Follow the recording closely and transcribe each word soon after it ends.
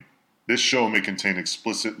This show may contain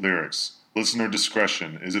explicit lyrics. Listener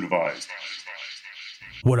discretion is advised.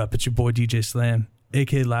 What up, it's your boy DJ Slam,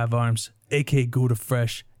 aka Live Arms, aka Gouda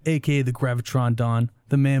Fresh, aka the Gravitron Don,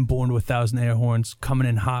 the man born to 1,000 air horns, coming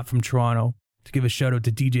in hot from Toronto, to give a shout out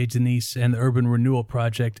to DJ Denise and the Urban Renewal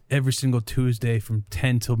Project every single Tuesday from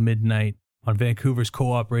 10 till midnight on Vancouver's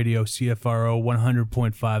co-op radio CFRO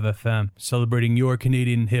 100.5 FM, celebrating your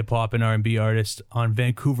Canadian hip-hop and R&B artists on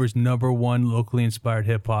Vancouver's #1 locally inspired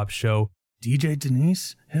hip-hop show. DJ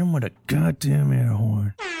Denise, hit him with a goddamn air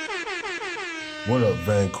horn. What up,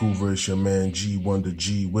 Vancouver? It's your man G1 to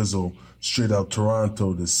G Wizzle, straight out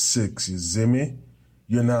Toronto to 6, you zimmy?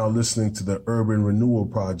 You're now listening to the Urban Renewal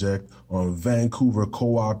Project on Vancouver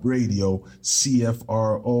Co-op Radio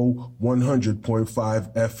CFRO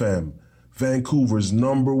 100.5 FM. Vancouver's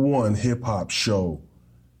 #1 hip-hop show.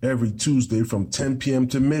 Every Tuesday from 10 p.m.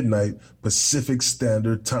 to midnight Pacific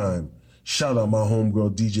Standard Time. Shout out my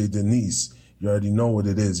homegirl DJ Denise. You already know what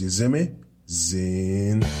it is, you zimmy?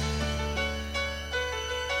 Zin.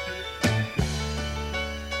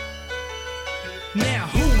 Now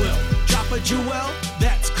who will drop a jewel?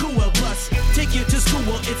 That's cool. Plus, take you to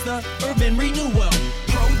school. It's the Urban Renewal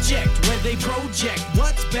Project, where they project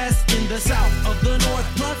what's best in the south of the north,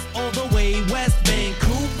 plus all the way west.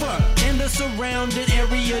 Vancouver and the surrounding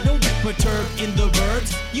area. Don't get perturbed in the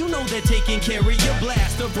birds. You know they're taking care of your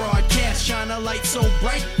blast. The broadcast shine a light so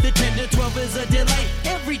bright. The 10 to 12 is a delight.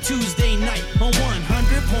 Every Tuesday night on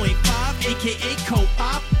 100.5, aka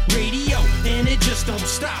Co-op Radio, and it just don't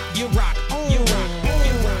stop. You rock, you rock, you rock,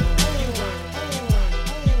 you rock.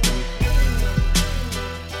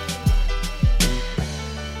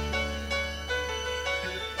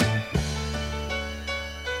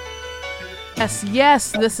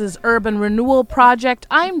 Yes, this is Urban Renewal Project.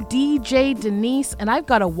 I'm DJ Denise, and I've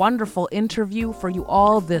got a wonderful interview for you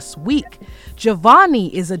all this week.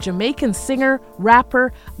 Giovanni is a Jamaican singer,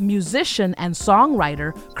 rapper, musician, and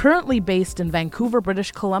songwriter currently based in Vancouver,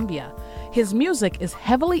 British Columbia. His music is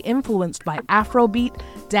heavily influenced by Afrobeat,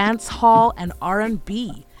 dancehall, and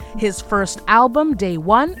R&B. His first album, Day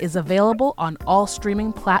One, is available on all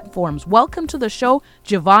streaming platforms. Welcome to the show,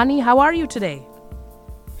 Giovanni. How are you today?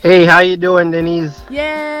 Hey, how you doing, Denise?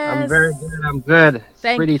 Yes. I'm very good. I'm good. It's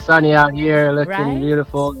pretty sunny out here, looking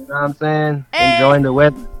beautiful. You know what I'm saying? Hey. Enjoying the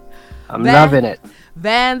weather. I'm loving it.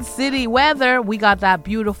 Van City weather. We got that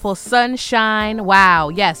beautiful sunshine. Wow.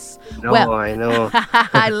 Yes. I know.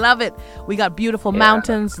 I love it. We got beautiful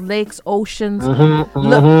mountains, lakes, oceans.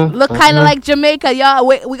 Look kind of like Jamaica, y'all.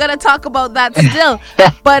 We gotta talk about that still.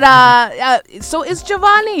 But so is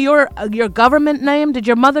Giovanni your government name? Did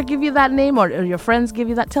your mother give you that name, or your friends give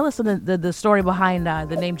you that? Tell us the story behind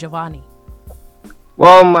the name Giovanni.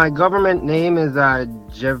 Well, my government name is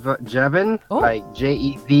Jevan, like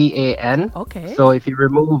Jevan. Okay. So if you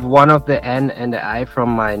remove one of the N and the I from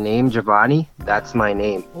my name, Giovanni, that's my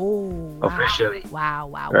name. Oh, officially. Wow.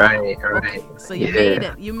 Right. Okay. So you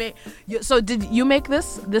made it. So did you make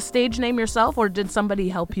this stage name yourself, or did somebody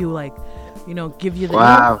help you, give you the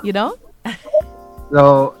name? You know?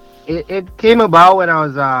 So it came about when I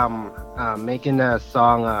was making the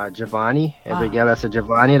song Giovanni. Every girl has a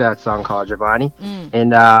Giovanni, that song called Giovanni.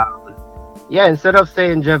 And instead of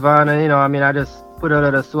saying Giovanni, I just put a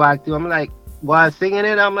little swag to it. I'm like, while singing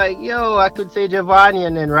it, I'm like, yo, I could say Giovanni,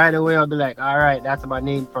 and then right away I'll be like, all right, that's my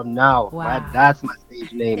name from now. Wow. That's my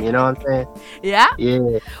stage name, you know what I'm saying? Yeah?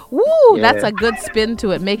 Yeah. Woo, yeah. That's a good spin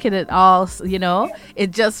to it, making it all,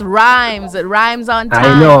 it just rhymes. It rhymes on time.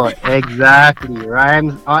 I know, exactly.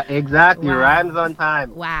 Rhymes on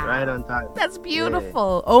time. Wow. Right on time. That's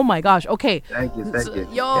beautiful. Yeah. Oh my gosh. Okay. Thank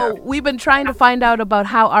you. We've been trying to find out about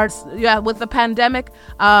how arts, with the pandemic,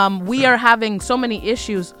 we are having so many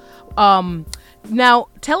issues. Now,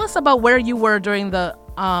 tell us about where you were during the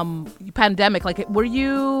pandemic. Like, were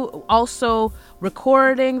you also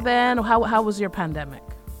recording then? How was your pandemic?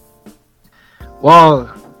 Well,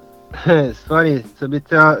 it's funny to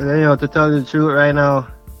tell the truth right now.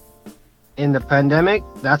 In the pandemic,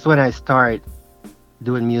 that's when I started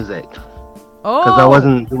doing music. Oh. Because I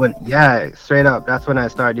wasn't doing, straight up. That's when I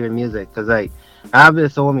started doing music. Because I have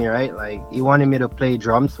this homie, right? Like, he wanted me to play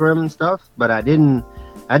drums for him and stuff, but I didn't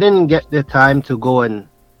get the time to go and,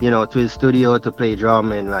 to his studio to play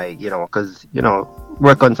drum and because,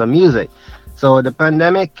 work on some music. So the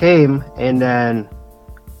pandemic came, and then,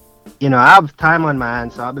 I have time on my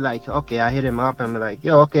hands. So I'll be like, okay, I hit him up and be like,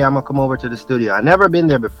 yo, okay, I'm going to come over to the studio. I never been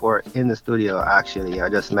there before in the studio, actually. I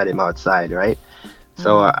just met him outside, right?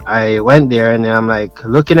 So I went there, and I'm like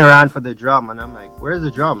looking around for the drum, and I'm like, where's the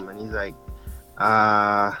drum? And he's like,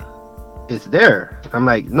 it's there. I'm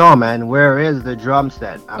like, no, man, where is the drum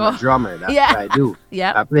set? I'm a drummer. That's yeah. what I do.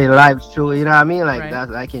 Yeah. I play live show, you know what I mean? Like, Right.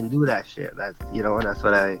 I can do that shit. That's, that's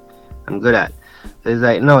what I'm good at. So he's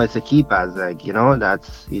like, no, it's a keypad. Like,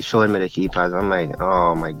 he's showing me the keypads. I'm like,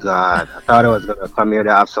 oh my God. I thought I was going to come here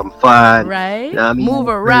to have some fun. Right. You know what I mean? Move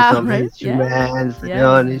Play around, some right? instruments,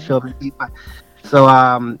 Yeah. and he showed me keypad. So,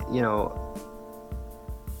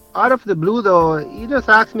 out of the blue though, he just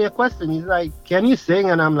asked me a question. He's like, can you sing?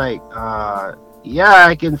 And I'm like, yeah,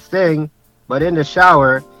 I can sing, but in the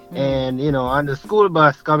shower. And on the school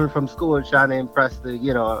bus coming from school, trying to impress the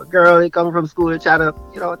girl. He coming from school, trying to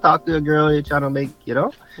talk to a girl. He trying to make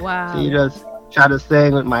Wow. So you just try to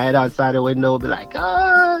sing with my head outside the window, be like,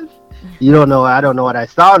 you don't know. I don't know what I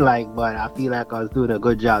sound like, but I feel like I was doing a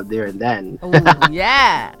good job there and then. Ooh,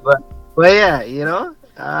 yeah. But yeah,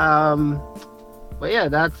 but yeah,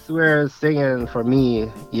 that's where singing for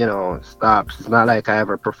me, stops. It's not like I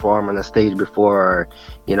ever performed on a stage before,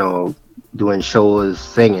 doing shows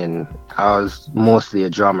singing. I was mostly a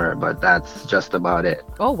drummer, but that's just about it.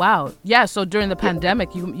 Oh wow. Yeah. So during the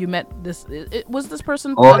pandemic, you met this. Was this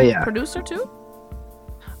person yeah. producer too?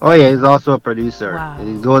 Oh yeah, he's also a producer. Wow.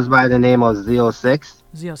 He goes by the name of Zeo6.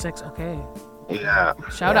 Zeo6. Okay. Yeah.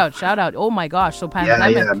 Shout out. Oh my gosh. So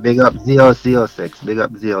pandemic. Yeah. Big up Zeo6. Big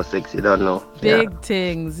up Zeo6. You don't know. Big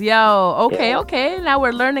things. Yo. Okay. Yeah. Okay. Now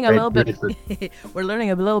we're learning a Great little bit. producer. We're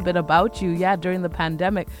learning a little bit about you. Yeah. During the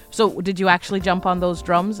pandemic. So did you actually jump on those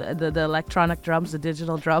drums, the electronic drums, the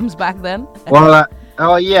digital drums back then? Well,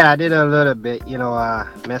 I did a little bit.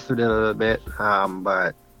 Messed with it a little bit.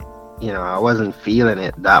 But I wasn't feeling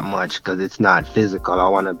it that much because it's not physical. I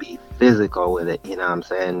want to be physical with it. You know what I'm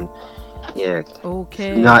saying? Yeah.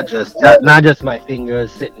 Okay. Not just my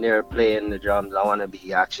fingers sitting there playing the drums. I want to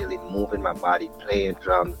be actually moving my body, playing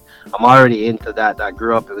drums. I'm already into that. I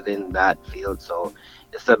grew up within that field, so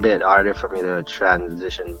it's a bit harder for me to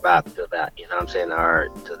transition back to that. You know what I'm saying? Or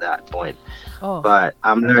to that point. Oh. But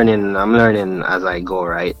I'm learning as I go,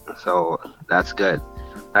 right? So that's good.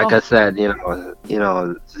 Like I said,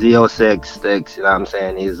 Zeo6 Sticks, you know what I'm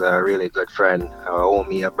saying? He's a really good friend, a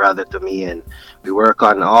homie, a brother to me, and we work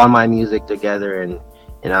on all my music together, and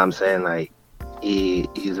you know what I'm saying? Like,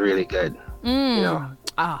 he's really good.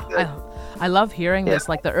 I love hearing this,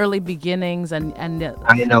 like the early beginnings and I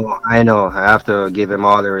know. I have to give him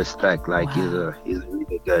all the respect. Like, Wow. he's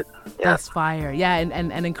really good. Yeah. That's fire. Yeah,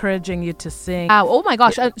 and encouraging you to sing. Oh my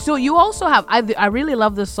gosh. So you also have, I really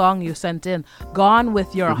love this song you sent in, Gone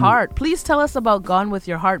With Your Heart. Please tell us about Gone With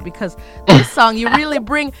Your Heart, because this song, you really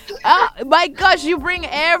bring, my gosh, you bring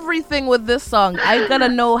everything with this song. I gotta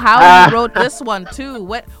know how you wrote this one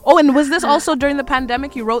too. And was this also during the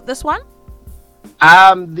pandemic you wrote this one?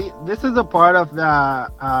 This is a part of the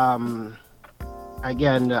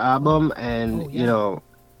again, the album, and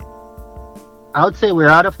I would say we're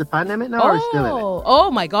out of the pandemic now, or still in it. Oh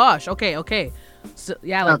my gosh. Okay. So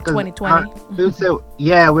yeah, like 2020.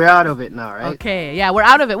 We're out of it now, right? Okay, yeah, we're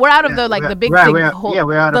out of it. We're out of the big thing. We're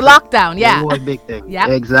out the of lockdown. The Yeah, whole big thing. Yeah.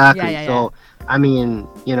 Exactly. Yeah. So I mean,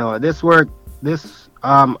 this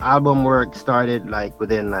album work started like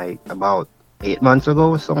within like about 8 months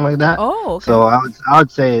ago or something like that. Oh, okay. So I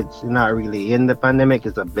would say it's not really in the pandemic.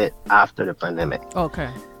 It's a bit after the pandemic. Okay.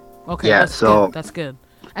 Yeah. That's good.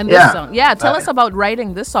 And this song, tell us about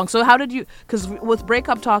writing this song. So how did you? Because with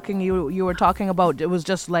Breakup Talking, you were talking about it was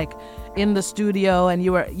just like in the studio, and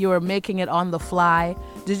you were making it on the fly.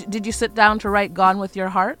 Did you sit down to write Gone With Your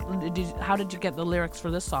Heart? How did you get the lyrics for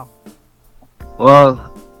this song? Well,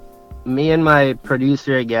 me and my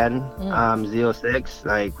producer again, Zeo6,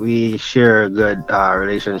 like we share a good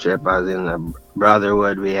relationship, as in a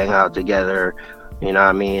brotherhood. We hang out together, you know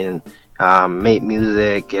what I mean? Make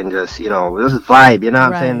music and just, this vibe, you know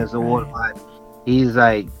what I'm saying? There's a whole vibe.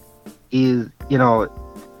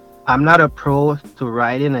 I'm not a pro to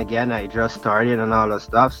writing. Again, I just started and all that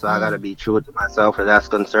stuff, so I gotta be true to myself where that's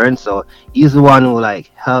concerned. So he's the one who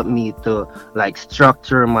like helped me to like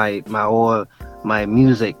structure my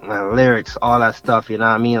music, my lyrics, all that stuff, you know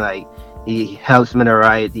what I mean? Like, he helps me to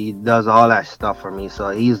write, he does all that stuff for me,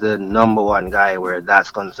 so he's the number one guy where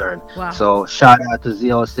that's concerned. Wow. So shout out to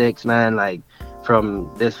Zeo6, man, like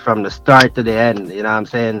from the start to the end, you know what I'm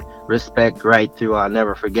saying? Respect right through. I'll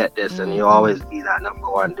never forget this, and you'll always be that number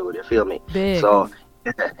one dude, you feel me? Big. So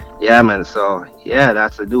yeah, man, so yeah,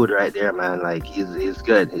 that's a dude right there, man. Like, he's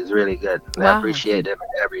good, he's really good. Wow. I appreciate him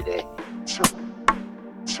every day.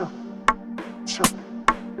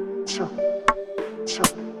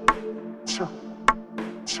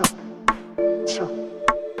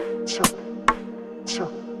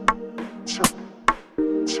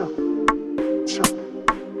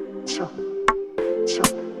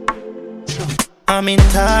 I'm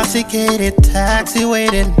intoxicated, taxi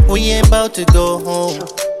waiting, we ain't about to go home.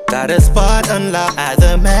 Got a spot unlocked at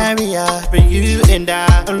the Marriott for you and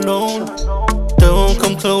I alone. Don't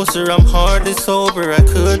come closer, I'm hardly sober, I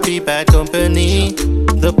could be bad company.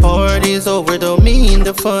 The party's over, don't mean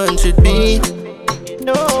the fun should be.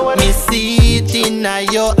 Me see it in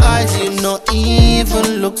your eyes, you no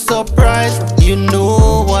even look surprised. You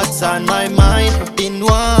know what's on my mind, been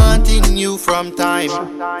wanting you from time.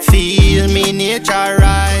 Feel me nature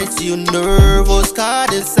rise, you nervous got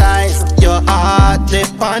the size. Your heart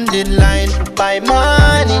left on the line, by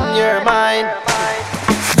man in your mind.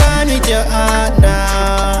 Gone with your heart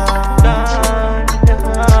now.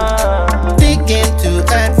 Thinking to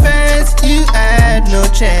advance, you had no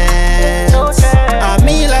chance. I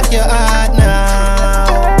mean like your heart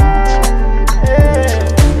now.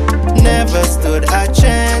 Never stood a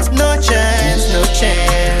chance, no chance, no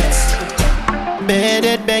chance.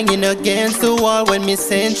 Bedded banging against the wall when me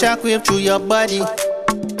send shockwave through your body.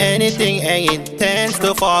 Anything hanging tends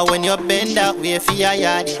to fall when you bend that way for your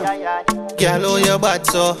yardie. Girl, oh your butt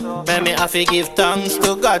so, let me have to give thanks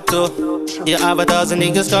to God too. You have 1,000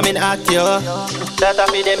 niggas coming at you. That I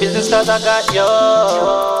feed them business cause I got you.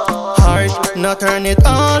 Heart, now turn it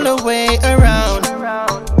all the way around.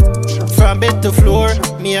 From bed to floor,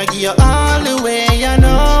 me I give you all the way, you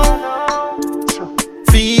know.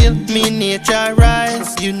 Feel me nature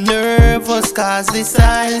rise, you nervous cause the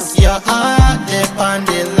size. Your heart left on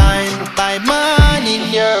the line, by man in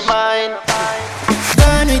your mind.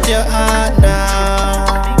 Gone with your heart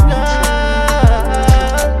now.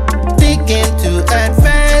 Thinking to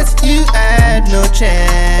advance, you had no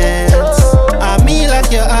chance. I mean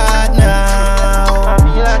like your heart now.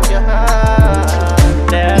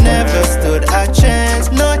 Never stood a chance,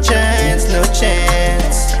 no chance, no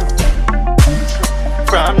chance.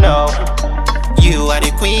 From now, you are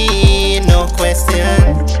the queen, no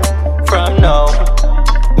question. From now,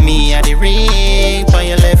 me are the ring for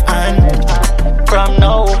your left hand. From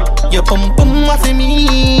now, your pum pum off of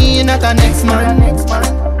me, not the next man.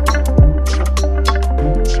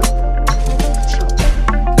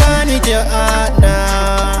 Gone with your heart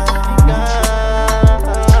now.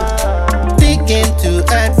 Thinking to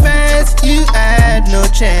advance, you had no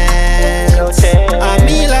chance. I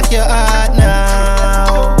mean like your heart now.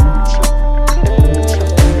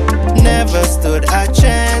 Never stood a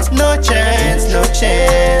chance, no chance, no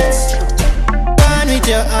chance. Gone with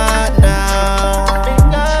your heart now.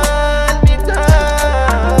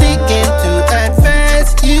 Thinking to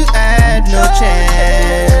advance, you had no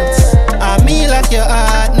chance. I mean like your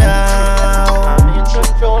heart now. I'm in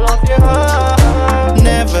control of your heart.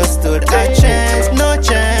 Never stood a chance, no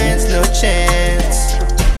chance, no chance.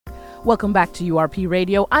 Welcome back to URP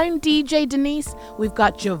Radio. I'm DJ Denise. We've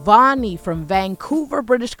got Giovanni from Vancouver,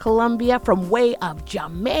 British Columbia, from way of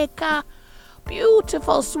Jamaica.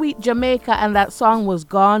 Beautiful, sweet Jamaica. And that song was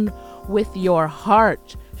Gone With Your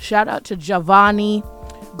Heart. Shout out to Giovanni.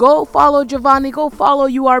 Go follow Giovanni. Go follow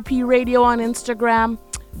URP Radio on Instagram.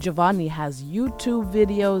 Giovanni has YouTube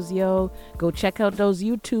videos, yo. Go check out those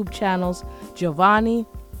YouTube channels. Giovanni,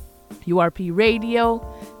 URP Radio,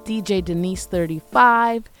 DJ Denise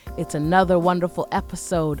 35. It's another wonderful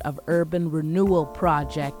episode of Urban Renewal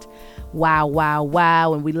Project. Wow, wow,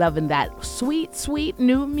 wow. And we loving that sweet, sweet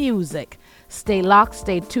new music. Stay locked,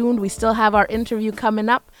 stay tuned. We still have our interview coming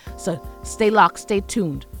up. So stay locked, stay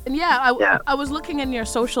tuned. And I was looking in your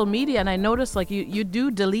social media and I noticed like you do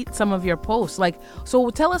delete some of your posts. Like, so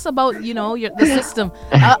tell us about, the system.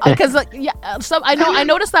 Because I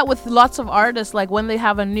noticed that with lots of artists, like when they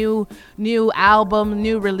have a new album,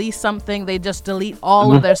 new release something, they just delete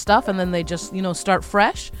all of their stuff and then they just, start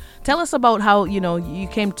fresh. Tell us about how, you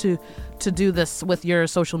came to do this with your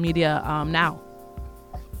social media now.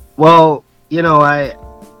 Well,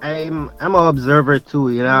 I'm an observer too,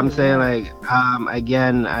 you know what I'm saying? Like,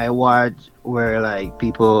 again, I watch where like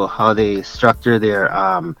people, how they structure their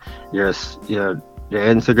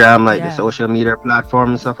Instagram, like the social media platform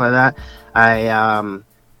and stuff like that. I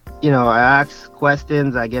ask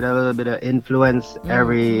questions. I get a little bit of influence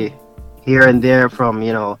every here and there from,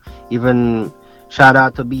 even shout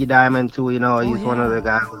out to B Diamond too, he's one of the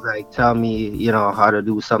guys who's like tell me, how to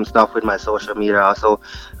do some stuff with my social media also.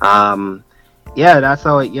 That's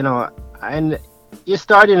how and you're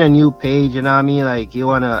starting a new page, you know what I mean? Like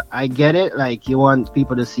I get it, like you want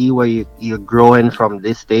people to see where you're growing from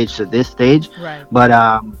this stage to this stage. Right. But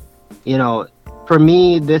for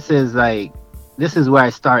me, this is where I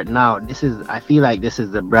start now. I feel like this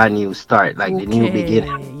is the brand new start, like the new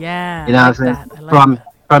beginning. Yeah. You know what I'm saying?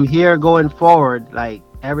 From here going forward, like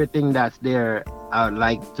everything that's there, I would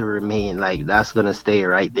like to remain. Like that's gonna stay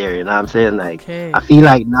right there. You know what I'm saying? Like Okay. I feel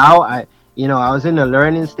like now I was in the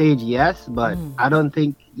learning stage, yes, but I don't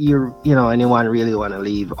think anyone really want to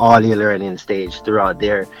leave all your learning stage throughout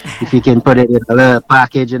there. If you can put it in a little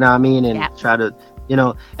package, you know what I mean, and Yeah. try to,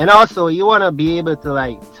 and also you want to be able to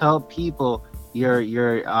like tell people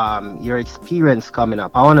your experience coming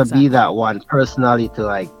up. I want to Exactly. be that one personally to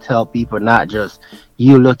like tell people, not just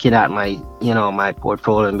you looking at my my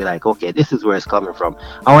portfolio and be like, okay, this is where it's coming from.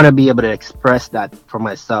 I want to be able to express that for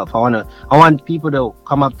myself. I want people to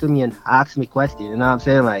come up to me and ask me questions. You know what I'm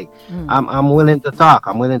saying? Like I'm willing to talk.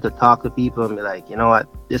 I'm willing to talk to people and be like, you know what,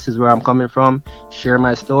 this is where I'm coming from. Share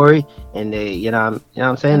my story, and they, you know what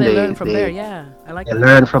I'm saying? And they learn from there. Yeah, I like They that.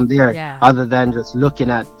 learn from there, Yeah. other than just looking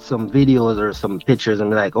at some videos or some pictures and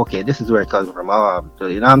be like, okay, this is where it comes from. So,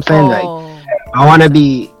 you know what I'm saying? Like, Oh, I want to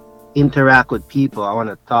interact with people. I want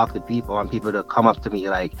to talk to people. I want people to come up to me.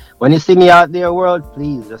 Like, when you see me out there, world,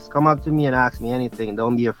 please just come up to me and ask me anything.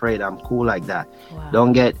 Don't be afraid. I'm cool like that. wow.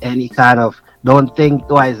 Don't get any don't think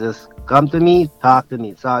twice. Just come to me, talk to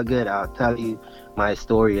me. It's all good. I'll tell you my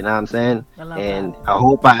story. You know what I'm saying? I love And that. I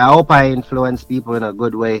hope I influence people in a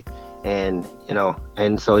good way, and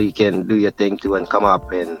and so you can do your thing too and come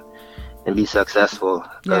up and be successful.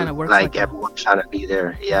 Yeah, and it 'Cause, works like like that. everyone's trying to be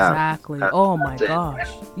there. Yeah. Exactly. That- Oh my that's it. gosh.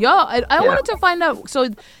 Yo, I Yeah. wanted to find out. So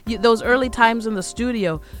those early times in the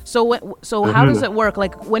studio. So how does it work?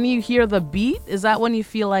 Like when you hear the beat, is that when you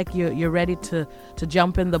feel like you're ready to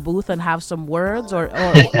jump in the booth and have some words, or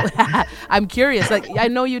I'm curious. Like I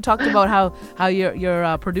know you talked about how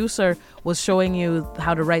your producer was showing you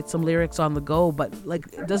how to write some lyrics on the go, but like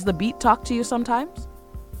does the beat talk to you sometimes?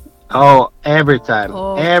 Oh, every time.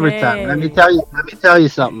 Every time. Let me tell you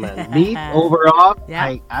something, man. Beat overall,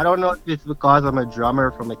 Yeah. I don't know if it's because I'm a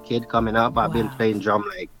drummer from a kid coming up. I've been Wow. playing drum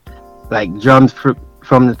like drums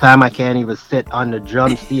from the time I can't even sit on the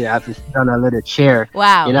drum seat. I have to sit on a little chair.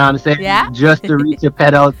 Wow. You know what I'm saying? Yeah. Just to reach a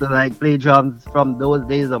pedal to like play drums. From those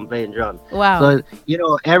days I'm playing drums. Wow. So,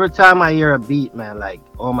 every time I hear a beat, man, like,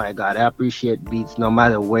 oh my God, I appreciate beats no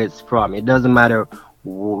matter where it's from. It doesn't matter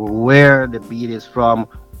where the beat is from.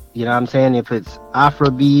 You know what I'm saying? If it's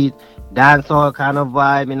Afrobeat, dancehall kind of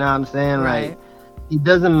vibe, you know what I'm saying? Right. Like, it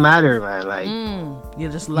doesn't matter, man. Like, You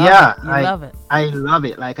just love yeah, it. You love it. I love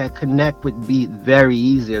it. Like, I connect with beat very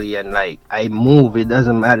easily, and like I move. It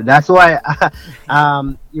doesn't matter. That's why.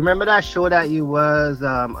 You remember that show that you was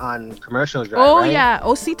on Commercial Drive? Oh right? yeah,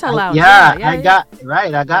 Osita Lounge. Yeah, yeah, I got the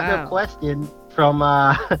Wow. question from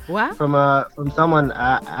Wow. from someone.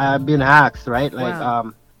 I've been asked, right? Like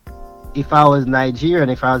Wow. if I was Nigerian,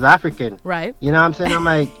 if I was African. Right. You know what I'm saying? I'm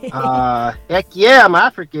like, heck yeah, I'm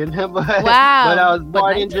African, but Wow. but I was But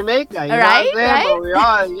born in Niger- Jamaica. You know Right, what I'm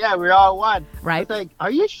saying? But we're all one. Right. It's like,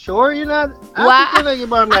 are you sure you're not Wow. African?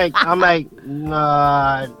 But I'm like,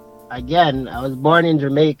 no. Again, I was born in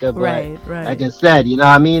Jamaica, but Right. like I said, you know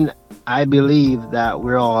what I mean? I believe that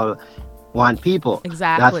we're all one people.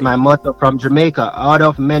 Exactly. That's my motto from Jamaica. Out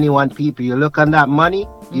of many, one people. You look on that money,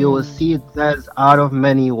 you will see it says out of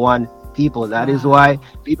many, one people. That is why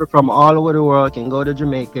people from all over the world can go to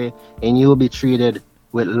Jamaica and you will be treated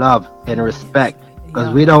with love and respect. Because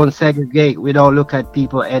Yeah. we don't segregate. We don't look at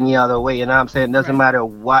people any other way. You know what I'm saying? It doesn't matter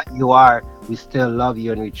what you are. We still love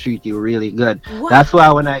you and we treat you really good. What? That's why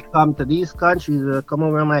when I come to these countries, come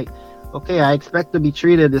over, I'm like, okay, I expect to be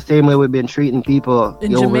treated the same way we've been treating people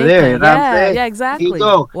In over Jamaica. there. You know what I'm Yeah, saying? yeah, exactly. Here you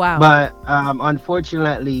go. Wow. But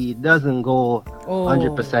unfortunately, it doesn't go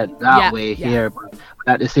 100% that Yeah, way yeah. here. But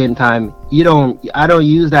at the same time, I don't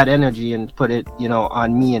use that energy and put it,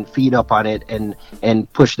 on me and feed up on it and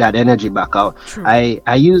push that energy back out. True.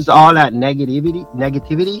 I use all that negativity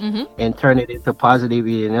Mhm. and turn it into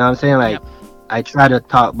positivity. You know what I'm saying? Like, Yep. I try to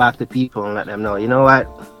talk back to people and let them know, you know what?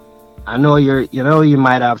 I know you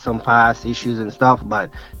might have some past issues and stuff, but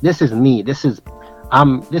this is me. This is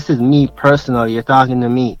me personally. You're talking to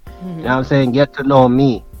me. You know what I'm saying? Get to know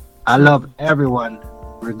me. I love everyone,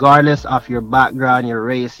 regardless of your background, your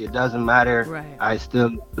race. It doesn't matter. Right. I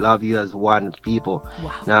still love you as one people. Wow. You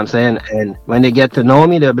know what I'm saying? And when they get to know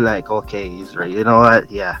me, they'll be like, okay, he's right. You know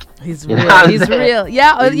what? Yeah. He's You know real. what I'm He's saying? real.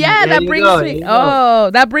 Yeah. There That you brings go, there me. you go. Oh,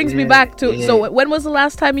 that brings me Yeah, back to. yeah. So when was the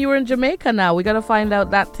last time you were in Jamaica? Now we gotta find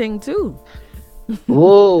out that thing too.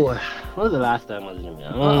 Oh, when was the last time I was in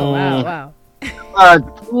Jamaica? Oh wow, wow.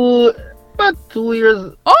 About 2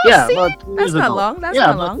 years. Oh, yeah, see? about 2 That's years not ago. long. That's yeah,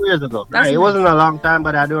 not about long. 2 years ago. That's Right, it nice. wasn't a long time,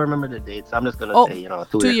 but I do remember the dates. I'm just gonna Oh, say,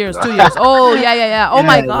 2 years. ago. 2 years. Oh yeah. Oh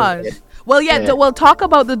my Yeah, gosh. yeah. Well, yeah. Yeah. Well, talk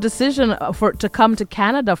about the decision to come to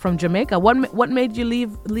Canada from Jamaica. What made you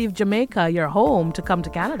leave Jamaica, your home, to come to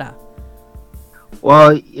Canada?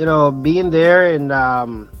 Well, being there and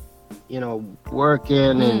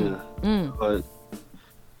working and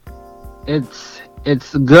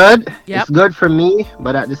it's good. Yep. It's good for me,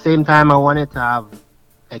 but at the same time, I wanted to have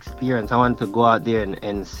experience. I wanted to go out there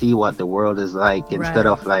and see what the world is like instead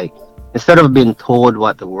of being told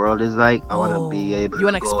what the world is like. I want to be able you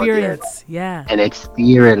want to go experience, and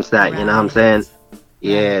experience that. You know what I'm saying?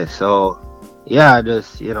 Yeah. So yeah, I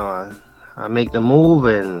just I make the move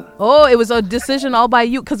and it was a decision all by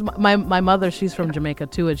you, because my mother, she's from Jamaica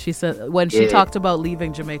too, and she said when she talked about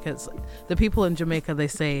leaving Jamaica, it's like, the people in Jamaica, they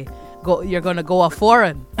say you're gonna go a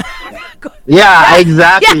foreign.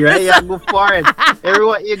 Exactly, right? Yeah, go foreign.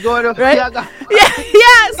 Everyone, you're going to right?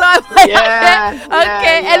 So I'm like,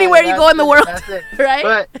 okay, anywhere you go in the world, right?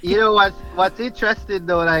 But you know what's interesting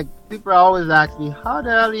though, like people always ask me, how the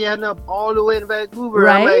hell you end up all the way in Vancouver?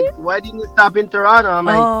 Right? I'm like, why didn't you stop in Toronto? I'm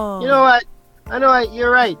like, you know what? I know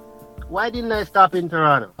you're right. Why didn't I stop in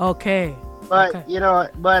Toronto? Okay. But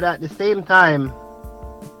but at the same time,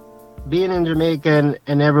 being in Jamaica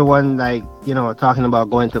and everyone talking about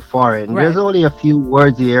going to foreign, there's only a few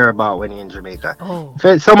words you hear about when you're in Jamaica.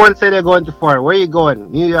 If someone say they're going to foreign, where are you going?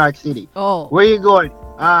 New York City. Where are you going?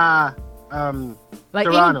 Like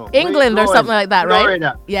Toronto. England or something like that, right?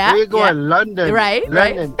 Florida. Yeah. Where you going? London.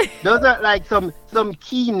 London. Those are like some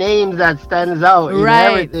key names that stands out in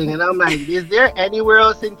everything. And I'm like, is there anywhere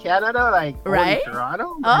else in Canada? Like,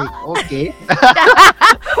 Toronto? Like, okay.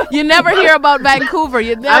 You never hear about Vancouver.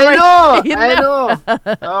 You never. I know.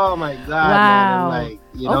 Oh my God, wow. man. Like,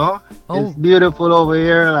 it's beautiful over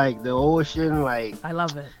here. Like the ocean, like I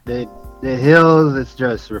love it. The hills, it's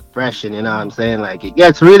just refreshing, you know what I'm saying? Like it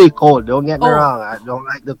gets really cold, don't get me wrong. I don't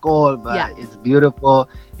like the cold, but it's beautiful,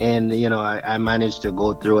 and I managed to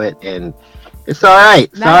go through it, and it's all right.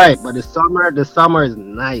 It's all right. But the summer is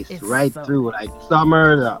nice, it's right through. Like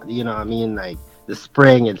summer, like the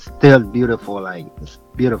spring, it's still beautiful. Like it's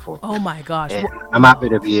beautiful. Oh my gosh. And I'm happy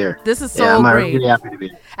to be here. This is so great. I'm really happy to be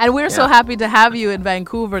here. And we're so happy to have you in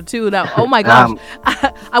Vancouver too. Now, oh my gosh.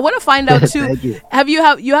 I want to find out too.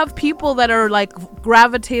 You have people that are like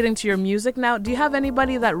gravitating to your music now. Do you have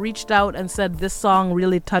anybody that reached out and said this song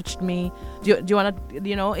really touched me? Do you want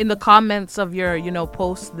to, in the comments of your,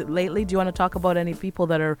 posts lately, do you want to talk about any people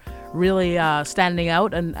that are really standing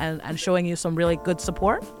out and showing you some really good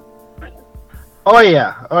support? Oh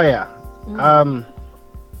yeah.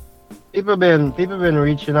 People been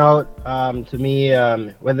reaching out to me,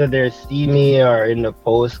 whether they see me or in the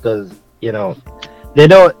post, because they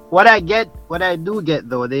don't. What I do get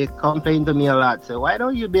though, they complain to me a lot. So why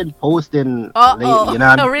don't you been posting lately?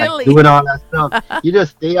 Really? Like, doing all that stuff. You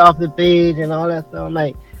just stay off the page and all that stuff. I'm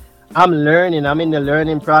like, I'm learning. I'm in the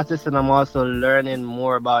learning process, and I'm also learning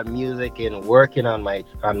more about music and working on my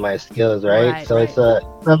skills. Right. So it's a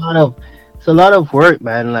lot of work,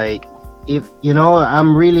 man. Like, if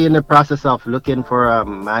I'm really in the process of looking for a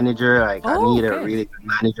manager. Like, I need a really good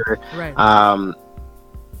manager. Right.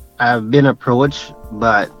 I've been approached,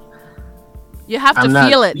 but you have to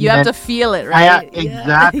feel it. You have to feel it, right?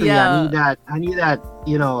 Exactly. Yeah. I need that.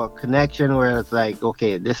 Connection where it's like,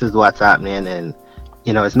 okay, this is what's happening, and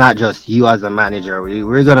it's not just you as a manager.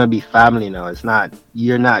 We're gonna be family now.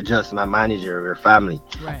 You're not just my manager. We're family.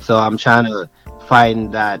 Right. So I'm trying to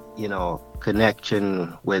find that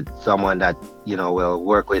connection with someone that will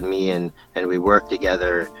work with me, and we work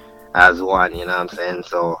together as one. You know what I'm saying?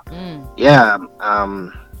 So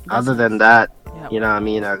other than that, I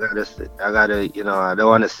gotta I don't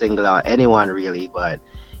want to single out anyone really, but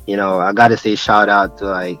I gotta say shout out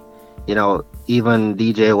to even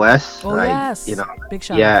DJ West. Big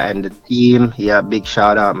shout out. And the team, big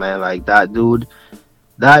shout out, man. Like that dude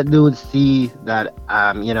see that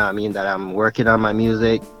that I'm working on my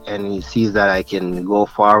music, and he sees that I can go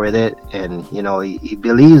far with it, and he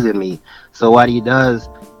believes in me. So what he does,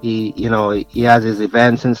 he has his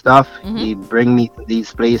events and stuff. He bring me to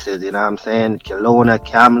these places, you know what I'm saying? Kelowna,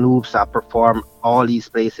 Kamloops, I perform all these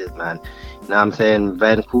places, man. You know what I'm saying?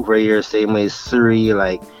 Vancouver here, same way, Surrey,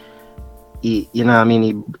 like he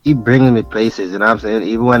brings me places, you know what I'm saying?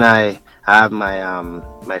 Even when I have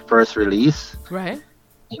my first release, right?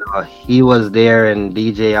 He was there, and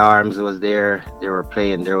DJ Arms was there. They were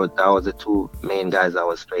playing. That was the two main guys I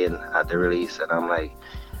was playing at the release, and I'm like,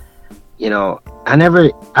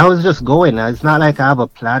 I was just going. It's not like I have a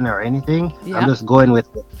plan or anything. Yeah. I'm just going with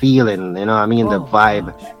the feeling, the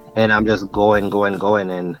vibe, and I'm just going,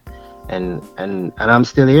 and I'm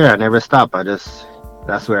still here. I never stop.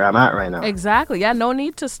 That's where I'm at right now. Exactly. Yeah. No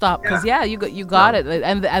need to stop, because you got it.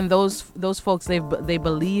 And those folks, they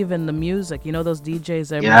believe in the music. Those DJs,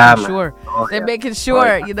 they're making sure. They're making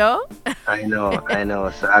sure. I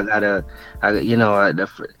know. So I gotta.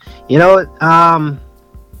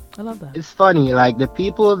 I love that. It's funny, like the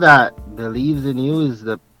people that believes in you is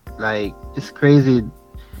it's crazy.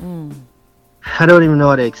 I don't even know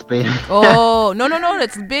how to explain it. Oh, no,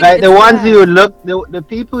 it's big. Like it's the ones bad. you would look, the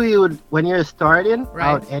people you would, when you're starting Right.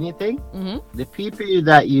 out anything, Mm-hmm. the people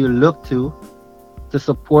that you look to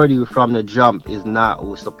support you from the jump is not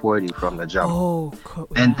who support you from the jump. Oh,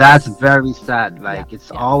 And that's very sad. Like Yeah,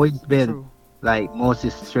 it's yeah. always been True. like mostly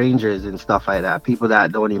strangers and stuff like that. People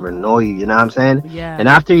that don't even know you. You know what I'm saying? Yeah. And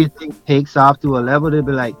after you think takes off to a level, they'll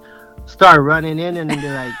be like, start running in and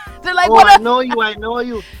they're like, They're like, oh, what I up? know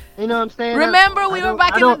you. You know what I'm saying? Remember I we were don't-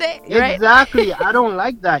 back I in the don't- day, right? Exactly. I don't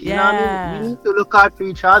like that. You know what I Yeah. mean? We need to look out for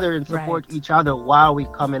each other and support Right. each other while we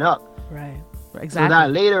coming up. Right. So Exactly.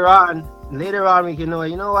 that later on we can know,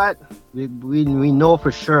 you know what? We know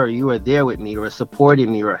for sure you were there with me, you were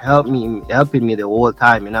supporting me, you were helping me the whole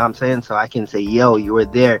time, you know what I'm saying? So I can say, yo, you were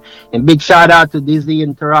there. And big shout out to Dizzy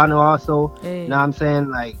in Toronto also. Hey. You know what I'm saying?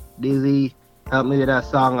 Like Dizzy helped me with that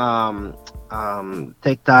song,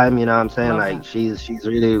 Take Time, you know what I'm saying? Love Like that. she's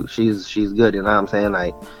really she's good, you know what I'm saying?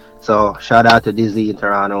 Like, so shout out to Dizzy in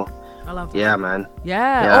Toronto. I love that. Yeah, man.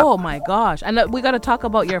 Yeah. Yeah. Oh my gosh. And we got to talk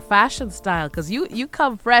about your fashion style because you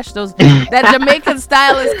come fresh. That Jamaican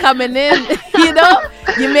style is coming in. You know,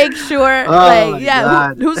 you make sure Oh, like yeah.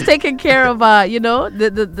 God. Who's taking care of you know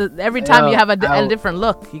the every time you have a I- different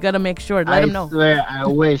look. You got to make sure. Let them know. I swear,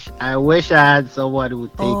 I wish I had someone who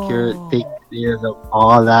Oh. take care of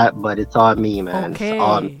all that, but it's on me, man. Okay. It's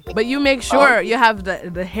on me. But you make sure you have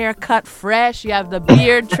the haircut fresh. You have the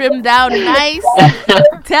beard trimmed down nice.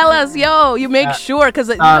 Tell us, yo. You make sure because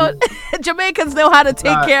you know, Jamaicans know how to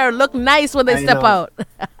take care, look nice when they I step know. out.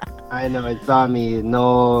 I know it's on me.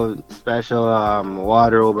 No special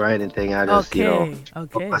wardrobe or anything. I just Okay.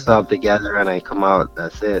 put Okay. myself together and I come out.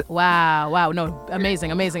 That's it. Wow, no,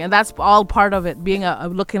 amazing, and that's all part of it, being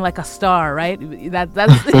looking like a star, right? That's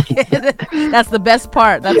that's the best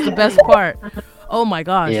part. That's the best part. Oh my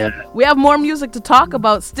gosh, Yeah. we have more music to talk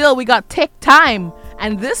about. Still, we got Take Time,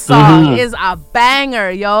 and this song is a banger,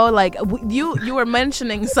 yo. Like you were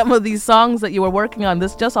mentioning some of these songs that you were working on.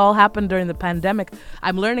 This just all happened during the pandemic.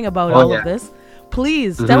 I'm learning about all of this.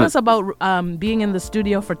 Please tell us about being in the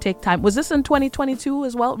studio for Take Time. Was this in 2022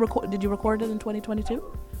 as well? Did you record it in 2022?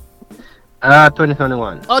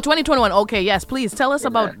 2021. Oh, 2021. Okay, yes. Please tell us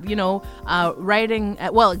about, writing,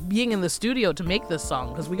 being in the studio to make this song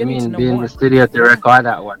because we I need to mean, know being in more. the studio to record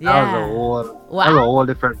that one. That was Yeah. that was a whole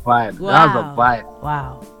different vibe. That was a vibe.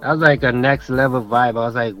 Wow. That was like a next level vibe. I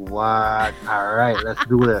was like, what? All right, let's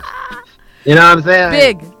do this. You know what I'm saying?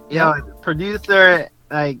 Big. Yo, producer,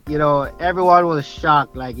 like, everyone was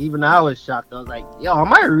shocked. Like, even I was shocked. I was like, yo,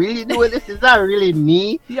 am I really doing this? Is that really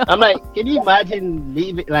me? Yeah. I'm like, can you imagine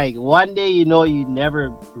leaving, like, one day, you never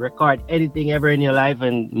record anything ever in your life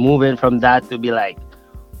and moving from that to be like,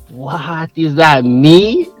 what? Is that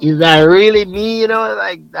me? Is that really me?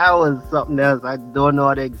 Like, that was something else. I don't know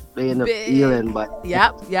how to explain the Big. feeling, but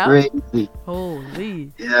Yep. crazy.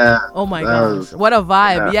 Holy. Yeah. Oh my that gosh. was- What a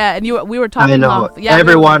vibe. Yeah. And we were talking I know. off. Yeah.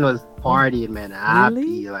 Everyone was partying, man. Happy.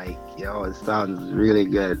 Really? Like, it sounds really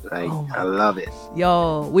good. Like, Oh my I love it.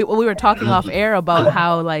 Yo, we were talking off air about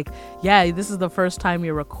how like, yeah, this is the first time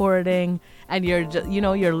you're recording and you're just,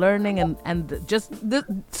 you're learning and just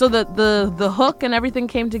so the hook and everything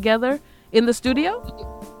came together in the studio.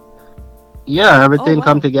 Yeah, everything wow.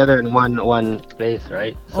 come together in one place,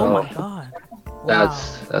 right? So Oh my god.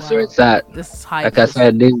 that's Wow. where it's at. This is high. Like I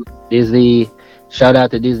said, Disney. Shout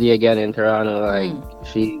out to Disney again in Toronto. Like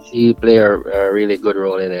she play a really good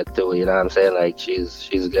role in it too. You know what I'm saying? Like she's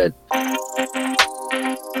good.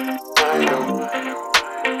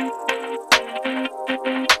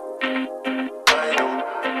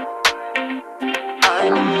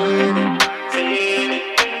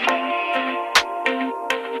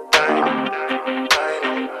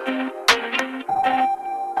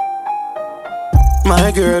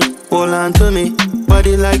 My girl, hold on to me.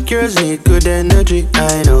 Body like yours need good energy.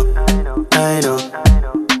 I know.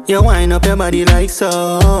 You wind up your body like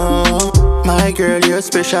so. My girl, you're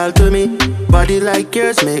special to me. Body like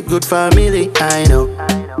yours make good family. I know.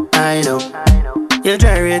 You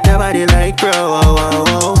gyrate your body like pro.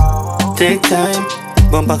 Take time.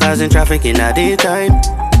 Bumper cars in traffic in the daytime.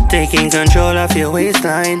 Taking control of your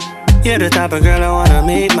waistline. You're the type of girl I wanna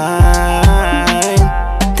make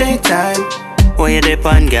mine. Take time. When you dip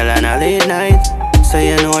on girl on a late night, so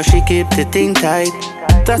you know she keep the thing tight.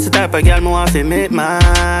 That's the type of girl me want to make mine.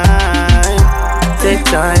 Take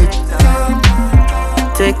time.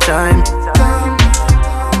 Take time.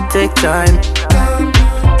 Take time.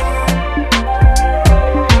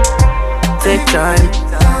 Take time.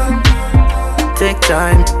 Take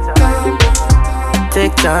time.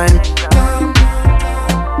 take time.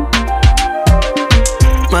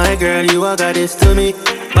 My girl, you a goddess to me.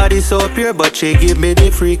 Body so pure, but she give me the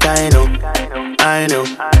freak. I know.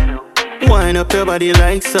 Wind up your body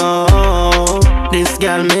like so. This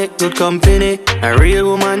girl make good company. A real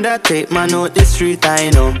woman that take man out the street. I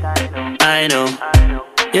know.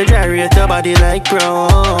 You gyrate your body like pro.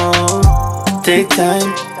 Take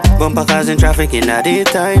time. Bumper cars in traffic in the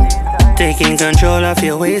daytime. Taking control of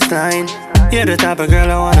your waistline. You're the type of girl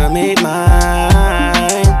I wanna make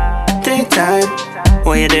mine. Take time.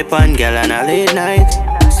 When you dip on girl on a late night,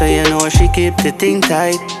 so you know she keep the thing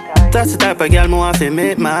tight. That's the type of girl me want to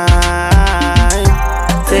make mine.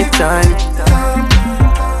 Take time.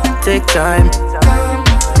 Take time.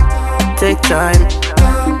 Take time.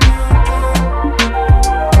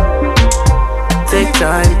 Take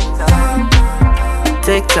time.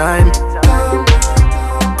 Take time.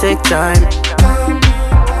 Take time.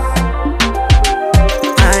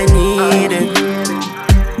 I need it.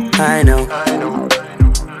 I know.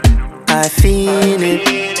 I feel it.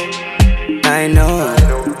 I know.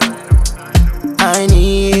 I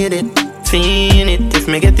need it. Feel it. If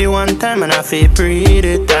me get you one time and I feel breathe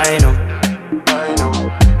it. I know.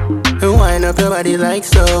 You wind up your body like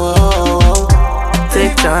so.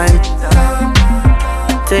 Take time.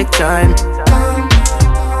 Take time.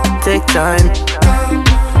 Take time.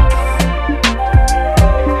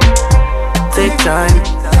 Take time.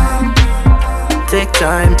 Take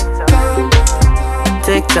time.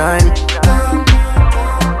 Take time.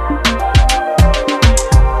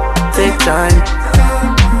 Take time.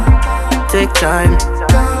 Take time.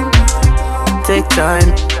 Take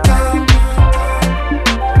time.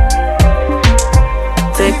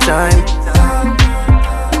 Take time.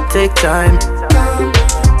 Take time.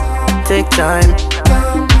 Take time.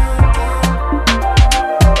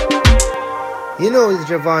 You know it's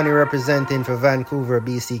Giovanni representing for Vancouver,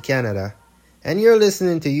 BC, Canada. And you're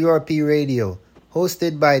listening to URP Radio,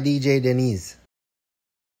 hosted by DJ Denise.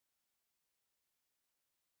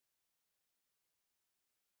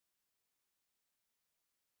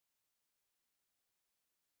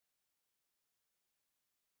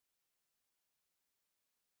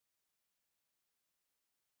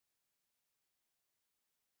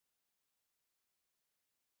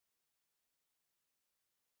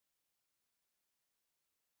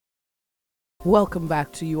 Welcome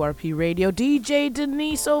back to URP Radio. DJ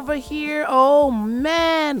Denise over here. Oh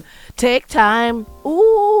man, take time.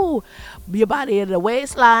 Ooh, your body in the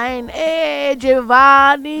waistline. Hey,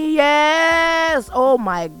 Giovanni, yes. Oh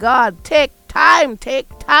my God, take time, take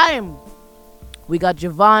time. We got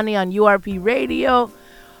Giovanni on URP Radio,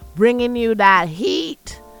 bringing you that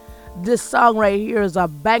heat. This song right here is a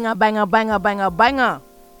banger, banger, banger, banger, banger.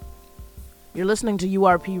 You're listening to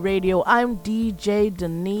URP Radio. I'm DJ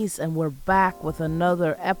Denise, and we're back with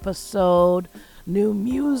another episode. New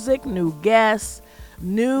music, new guests,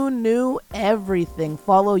 new everything.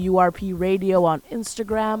 Follow URP Radio on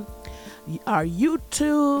Instagram, our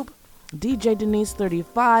YouTube, DJ Denise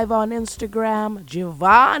 35 on Instagram,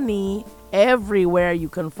 Giovanni everywhere you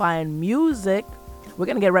can find music. We're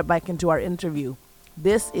going to get right back into our interview.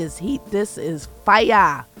 This is heat. This is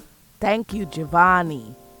fire. Thank you,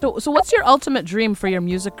 Giovanni. So what's your ultimate dream for your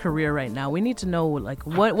music career right now? We need to know, like,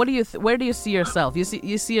 what do you where do you see yourself? You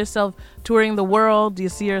see yourself touring the world? Do you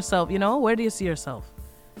see yourself, where do you see yourself?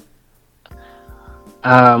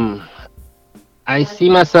 I see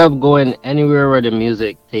myself going anywhere where the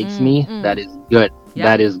music takes me. That is good. Yep.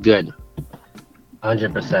 That is good.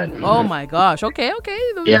 100%. Oh my gosh. Okay.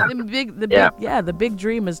 The big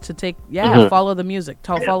dream is to take follow the music.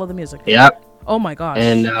 Follow the music. Yep. Oh my gosh.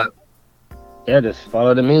 And just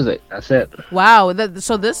follow the music. That's it. Wow.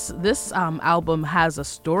 So this album has a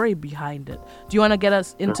story behind it. Do you want to get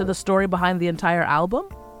us into the story behind the entire album?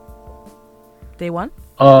 Day one?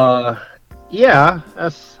 Yeah.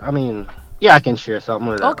 I can share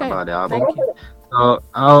something about the album. Thank you. So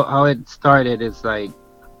how it started is like,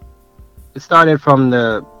 it started from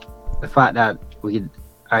the fact that we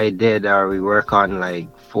work on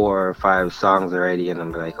like 4 or 5 songs already, and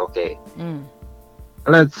I'm like, okay.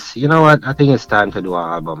 Let's, you know what? I think it's time to do an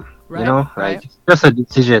album. Right, it's just a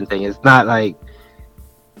decision thing. It's not like,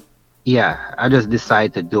 I just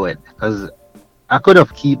decided to do it because I could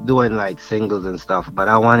have keep doing like singles and stuff, but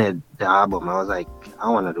I wanted the album. I was like, I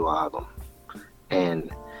want to do an album, and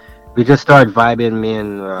we just started vibing. Me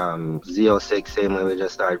and Z06, same way. We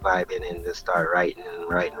just started vibing and just start writing, and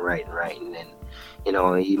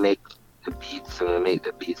you make the beats and we make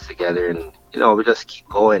the beats together, and we just keep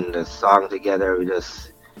going the song together. We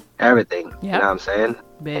just everything. Yep. You know what I'm saying?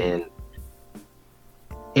 Big.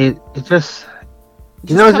 And it just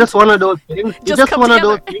You know, it's just one of those things. It's just come one of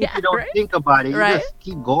those together. things Yeah, you don't right? think about it. You Right? just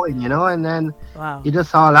keep going, you know, and then Wow. it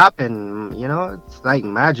just all happen. You know, it's like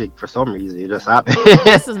magic for some reason. It just happen.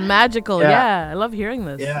 This is magical. Yeah. Yeah. I love hearing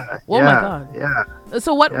this. yeah. Oh yeah, my God. Yeah.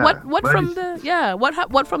 So what Yeah, what but from the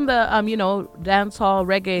what from the you know, dance hall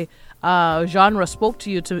reggae genre spoke to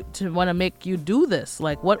you to want to make you do this?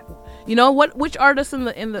 Like what, you know, which artists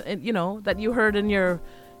in you know, that you heard in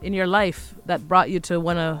your life that brought you to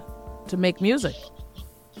want to make music?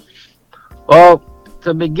 Well,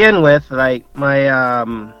 to begin with, like my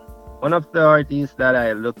one of the artists that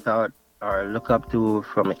I looked out or look up to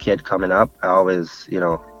from a kid coming up, I always, you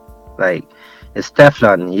know, like is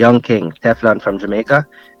Teflon, Young King, Teflon from Jamaica.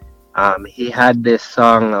 He had this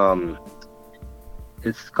song,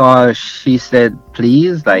 it's called She Said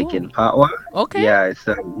Please, like in Patwa. Okay. Yeah, it's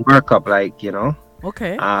a workup, like, you know.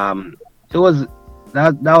 Okay. It was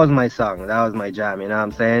that was my song. That was my jam, you know what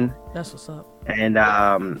I'm saying? That's what's up. And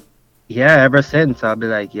yeah, ever since I'll be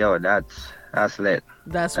like, yo, that's lit.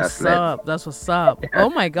 That's That's what's lit. up. That's what's up. Oh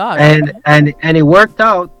my God. And it worked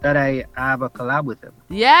out that I have a collab with him.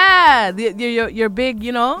 Yeah, your big,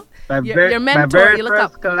 you know, your mentor. My very You look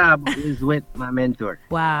first up. collab is with my mentor.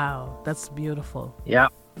 Wow, that's beautiful. Yeah.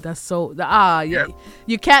 That's so yeah. Yeah.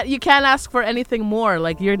 You can't ask for anything more.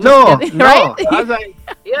 Like you're just No, getting, no. right. I was like,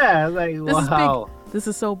 yeah, I was like, This is wow. big. This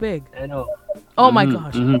is so big. I know. Oh my Mhm,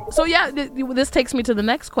 gosh. mhm. So yeah, this takes me to the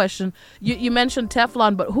next question. You mentioned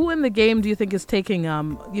Teflon, but who in the game do you think is taking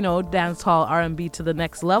you know, dance hall R&B to the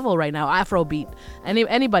next level right now? Afrobeat.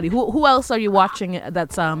 Anybody? Who else are you watching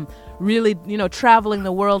that's really, you know, traveling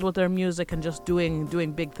the world with their music and just doing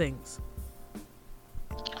big things?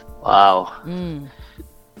 Wow. Mm.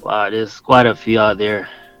 Wow, there's quite a few out there,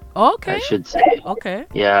 Okay. I should say. Okay.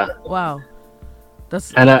 Yeah. Wow.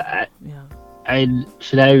 That's And I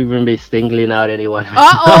should I even be singling out anyone?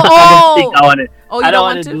 I don't think I want to. Oh, you I don't don't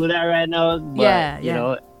want want to to? do that right now. But, Yeah, you yeah.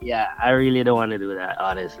 know, yeah, I really don't want to do that,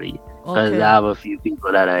 honestly. Because Okay. I have a few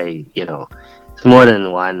people that I, you know, it's more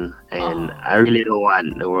than one. And Oh. I really don't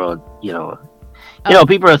want the world, you know.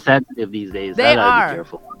 People are sensitive these days. They I gotta are. be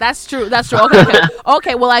careful. That's true. That's true. Okay, okay.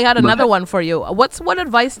 Okay, well, I got another one for you. What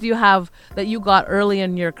advice do you have that you got early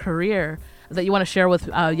in your career that you want to share with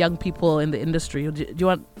young people in the industry? Do you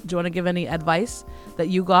want to give any advice that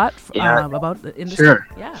you got Yeah. about the industry? Sure.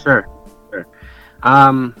 Yeah. Sure.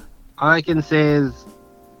 All I can say is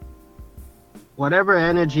whatever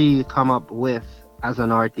energy you come up with as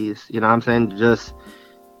an artist, you know what I'm saying? Just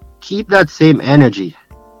keep that same energy.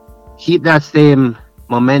 Keep that same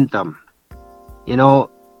momentum. You know,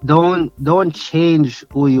 don't change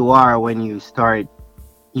who you are when you start,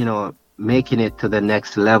 you know, making it to the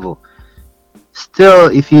next level. Still,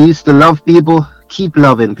 if you used to love people, keep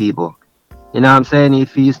loving people. You know what I'm saying?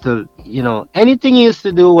 If you used to, you know, anything you used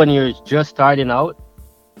to do when you're just starting out,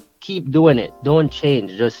 keep doing it. Don't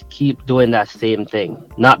change. Just keep doing that same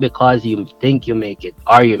thing. Not because you think you make it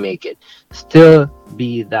or you make it. Still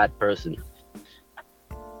be that person.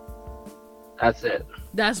 That's it.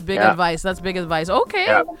 That's big Yeah. advice. That's big advice. Okay.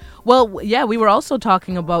 Yeah. Well, yeah, we were also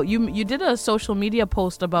talking about you did a social media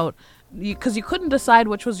post about because you couldn't decide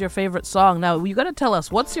which was your favorite song. Now you got to tell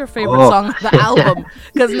us what's your favorite song of the album,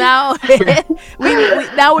 because now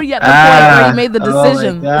now we're at the point where you made the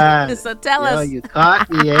decision. Oh my God. So tell Yo, us. you caught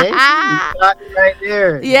me, eh? You caught me right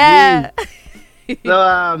there. Yeah. Jeez.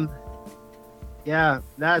 So yeah,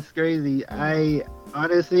 that's crazy. I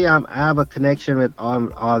honestly I have a connection with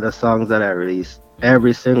all the songs that I released.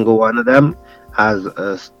 Every single one of them has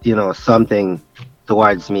a, you know, something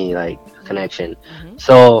towards me, like a connection. Mhm.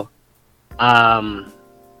 So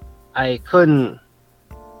I couldn't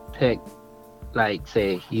pick, like,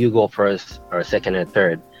 say you go first or second or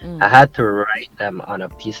third. Mm. I had to write them on a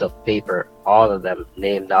piece of paper, all of them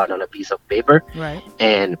named out on a piece of paper, Right.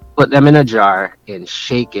 and put them in a jar and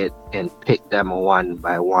shake it and pick them one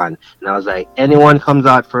by one. And I was like, anyone comes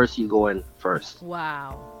out first, you go in first.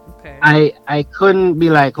 Wow. Okay. I couldn't be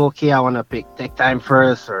like, okay, I want to pick Tech Time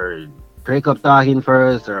first or Break Up Talking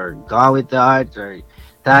first or Go With the Heart or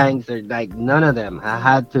Thanks or like none of them. I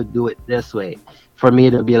had to do it this way for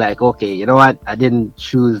me to be like, okay, you know what? I didn't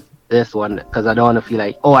choose this one because I don't want to feel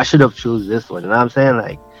like, oh, I should have choose this one. You know what I'm saying?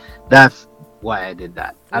 Like, that's why I did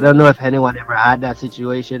that. I don't know if anyone ever had that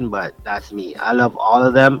situation, but that's me. I love all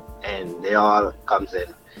of them and they all comes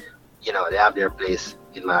in, you know, they have their place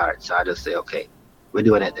in my heart. So I just say, okay, we're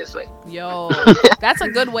doing it this way. Yo, that's a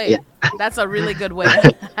good way. Yeah. That's a really good way.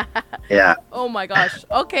 Yeah. Oh my gosh.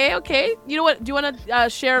 Okay, okay. You know what? Do you want to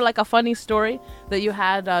share like a funny story that you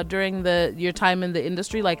had during your time in the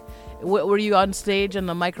industry? Like, were you on stage and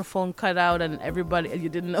the microphone cut out and everybody you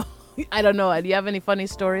didn't know? I don't know. Do you have any funny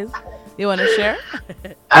stories? Do You want to share?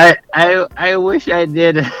 I wish I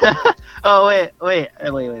did. Oh wait.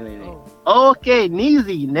 Okay,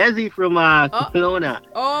 Nezzy from Kelowna.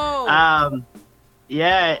 Oh.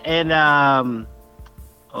 Yeah, and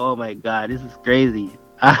oh my God, this is crazy.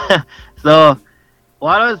 So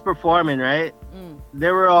while I was performing, right,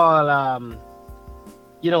 they were all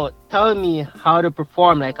telling me how to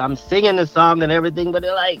perform. Like I'm singing the song and everything, but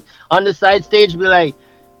they're like on the side stage, be like,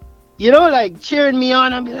 like cheering me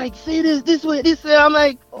on. I'm be like, say this way, this way. I'm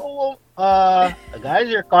like, guys,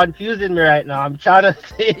 you're confusing me right now. I'm trying to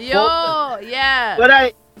say, yeah.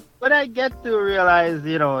 But I get to realize,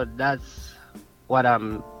 that's what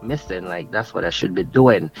I'm missing. Like that's what I should be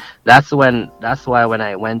doing. That's why when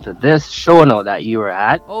I went to this show now that you were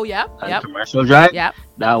at. Oh yeah. On Commercial Drive. Yep.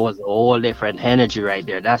 That was a whole different energy right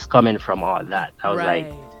there. That's coming from all that. I was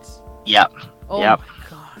like, yep. Oh yep. my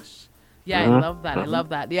gosh. Yeah, I love that. I love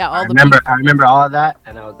that. Yeah, I remember all of that,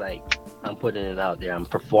 and I was like, I'm putting it out there. I'm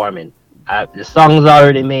performing. The song's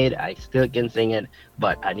already made. I still can sing it,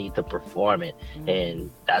 but I need to perform it,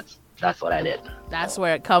 and that's what I did. That's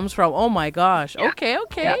where it comes from. Oh my gosh. Yeah. Okay.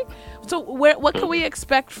 Yeah. So what can we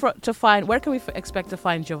expect to find? Where can we expect to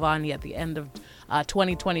find Giovanni at the end of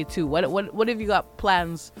 2022? What have you got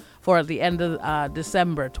plans for at the end of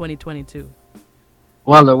December 2022?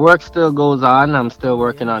 Well, the work still goes on. I'm still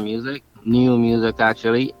working on new music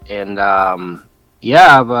actually, and I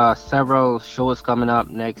have several shows coming up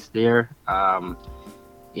next year.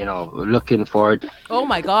 Looking forward. Oh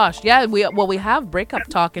my gosh, yeah. We have Breakup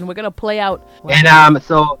Talking. We're gonna play out. And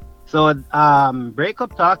so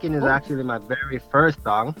Breakup Talking is actually my very first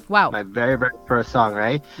song. Wow. My very, very first song,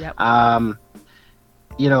 right? Yep.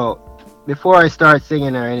 Before I start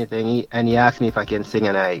singing or anything, he asked me if I can sing,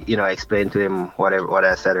 and I explained to him what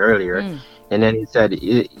I said earlier. And then he said,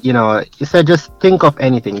 just think of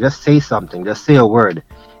anything, just say something, just say a word.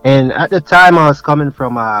 And at the time I was coming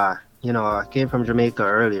from, I came from Jamaica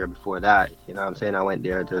earlier before that. I'm saying? I went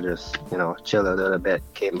there to just, chill a little bit,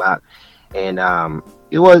 came back. And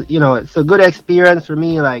it was, it's a good experience for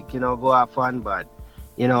me, like, go have fun. But,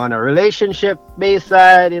 on a relationship-based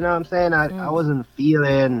side, I wasn't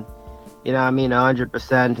feeling,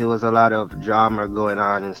 100%. It was a lot of drama going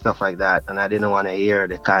on and stuff like that. And I didn't want to hear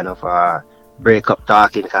the kind of breakup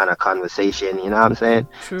talking kind of conversation,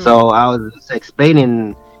 True. So I was just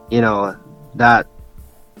explaining, that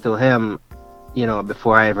to him,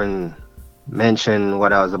 before I even mentioned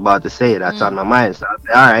what I was about to say. That's on my mind. So I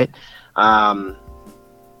said, all right.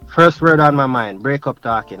 First word on my mind, breakup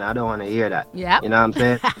talking. I don't want to hear that. Yeah. You know what I'm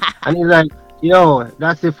saying? And he's like,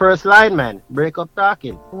 that's the first line, man. Breakup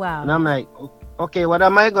talking. Wow. And I'm like, okay, what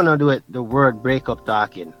am I gonna do with the word breakup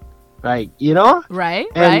talking? Like, Right.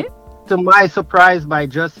 And to my surprise, by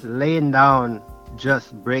just laying down,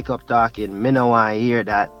 just breakup talking, me no want to hear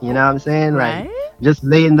that. You know what I'm saying? Right. Like, just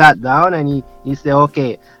laying that down, and you say,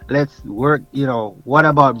 okay, let's work. What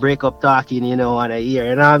about breakup talking? Want to hear?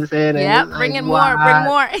 You know what I'm saying? Yeah, bring in more, bring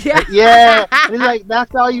more. Yeah. Yeah. It's like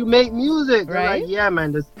that's how you make music. Right. Like, yeah,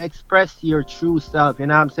 man, just express your true self. You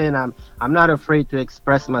know what I'm saying? I'm not afraid to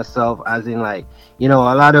express myself, as in, like, a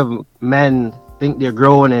lot of men think they're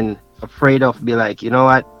grown and afraid of be like, you know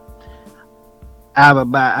what? I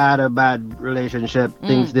had a bad relationship.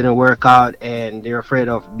 Things didn't work out, and they're afraid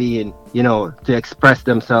of being, to express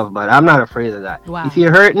themselves. But I'm not afraid of that. Wow. If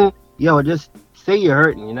you're hurting, just say you're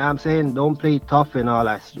hurting. You know what I'm saying? Don't play tough and all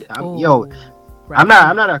that. Right. I'm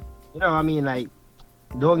not a, like,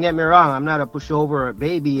 don't get me wrong. I'm not a pushover or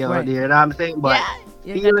baby out there. You know what I'm saying? But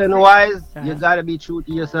feeling wise, you gotta be true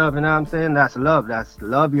to yourself. You know what I'm saying? That's love. That's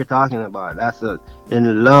love you're talking about.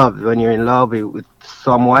 In love. When you're in love with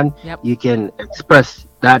someone, you can express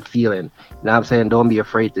that feeling. You know what I'm saying? Don't be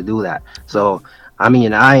afraid to do that. So, I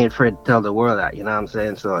ain't afraid to tell the world that. You know what I'm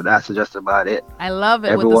saying? So that's just about it. I love it.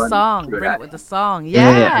 Everyone with the song. bring Bring it with the song.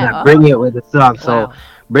 Yeah. Bring it with the song. Wow. So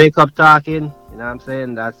breakup talking. You know what I'm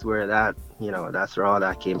saying? That's where that. That's where all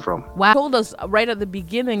that came from. Wow. You told us right at the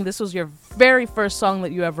beginning this was your very first song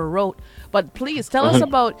that you ever wrote. But please tell us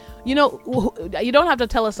about, you don't have to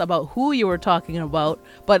tell us about who you were talking about,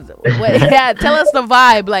 but tell us the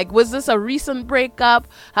vibe. Like, was this a recent breakup?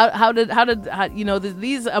 How did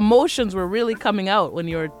these emotions were really coming out when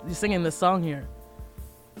you were singing this song here?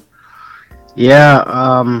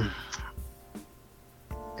 Yeah.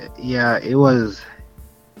 It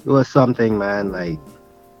was something, man. Like,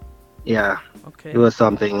 yeah. Okay. It was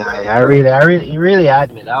something. I really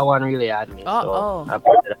had me. That one really had me. So I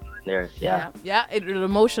put it on there. Yeah. Yeah. The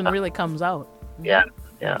emotion really comes out. Yeah.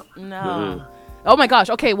 No. Oh my gosh.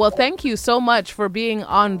 Okay, well, thank you so much for being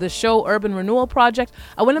on the show Urban Renewal Project.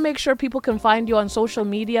 I want to make sure people can find you on social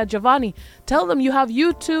media. Giovanni, tell them you have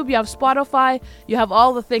YouTube, you have Spotify, you have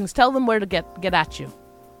all the things. Tell them where to get at you.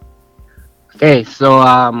 Okay, so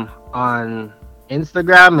on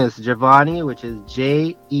Instagram is Giovanni, which is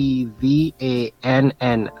JEVANNI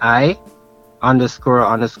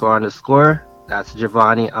 ___. That's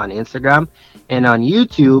Giovanni on Instagram. And on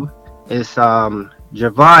YouTube is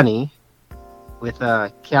Giovanni with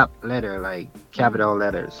a cap letter, like capital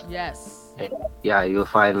letters. Yes. And yeah, you'll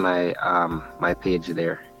find my my page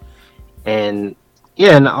there. And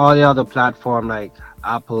yeah, and all the other platform like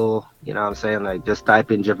Apple, you know what I'm saying? Like just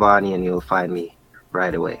type in Giovanni and you'll find me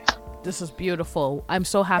right away. This is beautiful. I'm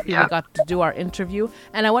so happy we got to do our interview.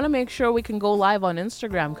 And I want to make sure we can go live on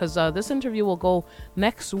Instagram because this interview will go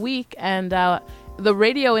next week. And the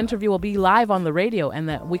radio interview will be live on the radio. And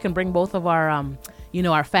that we can bring both of our,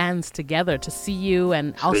 our fans together to see you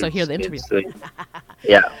and also hear the interview.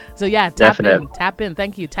 Yeah. So yeah, tap in.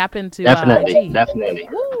 Thank you. Tap into Definitely.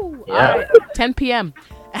 Woo! Yeah. All right. 10 p.m.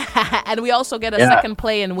 And we also get a second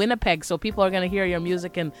play in Winnipeg, so people are going to hear your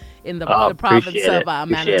music in the province of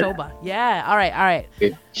Manitoba. Yeah, all right.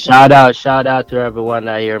 Shout out to everyone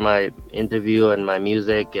that hear my interview and my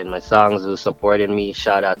music and my songs who supported me.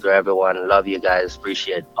 Shout out to everyone. Love you guys.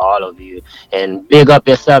 Appreciate all of you. And big up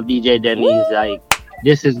yourself, DJ Denise. Like,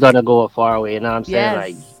 this is going to go a far way, you know what I'm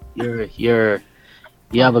saying? Yes. Like,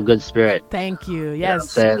 you have a good spirit. Thank you. Yes. You know what I'm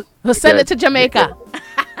saying? We'll send it to Jamaica.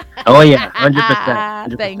 Oh yeah,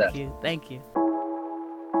 100%. Thank you.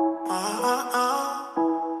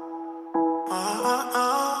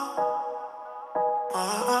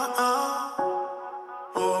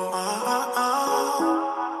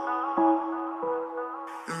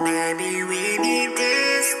 Maybe we need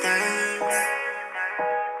distance.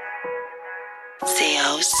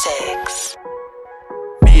 CO6.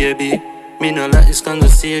 Baby, me no like this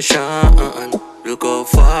conversation. Look how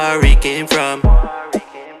far we came from.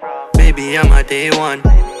 Baby, I'm a day one.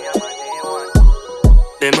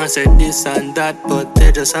 Them a said this and that, but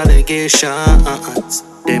they're just allegations.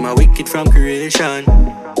 Them a wicked from creation.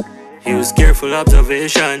 Use careful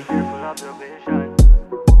observation.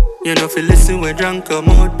 You know if you listen when drunk come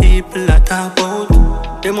out, people that talk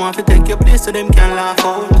about. Them want to take your place so them can laugh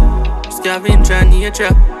out. Scavenger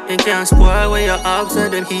nature, they can't spoil where your hogs so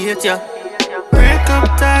them hate ya. Break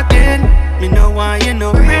up talking, me know why you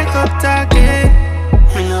know. Break up talking,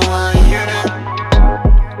 me know why you know.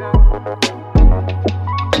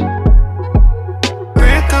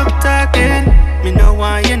 Break up talking, me know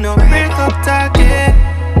why you know. Break up talking,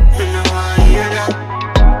 me know why you know.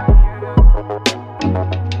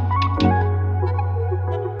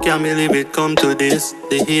 Can't believe it come to this.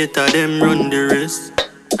 The hater them run the risk.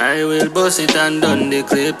 I will bust it and done the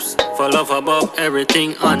clips. For love above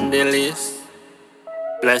everything on the list.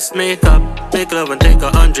 Blessed makeup, make love and take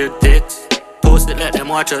 100 pics. Post it, let them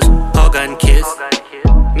watch us hug and kiss.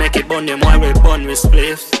 Make it bun them while we bun with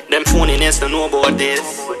spliffs. Them phoniness don't know about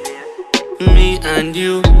this. Me and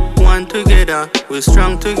you, one together. We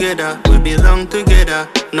strong together, we belong together.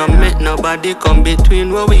 No make nobody come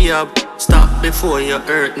between what we have. Stop before you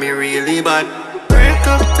hurt me really bad. Break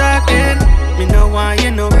up talking, me know why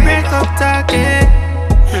you know. Break up talking,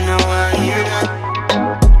 me know why you know.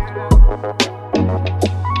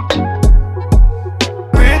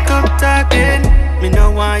 Break up talking, me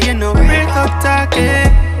know why you know. Break up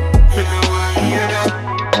talking, me know why you know.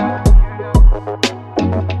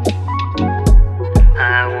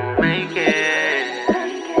 I won't make it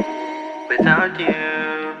without you.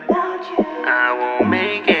 I won't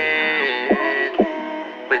make it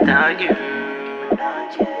without you.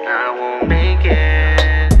 I won't make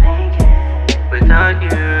it without you.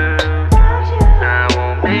 I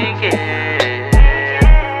won't make it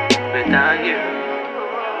without you.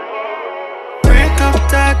 Break up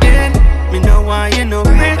talking, me know why you know.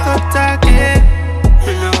 Break up talking,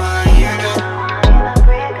 me know why you know.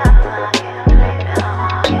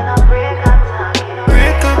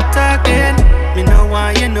 Break up talking, me know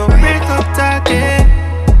why you know. Break up talking,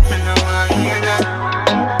 me know why you know.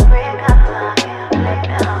 Break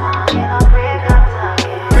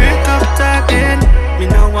up talking, me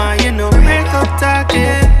know why you know. Break up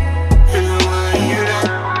talking, me know why you know.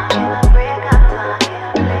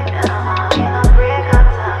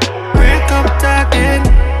 Break up talking,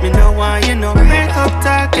 me know why you know. Break up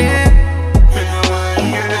talking, me know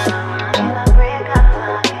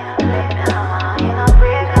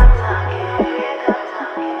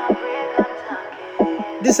why you know.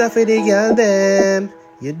 This are for the girl them.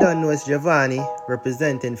 You don't know it's Giovanni,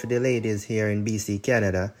 representing for the ladies here in BC,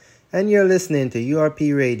 Canada. and you're listening to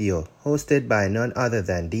URP Radio, hosted by none other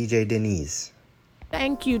than DJ Denise.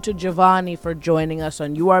 Thank you to Giovanni for joining us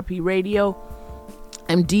on URP Radio.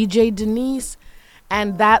 I'm DJ Denise,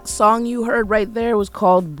 and that song you heard right there was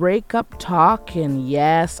called Break Up Talkin'.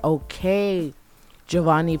 Yes, okay.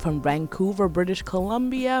 Giovanni from Vancouver, British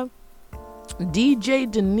Columbia. DJ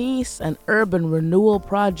Denise and Urban Renewal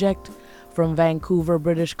Project from Vancouver,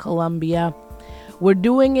 British Columbia. We're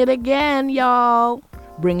doing it again, y'all.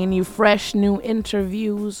 Bringing you fresh new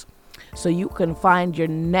interviews so you can find your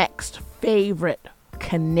next favorite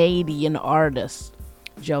Canadian artist.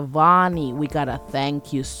 Giovanni, we gotta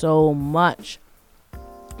thank you so much.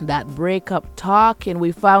 That Breakup Talk, and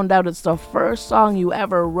we found out it's the first song you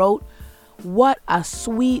ever wrote. What a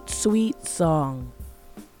sweet, sweet song.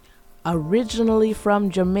 Originally from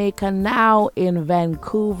Jamaica, now in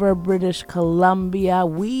Vancouver, British Columbia,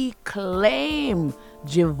 we claim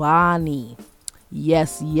Giovanni.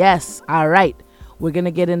 Yes, yes. All right. We're going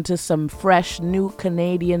to get into some fresh new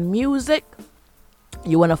Canadian music.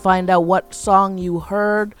 You want to find out what song you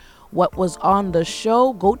heard, what was on the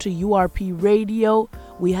show, go to URP Radio.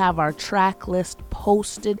 We have our track list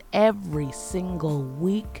posted every single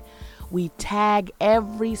week. We tag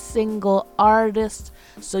every single artist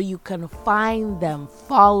so you can find them,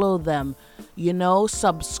 follow them,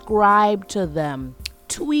 subscribe to them,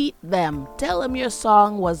 tweet them, tell them your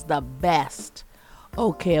song was the best.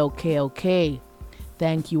 Okay.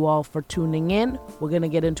 Thank you all for tuning in. We're going to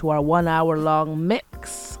get into our 1 hour long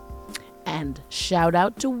mix. And shout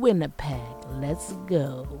out to Winnipeg. Let's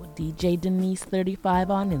go. DJ Denise 35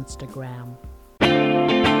 on Instagram.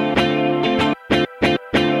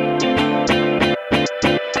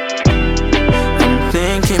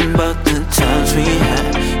 Thinking about the times we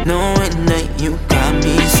had, knowing that you got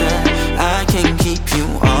me sad. I can't keep you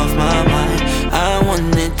off my mind. I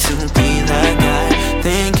wanted to be that guy.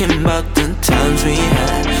 Thinking about the times we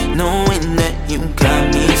had, knowing that you got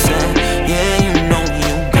me sad. Yeah, you know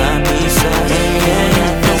you got me sad.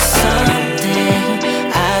 Yeah, there's something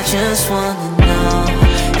I just wanna know.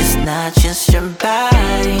 It's not just your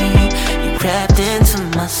body, you crept into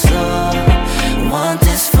my soul. I want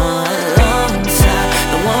this for a long time.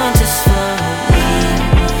 I want this for a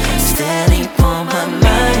while. Steady on my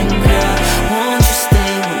mind, girl. Won't you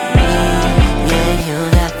stay with me? Yeah, you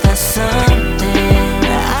got that something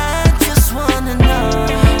I just wanna know.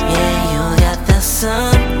 Yeah, you got that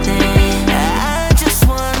something I just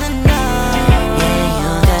wanna know. Yeah,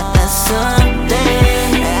 you got that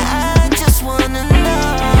something I just wanna know.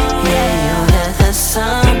 Yeah, you got that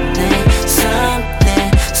something,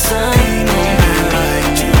 something, something.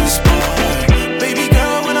 Baby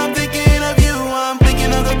girl, when I'm thinking of you, I'm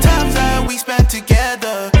thinking of the times that we spent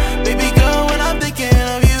together. Baby girl, when I'm thinking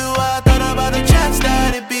of you, I thought about the chance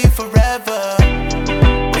that it'd be forever.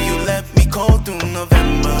 But you left me cold through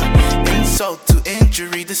November, insult to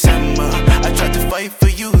injury December. I tried to fight for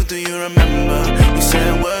you, do you remember? You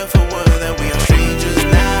said word for word that we are strangers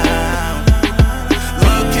now.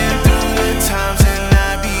 Looking through the times and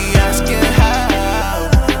I be asking how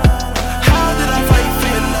did I fight for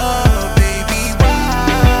your love, baby? Why?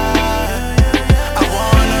 I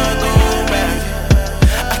wanna go back,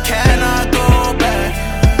 I cannot go back.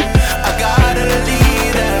 I gotta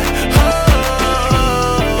leave that.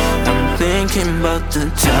 I'm thinking about the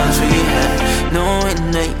times we had, knowing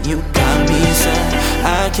that you got me sad.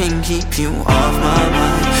 I can't keep you off my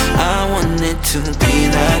mind. I wanted to be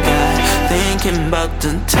that guy. Thinking about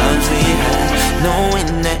the times we had,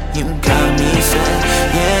 knowing that you got me sad.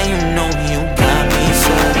 Yeah, you know you got me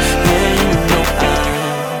sad. Yeah, you know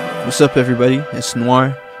What's up, everybody? It's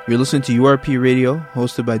Noir. You're listening to URP Radio,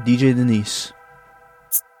 hosted by DJ Denise.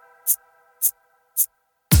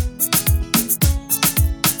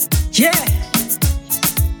 Yeah,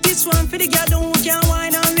 this one for the girl who can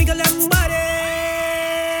whine and wiggle them body.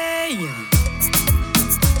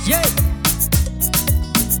 Yeah.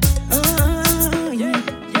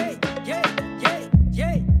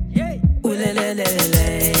 Ooh la la la la,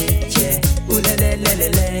 yeah. Ooh la la la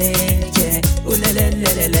la, yeah. Ooh la la la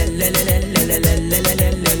la la la la la la la la la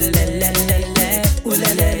la la la. Ooh la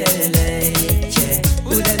la la la, yeah.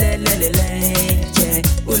 Ooh la la la la, yeah.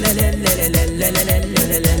 Ooh la la la la la la la la la.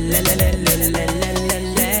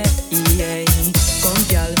 Yeah. Come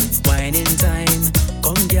girl, wine in time.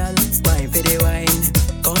 Come girl, wine for the wine.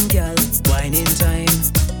 Come girl, wine in time.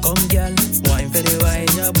 Come girl, wine for the wine.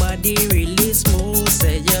 Your body really smooth,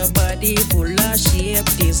 say your body full of shape.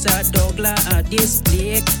 This a Douglas at this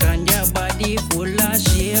plate, and your body full of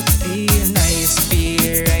shape. Feel nice,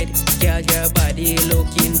 feel right. Girl, your body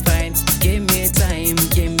looking fine. Give me time,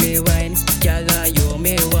 give me wine. Girl, you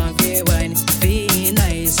me want to wine. Feel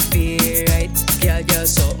nice, feel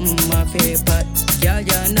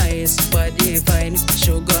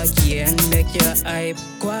hype.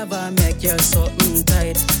 Guava make you something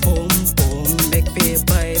tight. Boom, boom, make me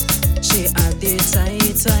pipe. She have the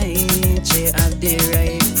tight, tight. She have the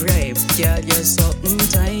ripe. Girl, you something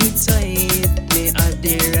tight, tight. Me have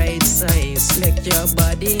the right size. Make your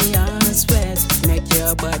body sweat. Make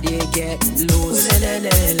your body get loose. Ooh la la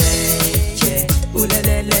la la, yeah. Ooh la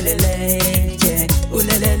la la la la, yeah. Ooh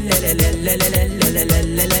la la la la la la la la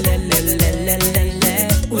la la la la la la la.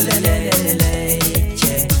 Ooh la la la la la,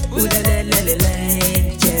 yeah. Ooh la la la la la,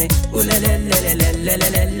 yeah. Ooh la la la la la la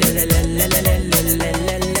la la la la la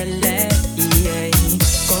la. Yeah.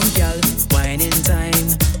 Come, girl, wine in time.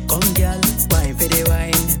 Come, girl, wine for the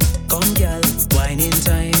wine. Come, girl, wine in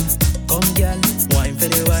time. Come, girl, wine for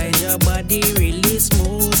the wine. Your body really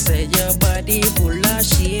smooth. Say your body full of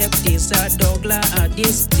shape. This a Douglas at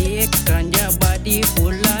this dick. And your body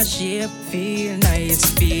full of shape. Feel nice,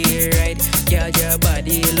 feel right. Girl, your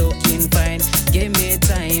body looking fine. Give me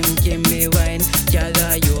time, give me wine. Girl,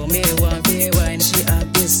 you me want be wine. She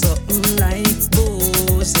have this something like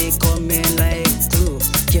boozy coming like glue.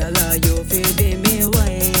 Girl, you feel be me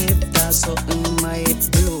wife. That's something my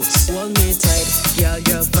blues. Hold me tight, girl,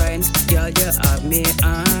 you're fine. Girl, you have me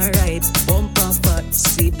alright. Bumper fat,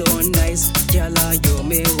 sit down nice. Girl, you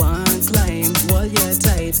me want climb. Hold you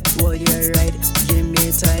tight, hold you right. Give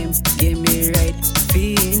me time, give me right.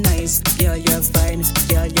 Feel nice, girl, you're fine.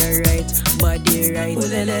 Girl, you're right, body right. Ooh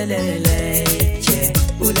la la la la la, yeah.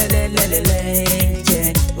 Ooh la la la la la,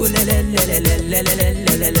 yeah. Ooh la la la la la la la la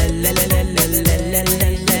la la la la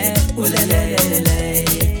la. Ooh la la la la la,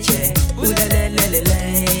 yeah. Ooh la la la la la,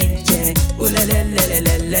 yeah. Ooh la la la la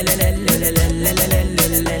la la la la la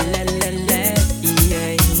la, yeah.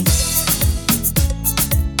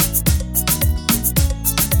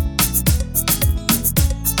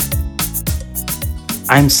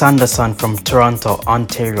 I'm Sanderson from Toronto,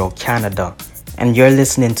 Ontario, Canada, and you're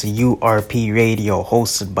listening to URP Radio,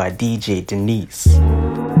 hosted by DJ Denise.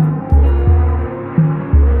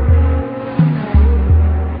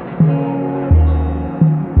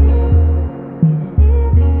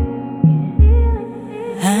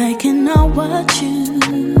 I cannot watch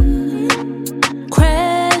you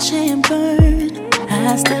crash and burn.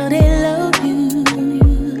 I still did love you,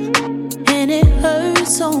 and it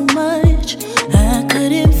hurts so much. I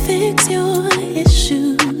couldn't fix your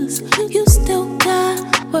issues. You still got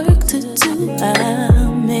work to do. I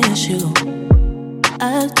miss you,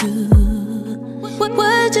 I do.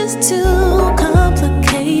 We're just too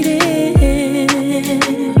complicated.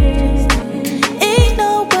 Ain't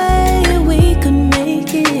no way we could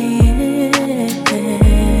make it.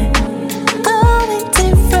 Going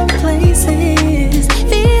different places.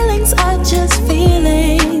 Feelings are just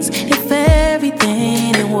feelings. If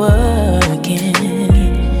everything ain't working,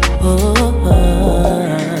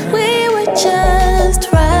 we were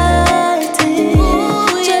just riding,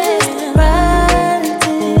 yeah, riding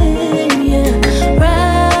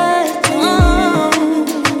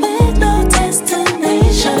with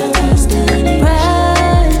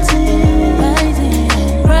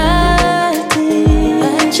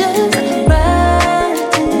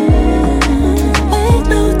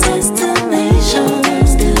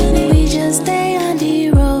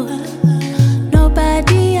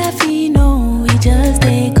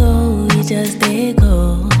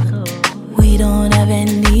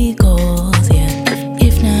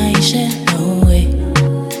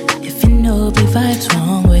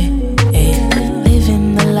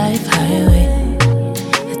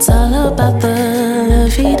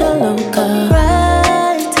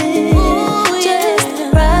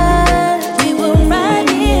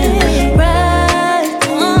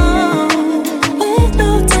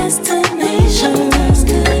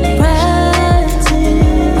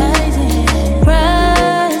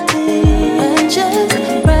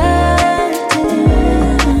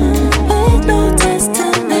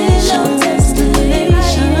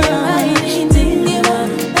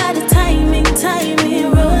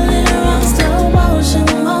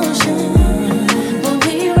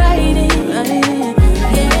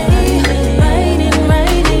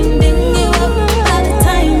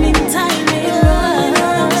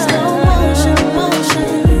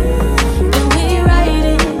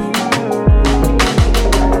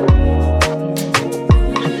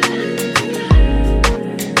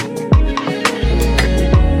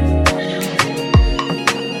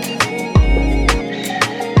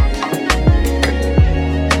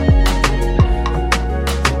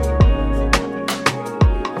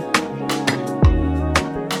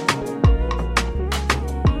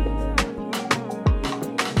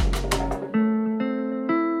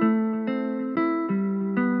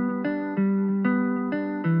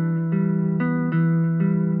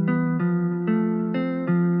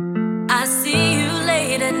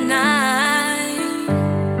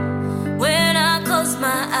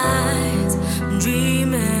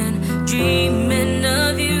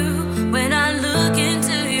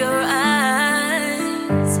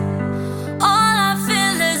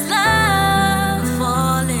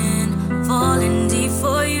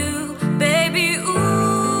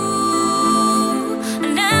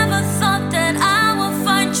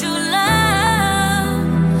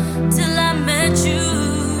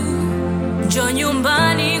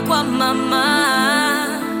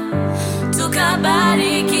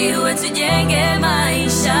tujenge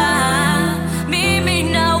maisha. Mimi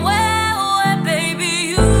na wewe,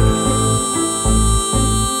 baby,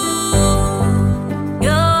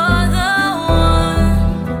 you're the one.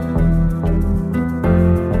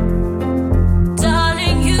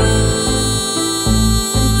 Darling,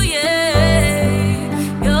 yeah,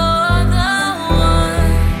 you're the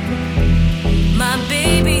one. My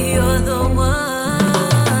baby, you're the one.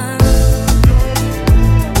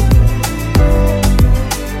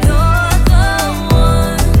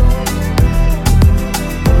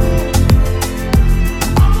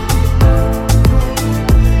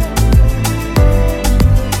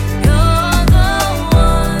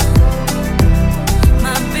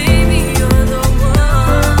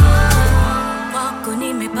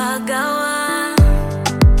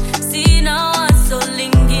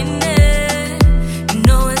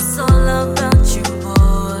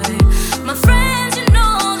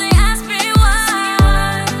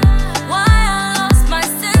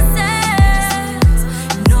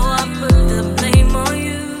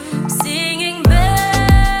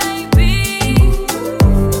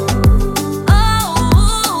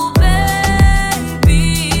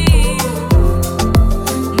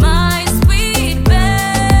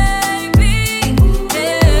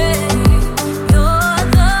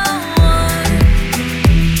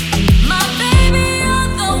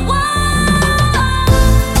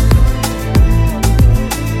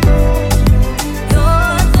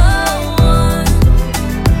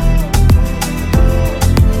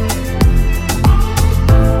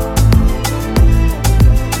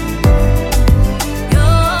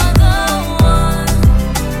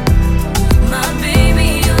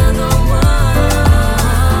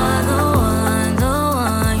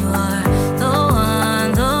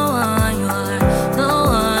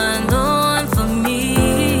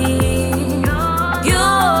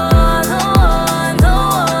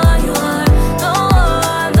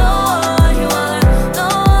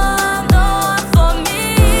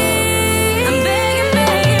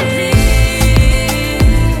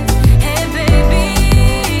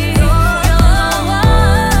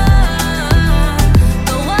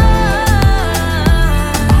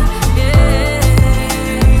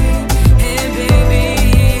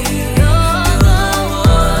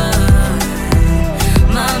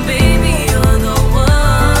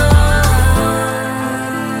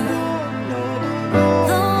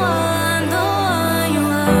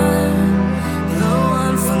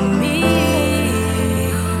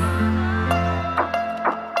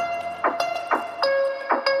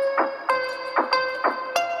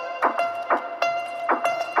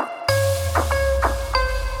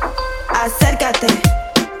 Acércate,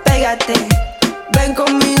 pégate, ven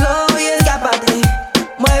conmigo y escápate.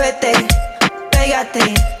 Muévete,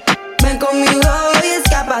 pégate, ven conmigo y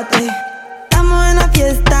escápate. Estamos en la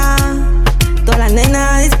fiesta, todas las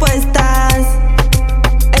nenas dispuestas.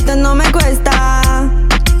 Esto no me cuesta,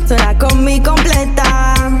 soy la combi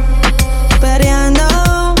completa.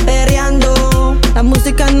 Perreando, perreando, la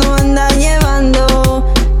música no anda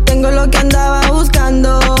llevando. Tengo lo que andaba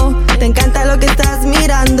buscando, te encanta lo que estás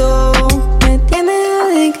mirando. Me tienes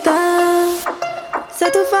adicta,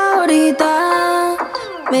 sé tu favorita.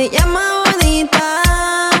 Me llama bonita,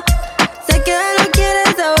 sé que lo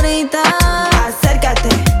quieres ahorita. Acércate,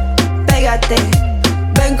 pégate,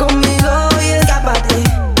 ven conmigo y escápate.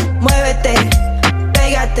 Muévete,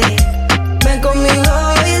 pégate, ven conmigo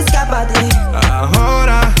y escápate.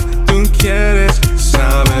 Ahora tú quieres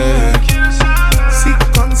saber si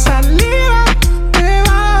con saliva te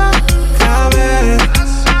va a caber.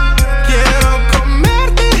 Quiero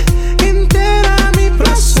comerte entera mi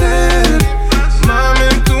placer. Mami,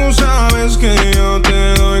 tú sabes que yo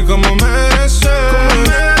te doy como mereces.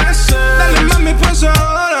 Dale, mami, pues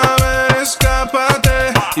ahora ven,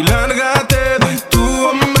 escápate y lárgate de tu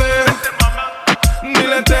hombre.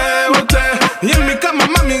 Dile te boté y en mi cama,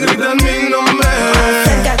 mami, gritan mi nombre.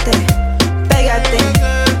 Acércate, pégate,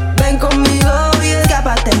 ven conmigo y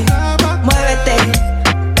escápate. Muévete,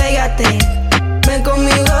 pégate, ven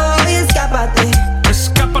conmigo y escápate.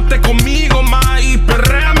 Escápate conmigo, ma, y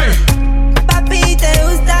perréame. Papi, te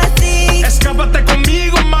gusta así. Escápate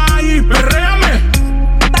conmigo, ma, y perréame.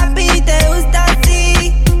 Papi, te gusta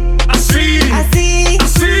así. Así, Así,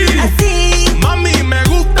 así, así. mami, me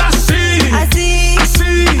gusta así. Así,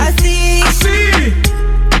 Así, así. así.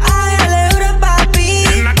 Hágale duro, papi.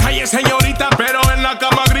 En la calle, señorita, pero en la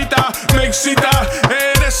cama grita. Me excita,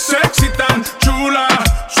 eres sexy, tan chula.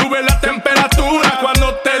 Sube la temperatura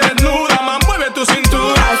cuando te desnuda. Más mueve tu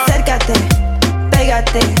cintura. Acércate,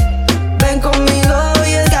 pégate, ven conmigo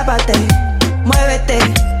y escápate. Muévete,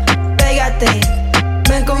 pégate,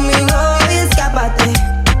 ven conmigo y escápate.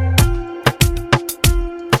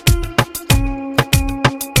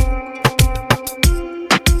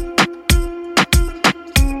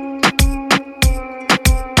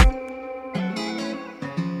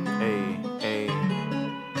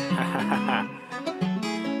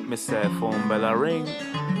 Me say phone bell a ring.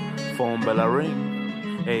 Phone bell a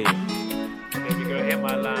ring. Hey. Baby girl, hit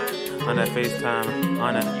my line. On that FaceTime,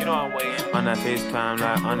 on that. You know I'm waiting. On that FaceTime,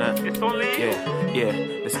 like on that. It's only. Yeah.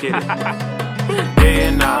 Let's get it. Day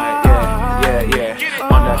and night, yeah.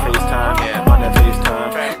 On that FaceTime, yeah. On that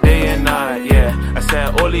FaceTime. Day and night, yeah. I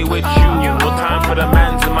said only with you. No time for the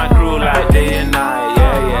mans in my crew, like day and night,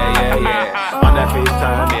 yeah. On that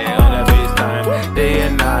FaceTime, yeah. On that FaceTime. Day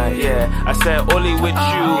and night, yeah. I said only with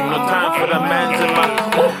you. No time for the mans in my.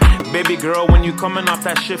 Baby girl, when you coming off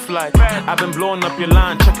that shift like I've been blowing up your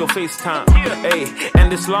line, check your FaceTime. Hey, and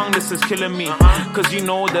this long distance killing me. Cause you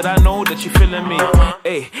know that I know that you feeling me.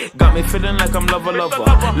 Hey, got me feeling like I'm lover.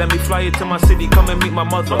 Let me fly you to my city, come and meet my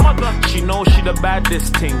mother. She knows she the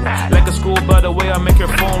baddest thing. Like a school, by the way I make her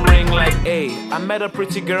phone ring. Like, hey, I met a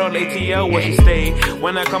pretty girl, ATL, where she stay.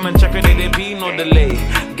 When I come and check her, there be no delay.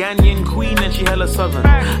 Ghanaian queen and she hella southern.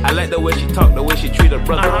 I like the way she talk, the way she treat her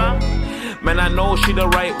brother. Man, I know she the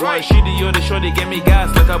right one. She the you're shorty, get me gas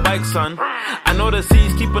like a bike, son. I know the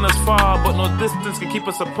seas keeping us far, but no distance can keep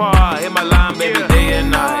us apart. Hit my line, baby, day and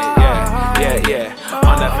night. Yeah.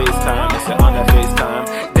 On that FaceTime, I said on that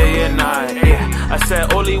FaceTime. Day and night, yeah. I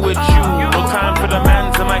said only with you. No time for the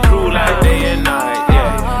mans in my crew, like day and night.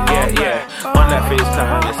 Yeah. On that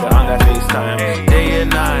FaceTime, I said on that FaceTime. Day and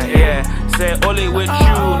night, yeah. Said only with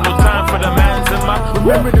you. No time for the mans in my.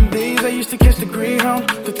 Remember them days I used to catch the Greyhound,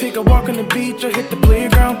 to take a walk on the beach or hit the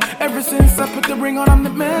playground. Ever since I put the ring on, I'm the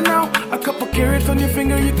man now. A couple carats on your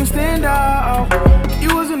finger, you can stand out.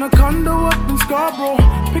 You was in a condo up in Scarborough.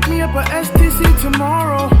 Pick me up a STC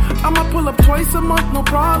tomorrow. I'ma pull up twice a month, no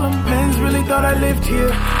problem. Men's really thought I lived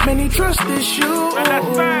here. Many trust issues,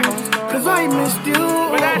 cause I missed you.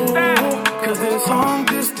 Cause this long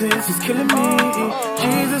distance is killing me.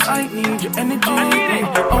 Jesus, I need your energy.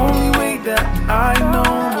 The only way that I know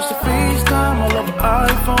was to FaceTime all over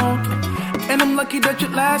iPhone. And I'm lucky that your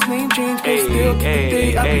last name changed. Cause still to the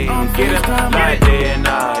day I be on FaceTime. Like day and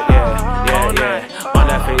night, yeah. On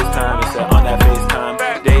that FaceTime, I said on that FaceTime.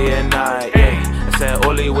 Day and night, yeah. I said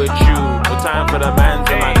only with you. No time for the bands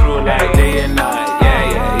in my crew. Like day and night,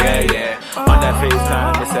 yeah. On that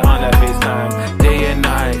FaceTime, I said on that FaceTime. Day and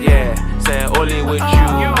night, yeah. Said only with you.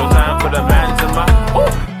 No time for the bands in my.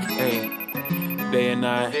 Hey, day and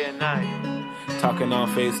night. Talking on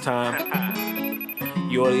FaceTime.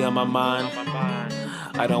 You only on my mind.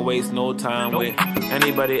 I don't waste no time with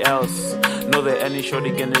anybody else. Know that any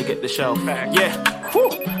shorty gonna get the shelf. Yeah,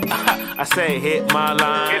 whew. I say hit my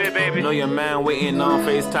line. Know your man waiting on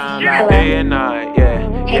FaceTime like day and night. Yeah.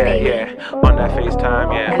 On that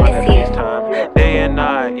FaceTime, yeah. On that FaceTime, day and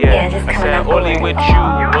night. Yeah. I said only with you.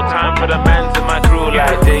 No time for the mans in my crew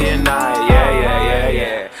like day and night.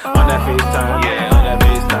 Yeah. On that FaceTime, yeah. On that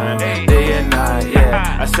FaceTime, day and night.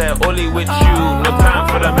 Yeah. I said only with you. No time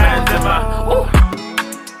for the mans in my. Ooh.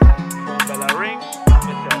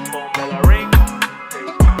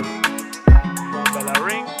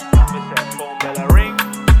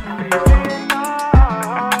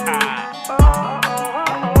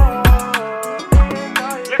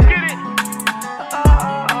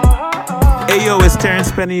 Hey yo, it's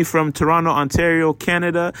Terrence Penny from Toronto, Ontario,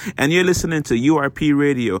 Canada, and you're listening to URP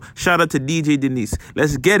Radio. Shout out to DJ Denise.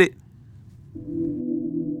 Let's get it.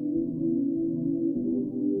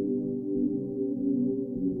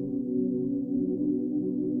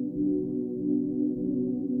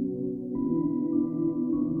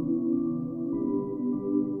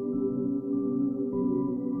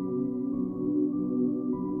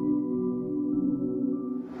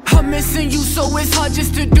 Missing you, so it's hard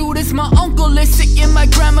just to do this. My uncle is sick and my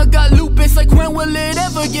grandma got lupus. Like, when will it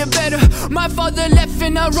ever get better? My father left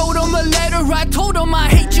and I wrote him a letter. I told him I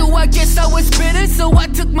hate you, I guess I was bitter. So I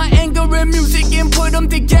took my anger and music and put them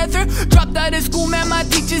together. Dropped out of school, man, my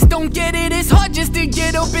teachers don't get it. It's hard just to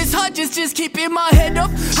get up, it's hard just keeping my head up.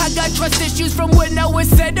 I got trust issues from when I was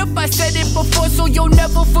set up. I said it before, so you'll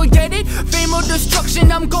never forget it. Fame or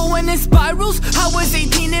destruction, I'm going in spirals. I was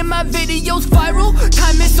 18 and my videos viral.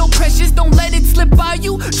 Time is so precious, don't let it slip by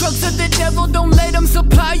you. Drugs are the devil, don't let them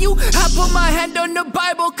supply you. I put my hand on the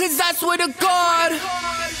Bible, cause I swear to God,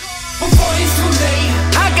 before it's too late,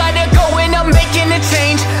 I gotta go and I'm making a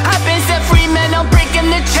change. I've been set free, man, I'm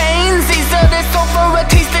breaking the chains. These are the soul for a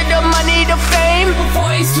taste of the money, the fame.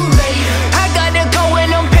 Before it's too late, I gotta go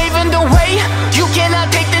and I'm paving the way. You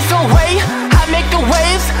cannot take this away, I make the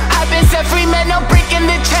waves. I've been set free, man, I'm breaking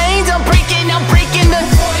the chains. I'm breaking the.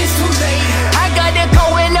 Before it's too late, I gotta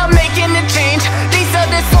go and I'm making a change. These are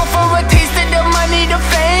the soul for a taste of the money, the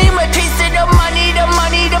fame. A taste of the money, the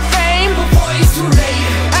fame. Before it's too late,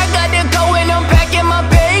 I gotta go and I'm packing my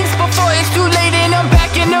bags. Before it's too late and I'm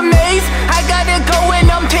back in the maze, I gotta go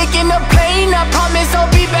and I'm taking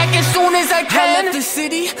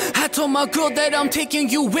told my girl that I'm taking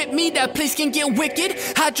you with me. That place can get wicked.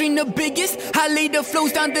 I dream the biggest. I lay the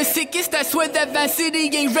flows down the sickest. I swear that Van City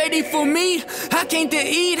ain't ready for me. I came to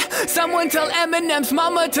eat. Someone tell Eminem's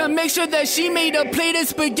mama to make sure that she made a plate of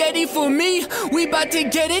spaghetti for me. We bout to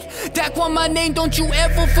get it. Dak want my name, don't you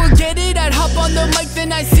ever forget it. I'd hop on the mic,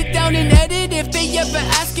 then I sit down and edit. If they ever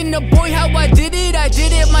asking the boy how I did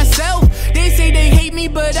it myself. They say they hate me,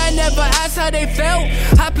 but I never asked how they felt.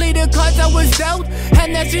 I played the cards I was dealt,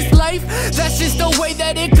 and that's just life. That's just the way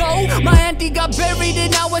that it go. My auntie got buried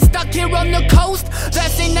and I was stuck here on the coast. That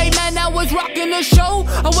same night, man, I was rocking the show.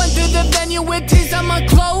 I went to the venue with tears on my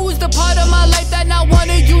clothes. The part of my life that not one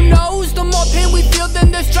of you knows. The more pain we feel,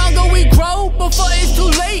 then the stronger we grow. Before it's too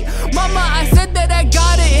late, mama, I said that I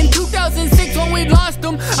got it. In 2006 when we lost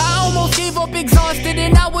them, I almost gave up exhausted.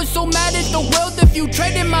 And I was so mad at the world. If you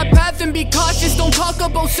tread in my path and be cautious, don't talk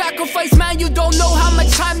about sacrifice, man. You don't know how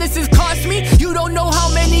much time this has cost me. You don't know how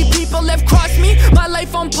many people have crossed me. My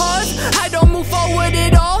life on pause, I don't move forward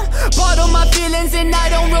at all. Bottle my feelings and I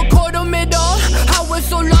don't record them at all. I was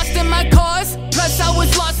so lost in my cause, plus I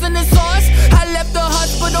was lost in the sauce. I left the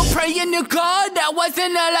hospital praying to God that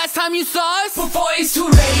wasn't the last time you saw us. Before it's too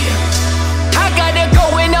late, I gotta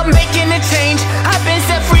go and I'm making a change. I've been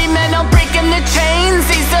set free, man, I'm breaking the chains.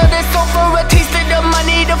 These are the soul for a taste of the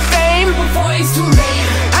money, the fame. Before it's too late,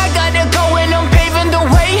 I gotta go and I'm paving the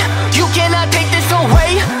way. You cannot take this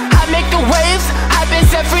away. I make the waves. I've been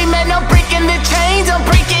set free, man, I'm breaking the chains. I'm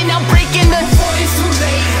breaking the. Before it's too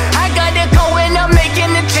late, I gotta go and I'm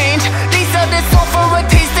making the change. These are the soul for a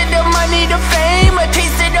taste of the money, the fame. A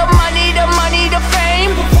taste of the money, the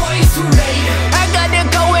fame. Before it's too late, I gotta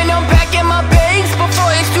go and I'm packing my bags.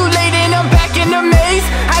 Before it's too late and I'm back in the maze.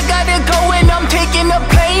 I gotta go and I'm taking a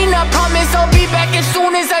plane. I promise I'll be back as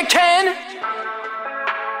soon as I can.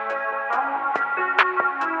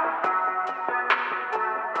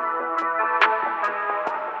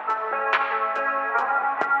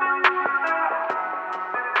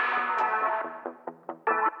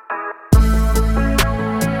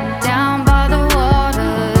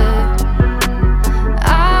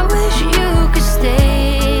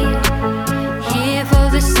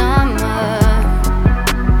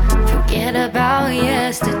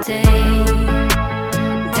 Yesterday,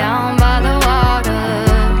 down by the water,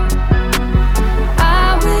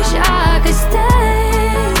 I wish I could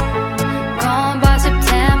stay. Gone by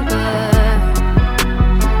September,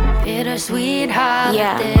 bittersweet holiday.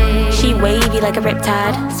 Yeah, she wavy like a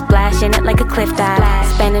riptide, splashing it like a cliff dive.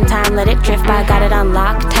 Spending time, let it drift by, got it on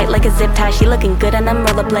lock, tight like a zip tie. She looking good on them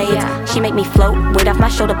rollerblades. She make me float, weight off my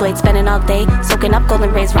shoulder blades. Spending all day, soaking up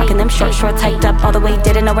golden rays, rocking them short, hiked up all the way.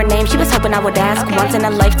 Didn't know her name, she was hoping I would ask. Once in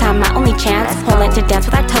a lifetime, my only chance. Holding to dance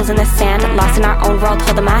with our toes in the sand, lost in our own world,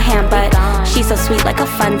 holding my hand. But she's so sweet like a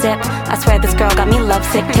fun dip. I swear this girl got me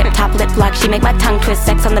lovesick. Tip top lip lock, she make my tongue twist.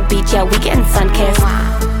 Sex on the beach, yeah, we getting sun-kissed.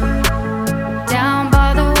 Down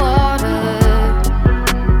by the water,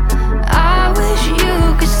 I wish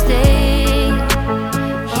you could stay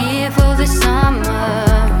here for the summer.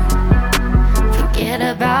 Forget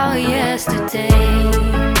about yesterday.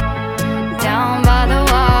 Down by the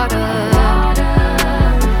water,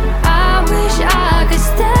 I wish I could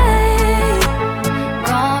stay.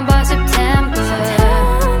 Gone by September,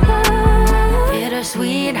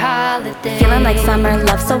 bittersweet holiday. Feeling like summer,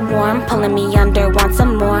 love so warm, pulling me under, want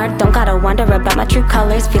some more. Don't gotta wonder about my true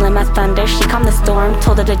colors, feeling my thunder. She calmed the storm,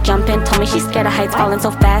 told her to jump in, told me she's scared of heights, falling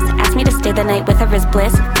so fast. Asked me to stay the night with her is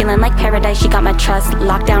bliss. Feeling like paradise, she got my trust.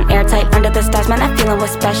 Locked down, airtight, under the stars, man, that feeling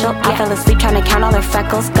was special. I fell asleep trying to count all her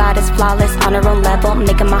freckles. God is flawless, on her own level,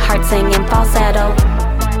 making my heart sing in falsetto.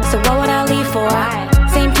 So what would I leave for?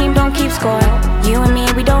 Same team, don't keep score. You and me,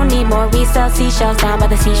 we don't need more. We sell seashells down by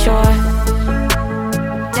the seashore.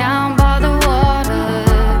 Down by the water,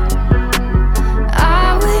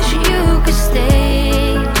 I wish you could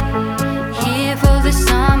stay here for the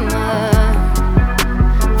summer.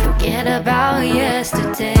 Forget about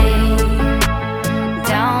yesterday.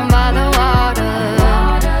 Down by the water,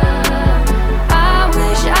 I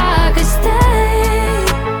wish I could stay.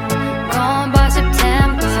 Gone by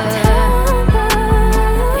September,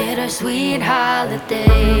 bittersweet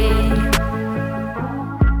holiday.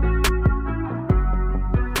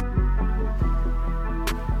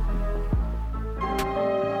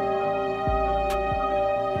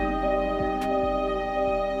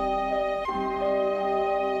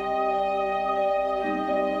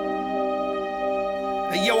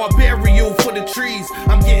 Yo, I bury you for the trees.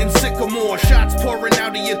 I'm getting sycamore. Shots pouring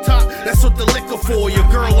out of your top. That's what the liquor for. Your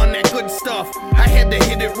girl on that good stuff. I had to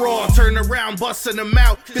hit it raw. Turn around, busting them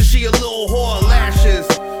out. Cause she a little whore. Lashes.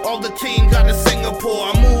 All the team got to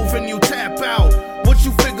Singapore. I move and you tap out. What what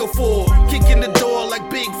you figure for. Kick in the door like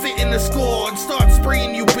Big Fit in the score and start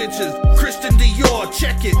spraying you bitches. Christian Dior,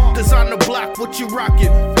 check it. Design the block, what you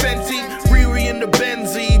rockin'? Fenty, Riri in the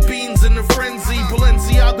Benzie, Beans in the Frenzy,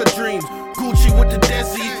 Balenciaga dreams. Gucci with the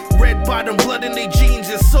Desi, red bottom, blood in they jeans,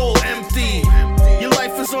 your soul empty. Your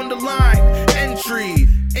life is on the line, entry.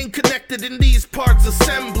 Ain't connected in these parts,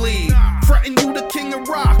 assembly. Frontin' you the king of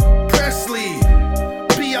rock, Presley.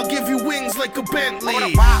 B, I'll give you wings like a Bentley. I'm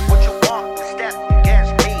gonna rock what you want, step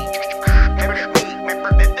against me. Remember that me,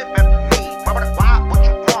 remember me. I'm gonna rock what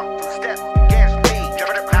you want, step against me.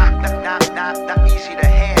 Remember that not easy to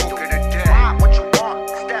handle. Rock what you want,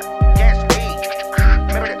 step against me.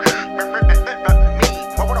 Remember that me.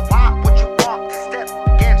 I'm gonna rock what you want, step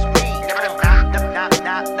against me. Remember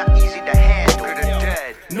that not easy to handle.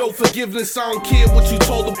 No forgiveness, I don't care what you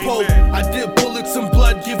told the Pope. I did bullets and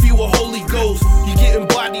blood, give you a Holy Ghost. You getting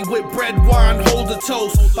body with bread, wine, hold a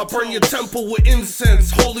toast. I burn your temple with incense,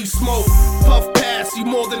 holy smoke. Puff pass, you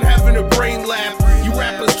more than having a brain lab. You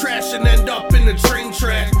rappers trash and end up in the train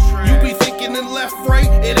track. You be thinking in left, right,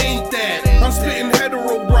 it ain't that. I'm spitting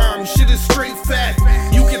hetero rhymes, shit is straight fact.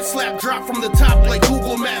 You get slapped, drop from the top like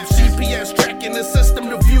Google Maps. GPS tracking the system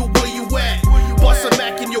to view where you at. Bust a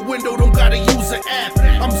Mac in your window, don't gotta use an app.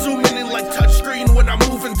 I'm zooming in like touchscreen when I'm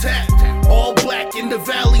moving tapped. All black in the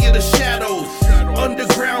valley of the shadows.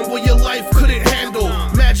 Underground where your life couldn't handle.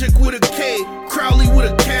 Magic with a K, Crowley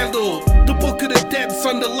with a candle. The book of the dead,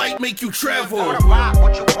 son, the light make you travel. I'm gonna rock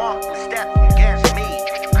what you want, step against me.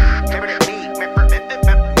 Remember that me, remember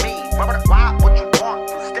me. I'm gonna rock what you want,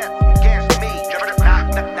 step against me. Remember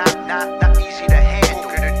that not easy to handle.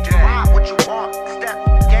 Rock what you want, step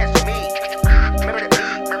against me. Remember that me,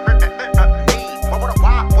 remember me. I'm gonna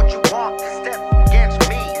rock what you want, step against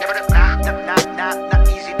me. Remember that not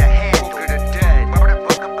easy to handle. Remember that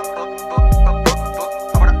book, I'm gonna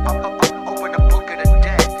open the book of the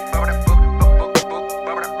dead. Remember that book,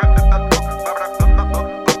 remember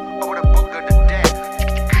that book of the dead.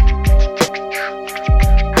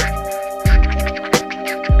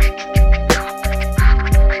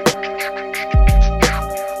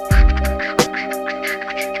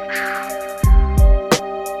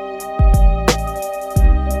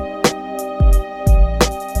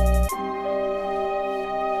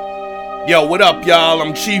 Yo, what up, y'all?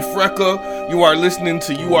 I'm Chief Wrecker. You are listening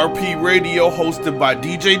to URP Radio, hosted by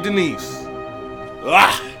DJ Denise.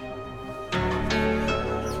 Ah!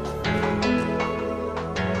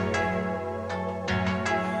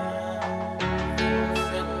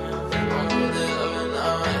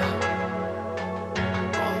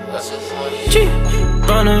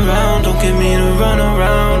 Run around, don't get me to run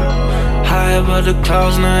around. High above the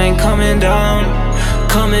clouds, and I ain't coming down.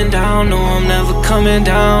 Coming down, no, I'm never coming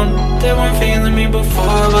down. They weren't feeling me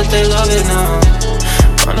before, but they love it now.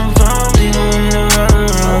 Run around, you know I'm gonna run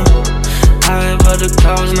around. High above the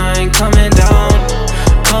clouds, and I ain't coming down.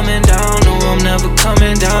 Coming down, no, I'm never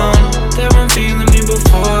coming down. They weren't feeling me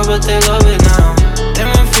before, but they love it now. They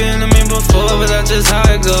weren't feeling me before, but that's just how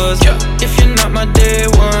it goes. If you're not my day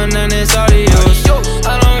one, then it's adios.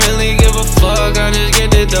 I don't really give a fuck, I just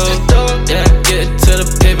get it though. Yeah, get to the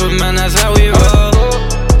paper, man, that's how we roll.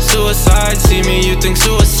 Suicide, see me, you think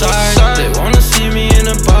suicide. They wanna see me in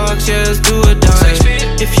a box, yeah, let's do or die.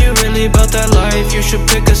 If you're really about that life, you should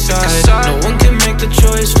pick a side. No one can make the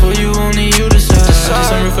choice for you, only you decide. I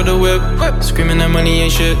just hungry for the whip, screaming that money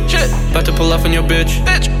ain't shit. About to pull off on your bitch,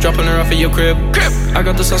 dropping her off at your crib. I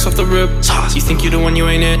got the sauce off the rip. You think you the one, you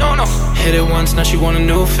ain't it. Hit it once, now she want a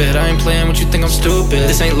new fit. I ain't playing what you think I'm stupid.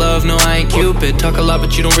 This ain't love, no, I ain't Cupid. Talk a lot,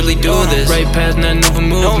 but you don't really do this. Right past nothing over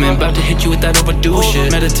movement. About to hit you with that overdue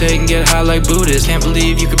shit. Meditate and get high like Buddhists. Can't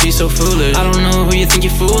believe you could be so foolish. I don't know who you think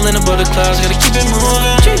you're fooling. Above the clouds, gotta keep it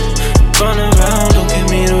moving. Run around, don't get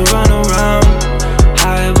me to run around.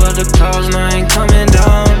 High above the clouds, and I ain't coming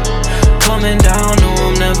down. Coming down, no,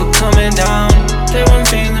 I'm never coming down. They weren't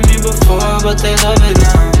feeling me before, but they love it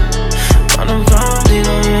now. Run around, you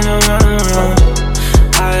know I'm gonna run around.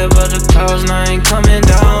 High above the clouds, and I ain't coming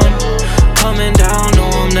down. Coming down, no,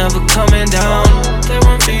 I'm never coming down. They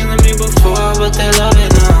weren't feeling me before, but they love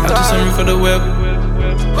it now. Got the sunroof for the whip.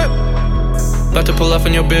 About to pull off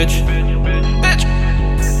on your bitch.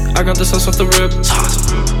 I got the sauce off the rip.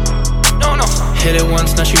 Hit it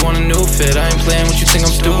once, now she want a new fit. I ain't playing what you think I'm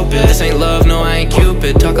stupid. This ain't love, no, I ain't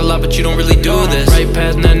Cupid. Talk a lot, but you don't really do this. Right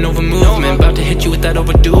past nothing over movement. About to hit you with that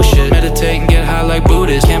overdue shit. Meditate and get high like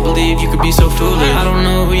Buddhists. Can't believe you could be so foolish. I don't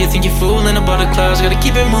know who you think you're fooling. Above the clouds, gotta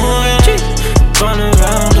keep it moving. Run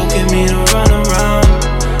around, don't get me to run around.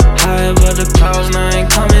 High above the clouds, and I ain't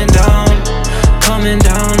coming down. Coming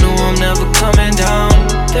down, no, I'm never coming down.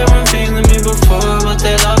 They weren't feeling me before, but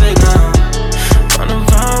they love it now. Run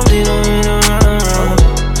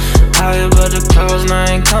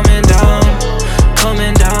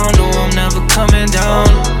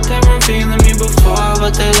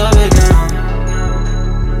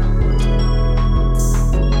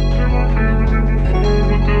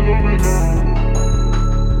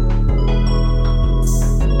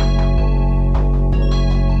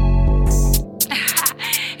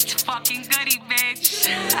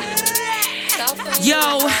Yo,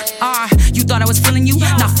 you thought I was feeling you?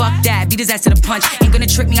 Nah, fuck that. Beat his ass to the punch. Ain't gonna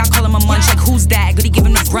trick me, I call him a munch. Like, who's that? Goody give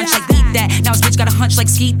him the brunch, like, eat that. Now his bitch got a hunch, like,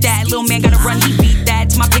 skeet that. Little man gotta run, he beat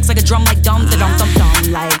that. To my picks like a drum, like, dum, da dum, dum,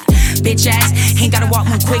 dum. Like, bitch ass, ain't gotta walk,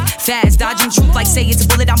 move quick, fast. Dodging truth, like, say it's a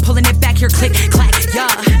bullet, I'm pulling it back here, click, clack. Yeah,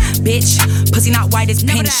 bitch, pussy not white as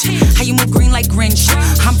pinch. How you move green like Grinch?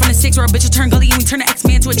 I'm from the 6 where a bitch will turn gully and we turn the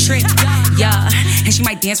X-Man to a trick. Yeah, and she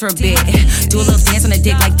might dance for a bit. Do a little dance on the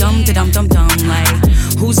dick like dum da dum dum dum. Like,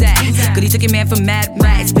 who's that? Goody took your man for mad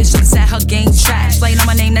rats. Bitch looks at her game trash. Slaying on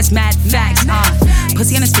my name, that's mad facts.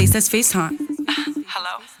 Pussy on his face, that's FaceTime.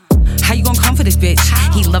 Hello? How you gon' come for this bitch?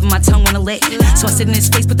 He loving my tongue, wanna lick. So I sit in his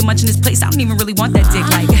face, put the munch in his place. I don't even really want that dick.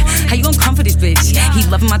 Like, how you gon' come for this bitch? He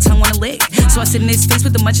loving my tongue, wanna lick. So I sit in his face,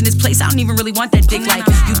 put the munch in his place. I don't even really want that dick. Like,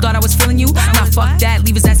 you thought I was feeling you? Nah, fuck that.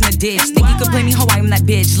 Leave his ass in the ditch. Think he could play me? How I am that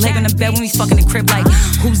bitch. Leg on the bed when we fucking the crib. Like,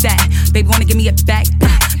 who's that? Baby wanna give me it back.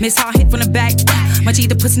 Miss how I hit from the back. Much eat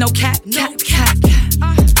the pussy, no cap.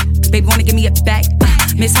 Baby wanna give me it back.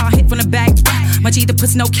 Miss how I hit from the back. Much eat the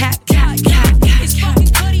pussy, no cap. It's fucking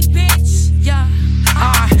Cudi, bitch. Yeah.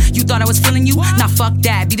 You thought I was feeling you? Nah, fuck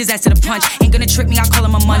that. Beat his ass to the punch. Ain't gonna trick me, I call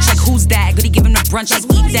him a munch. Like, who's that? Goody give him the brunch, like,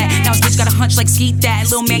 eat that. Now his bitch got a hunch, like, skeet that.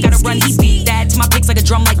 Little man gotta run, he beat that. To my picks like a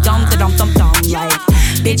drum, like, dum da dum dum dum. Like,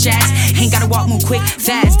 bitch ass, ain't gotta walk, move quick,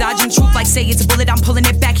 fast. Dodging truth, like, say it's a bullet, I'm pulling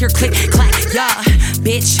it back here, click, clack. Yeah,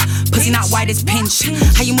 bitch, pussy not white as pinch.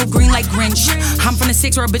 How you move green like Grinch? I'm from the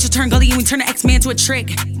 6 where a bitch will turn gully and we turn the X-Man to a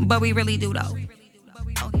trick. But we really do, though.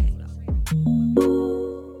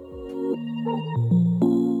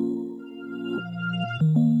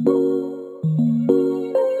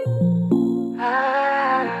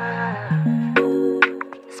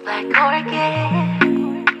 It's Black Orchid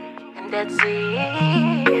and Dead Sea.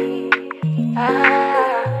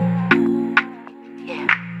 Yeah.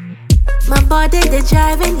 My body, they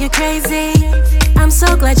driving you crazy. I'm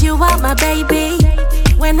so glad you are my baby.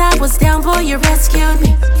 When I was down, boy, you rescued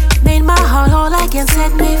me. Made my heart whole, like and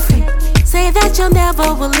set me free. Say that you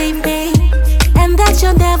never will leave me, and that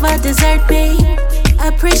you'll never desert me.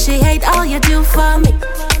 Appreciate all you do for me.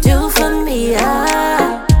 Do for me,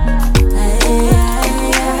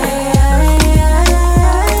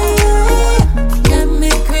 Got me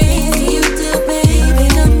crazy, you do, baby.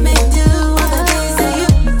 Let me do all the things that you.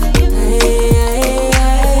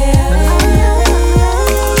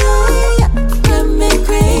 Got me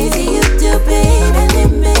crazy, you do, baby. Let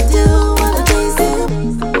me do all the things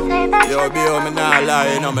that you. Yo, baby, me not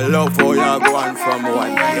lying. I'm in love for you. Go on from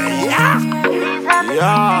one.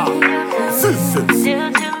 Yeah.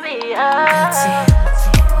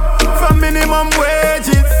 From minimum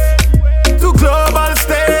wages to global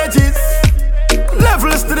stages,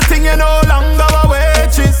 levels to the thing you no longer our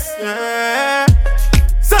wages. Yeah.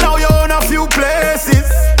 So now you own a few places,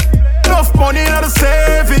 enough money not to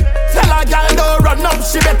save it. Tell a girl don't run up,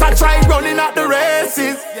 she better try running at the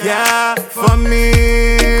races. Yeah, for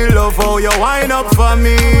me, love how you wind up for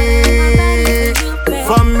me.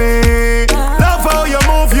 For me, love how you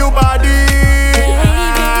move your body.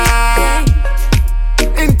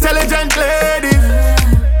 Intelligent lady,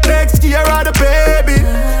 takes care of the baby.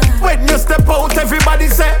 When you step out, everybody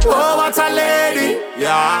say, oh, what a lady.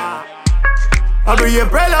 Yeah, I'll be your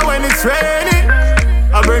umbrella when it's raining.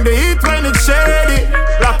 I bring the heat when it's shady.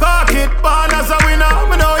 Black Orchid, born as a winner.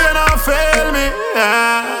 Me know you not fail me.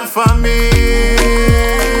 Yeah, for me.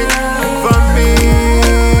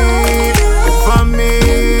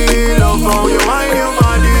 Love how you wind your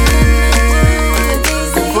body.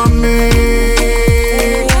 For me.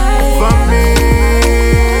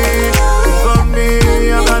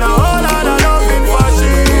 I got a whole lot of loving for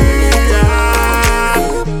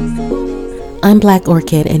you. I'm Black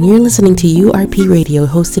Orchid, and you're listening to URP Radio,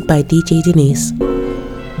 hosted by DJ Denise.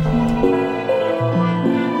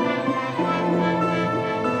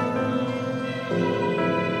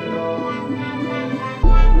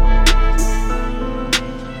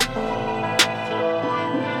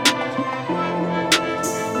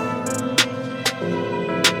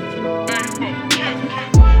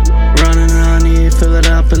 Fill it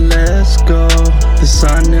up and let's go. The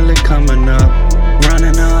sun nearly coming up.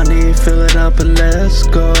 Running on E, fill it up and let's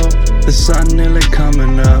go. The sun nearly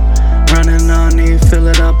coming up. Running on E, fill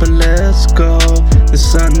it up and let's go. The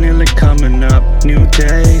sun nearly coming up. New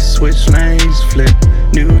day, switch lanes, flip.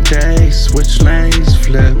 New day, switch lanes,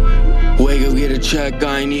 flip. Wake up, get a check,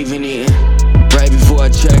 I ain't even eating. Right before I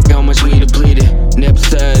check how much we depleted. Nip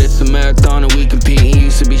said it's a marathon and we competing.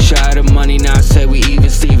 Used to be shy of money, now I say we even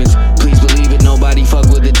Stevens. Please believe it, nobody fuck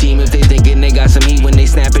with the team. If they thinking they got some heat when they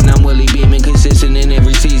snapping, I'm Willie Beeman. Consistent in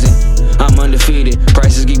every season, I'm undefeated.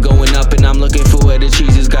 Prices keep going up and I'm looking for where the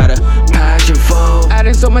cheese has got a passion for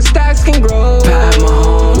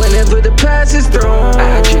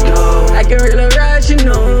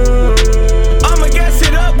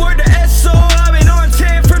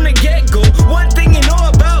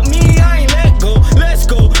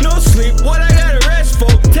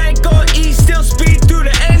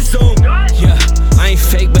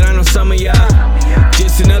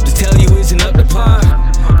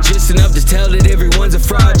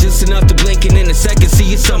enough to blink, and in a second, see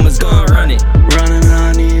your summer's gone. Run it. Running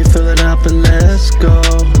on you, fill it up and let's go.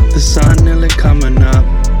 The sun nearly coming up.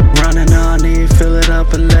 Running on you, fill it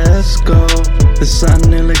up and let's go. The sun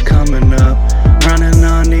nearly coming up. Running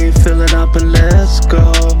on you, fill it up and let's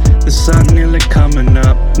go. The sun nearly coming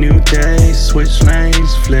up. New day, switch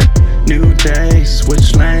lanes, flip. New day,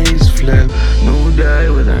 switch lanes, flip. New day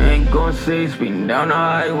with I ain't gon' see. Speeding down the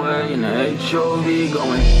highway in the HOV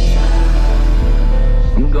going.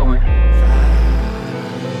 I'm going.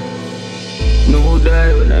 New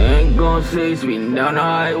day with I ain't gon' see. Speeding down the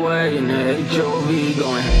highway in the HOV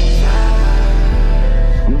going.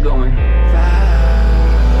 I'm going.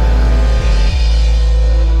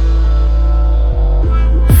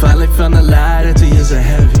 Finally found the light after years of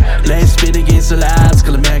heavy. Lay spit against the lies,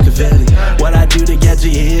 call it Machiavelli. What I do to get you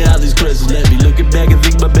here, all these questions left me. Looking back and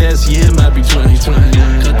think my best year might be 2020.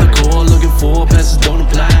 Cut the core, looking for passes don't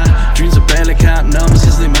apply. Dreams are barely count numbers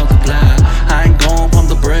as they multiply. I ain't gon' pump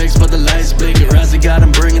the brakes, but the lights blinking. Rising, got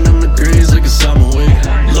 'em bringing them degrees like a summer week.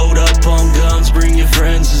 Load up on guns, bring your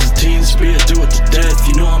friends. It's a team spirit, do it to death.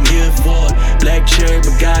 You know I'm here for it. Black cherry,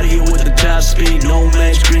 but got here with the top speed. No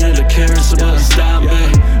match, green of the carrots about to stop me.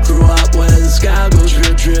 Grew up where the sky goes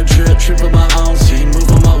drip, drip, drip. Trip on my own scene, move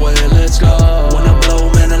on my way, let's go. When I blow,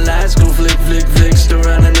 man, the lights go flick, flick, flick. Still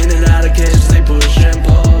running in and out of cages, they push and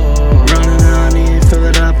pull. Running on you, fill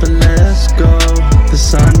it up and let's go. The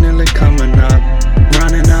sun nearly coming up.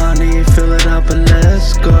 Running on you, fill it up and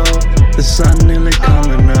let's go. The sun nearly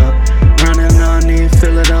coming up. Running on you,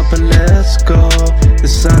 fill it up and let's go. The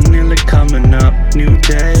sun nearly coming up. New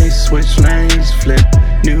day, switch lanes, flip.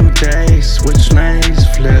 New day, switch lanes,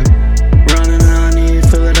 flip. Running on you,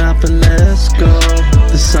 fill it up and let's go.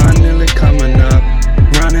 The sun nearly coming up.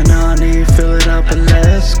 Running on you, fill it up and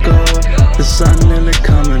let's go. The sun nearly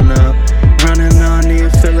coming up. Running on you,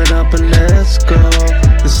 fill it up and let's go.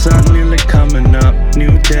 The sun nearly coming up.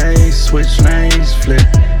 New day, switch lanes, flip.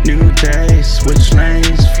 New day, switch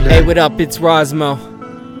lanes, flip. Hey, what up? It's Rosmo.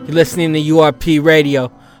 You're listening to URP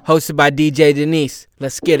Radio, hosted by DJ Denise.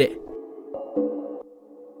 Let's get it.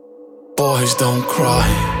 Boys don't cry.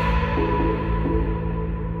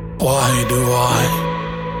 Why do I?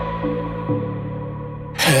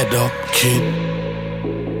 Head up, kid.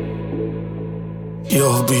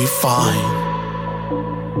 You'll be fine.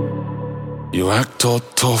 You act all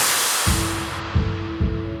tough,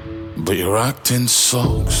 but your acting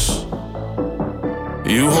sucks.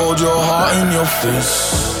 You hold your heart in your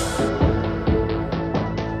fist,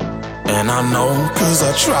 and I know 'cause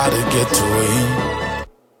I try to get to it.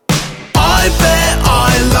 I bet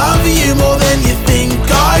I love you more than you think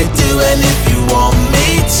I do, and if you want me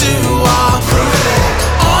to,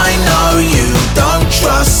 I know you don't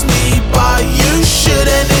trust me, but you should,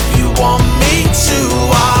 and if you want me to,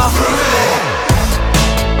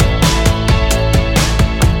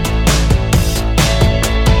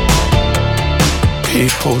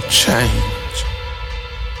 people change.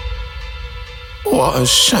 What a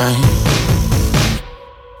shame.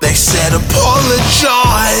 They said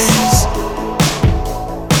apologize,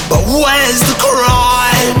 but where's the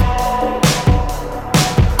crime?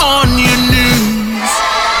 On your knees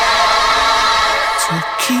to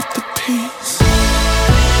keep the peace,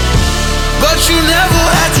 but you never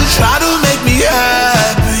had to try to make me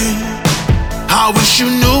happy. I wish you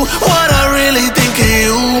knew what I really think of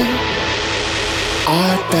you.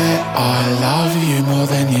 I bet I love you more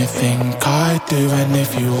than you think I do, and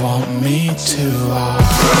if you want me to,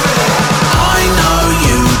 I know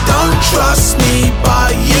you don't trust me,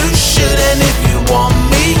 but you should, and if you want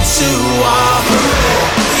me to,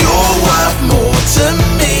 you're worth more to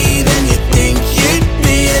me than you think you'd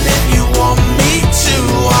be, and if you want me to,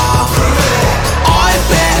 I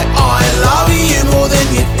bet I love you more than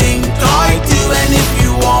you think I do, and if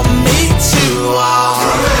you want me to,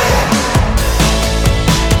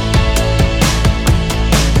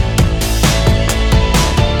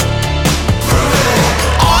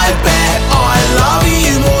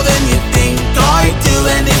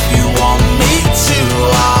 and if you want me to,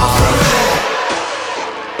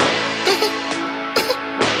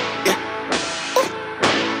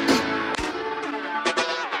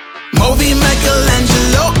 Movie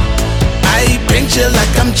Michelangelo, I paint you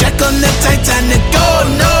like I'm Jack on the Titanic. Oh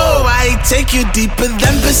no, I take you deeper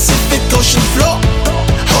than Pacific Ocean floor.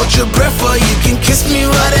 Hold your breath or you can kiss me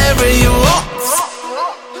whatever you want.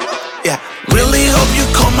 Yeah, really hope you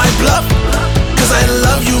call my bluff, 'cause I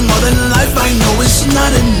love you more than life, I know it's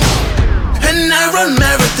not enough. And I run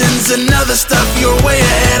marathons and other stuff, you're way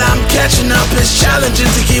ahead, I'm catching up. It's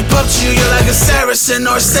challenging to keep up to you, you're like a Saracen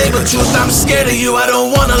or a saber-tooth. I'm scared of you, I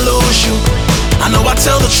don't wanna lose you. I know I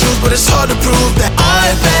tell the truth, but it's hard to prove that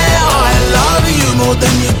I love you more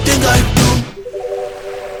than you think I do.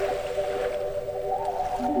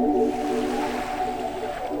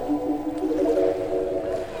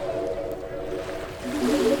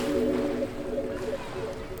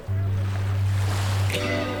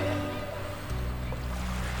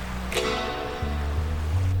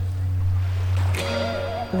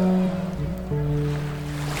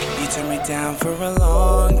 Down for a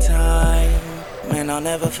long time, man, I'll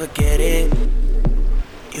never forget it.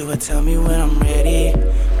 You would tell me when I'm ready,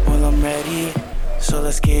 well I'm ready, so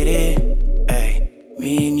let's get it. Ay,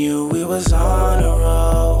 me and you, we was on a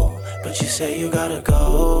roll, but you say you gotta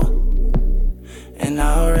go, and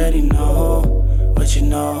I already know what you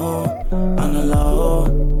know on the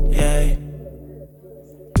low, yeah.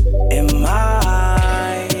 In my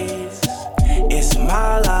eyes, it's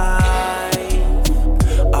my life.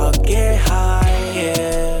 I'll get high,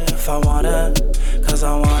 yeah, if I wanna, cause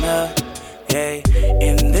I wanna, yeah.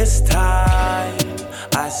 In this time,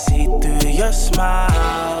 I see through your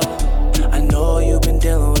smile. I know you've been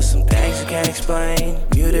dealing with some things you can't explain.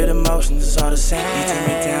 Muted emotions, it's all the same. You turned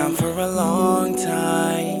me down for a long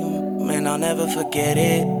time, man, I'll never forget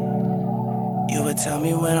it. You would tell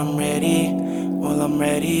me when I'm ready, well I'm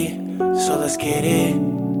ready, so let's get it.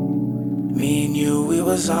 Me and you, we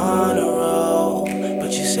was on a roll,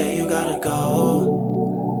 but you say you gotta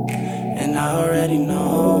go, and I already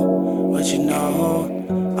know what you know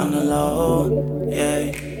on the low,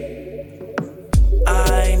 yeah.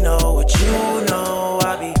 I know what you know,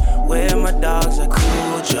 I be with my dogs like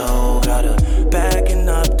Cool Joe. Gotta backing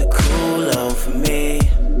up the Cool-O for me.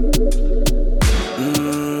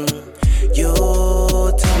 You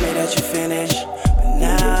told me that you finished, but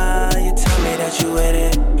now you tell me that you with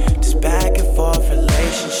it. This back and forth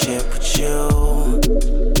relationship with you.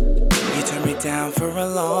 You turned me down for a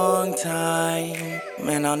long time,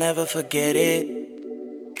 man, I'll never forget it.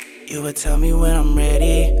 You would tell me when I'm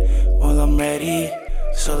ready, well I'm ready,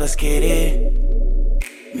 so let's get it.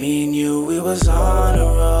 Me and you, we was on a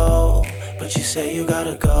roll, but you say you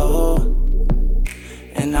gotta go,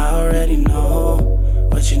 and I already know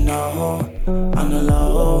what you know on the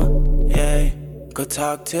low, yeah. Go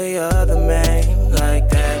talk to your other man like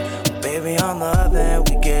that, baby on the other end,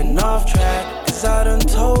 we getting off track. Cause I done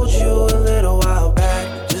told you a little while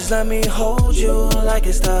back, just let me hold you like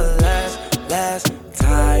it's the last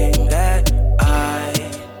time that I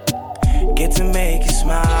get to make you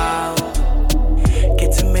smile,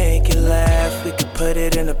 get to make you laugh. We could put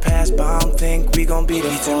it in the past, but I don't think we gon' be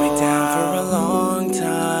there. You turned me down for a long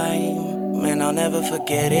time, man, I'll never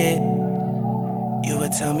forget it. You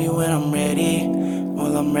would tell me when I'm ready,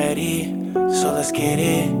 well I'm ready, so let's get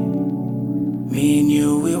it. Me and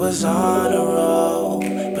you, we was on a roll,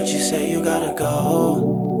 but you say you gotta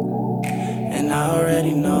go, and I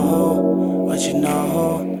already know what you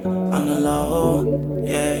know on the low,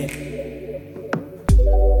 yeah.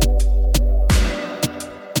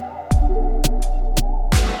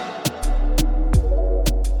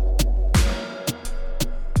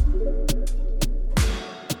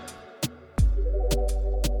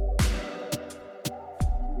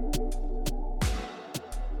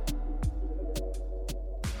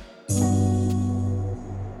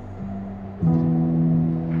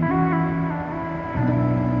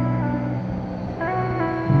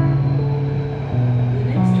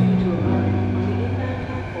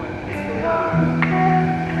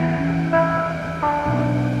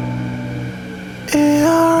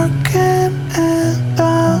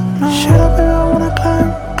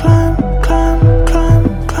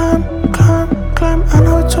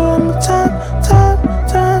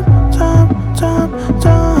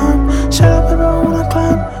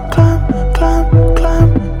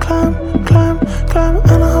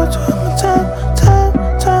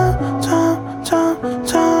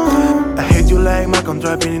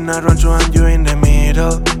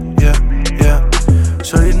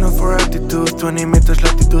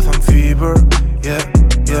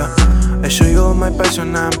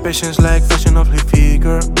 Patience like fashion of the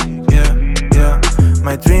figure, yeah, yeah.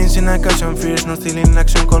 My dreams in action, fears no still in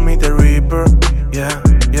action, call me the Reaper, yeah,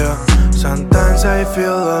 yeah. Sometimes I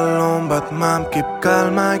feel alone, but mom keep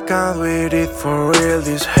calm, I can't wait it for real.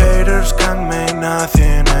 These haters can't make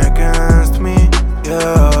nothing against me,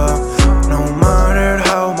 yeah. No matter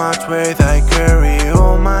how much weight I carry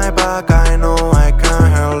on my back, I know I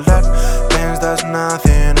can't help that. Pains does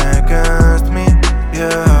nothing against me,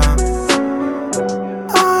 yeah.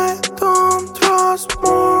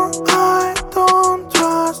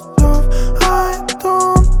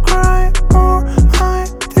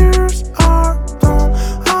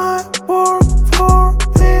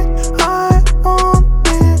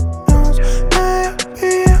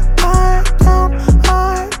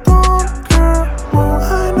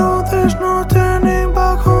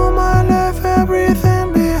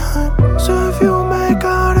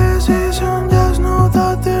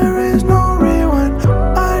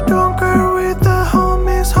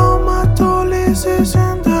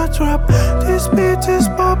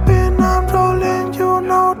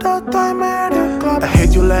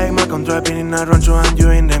 like Malcolm dropping in a rancho and you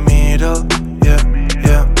in the middle. Yeah,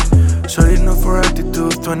 yeah. Sorry not for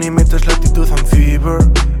attitude, 20 meters latitude and fever.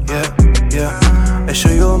 Yeah, yeah. I show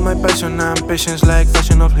you all my passion and patience like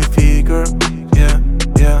fashion of the figure. Yeah,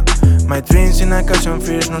 yeah. My dreams in occasion,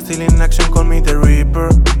 fears not still in action, call me the Reaper.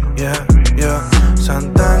 Yeah, yeah.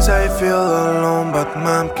 Sometimes I feel alone, but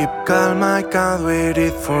mom, keep calm, I can't wait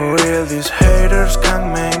it for real. These haters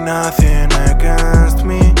can't make nothing against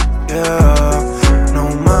me. Yeah, no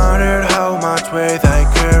matter how much weight I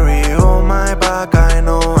carry on my back, I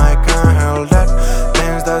know I can't help that.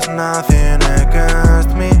 Things that's nothing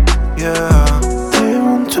against me. Yeah, they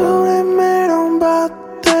want to let me down, but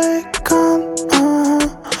they can't.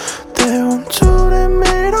 They want to let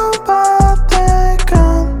me down, but they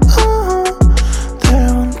can't. They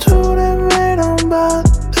want to let me down, but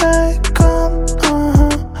they can't.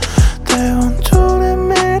 They want to let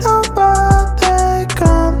me down, but they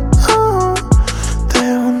can't.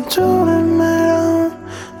 They want to let me down.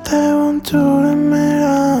 They want to let me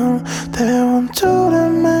down. They want to let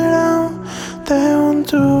me down. They want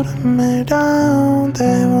to let me down.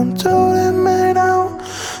 They want to let me down.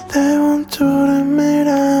 They want to let me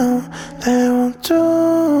down. They want to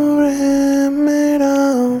let me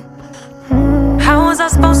down. How was I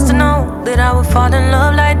supposed to know that I would fall in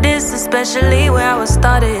love like this, especially where I was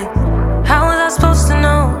started? How was I supposed to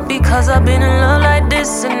know? Because I've been in love like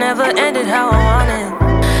this and never ended how I wanted.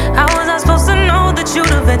 How was I supposed to know that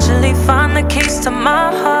you'd eventually find the keys to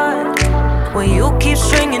my heart? When you keep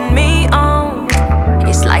stringing me on,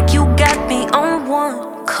 it's like you got me on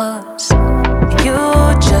one. Cause you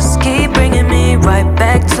just keep bringing me right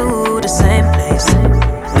back to the same place.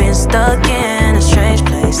 Been stuck in a strange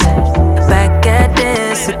place. Back at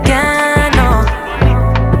this again, no.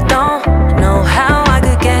 Don't know how I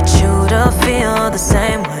could get you to feel the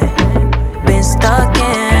same way. Been stuck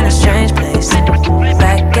in a strange place.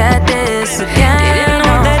 Back at this again. Didn't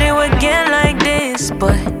know that it would get like this,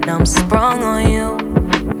 but now I'm sprung on you.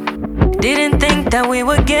 Didn't think that we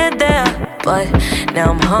would get there, but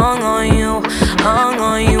now I'm hung on you, hung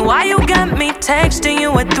on you. Why you got me texting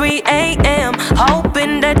you at 3 a.m.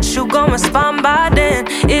 hoping that you gon' respond by then?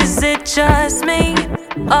 Is it just me,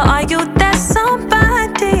 or are you that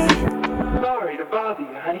somebody? Sorry to bother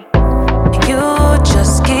you, honey. You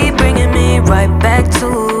just keep bringing me right back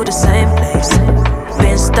to the same place.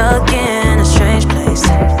 Been stuck in a strange place.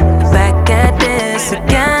 Back at this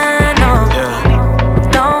again, no.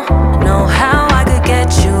 Don't know how I could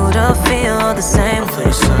get you to feel the same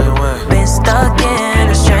way. Been stuck in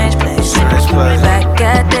a strange place. Back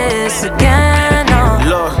at this again, no.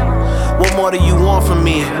 Look, what more do you want from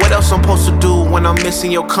me? What else I'm supposed to do when I'm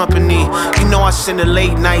missing your company? You know I send a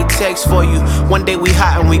late night text for you. One day we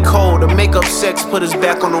hot and we cold. The makeup sex put us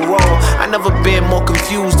back on the road. I never been more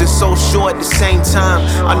confused and so sure at the same time.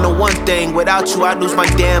 I know one thing, without you I lose my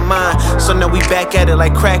damn mind. So now we back at it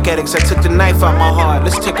like crack addicts. I took the knife out my heart,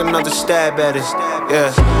 let's take another stab at it.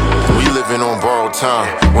 Yeah. We living on borrowed time,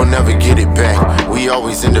 we'll never get it back. We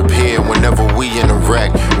always end up here whenever we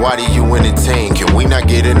interact. Why do you entertain? Can we not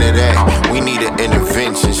get into that? We need an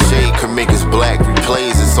intervention. Shade could make us black.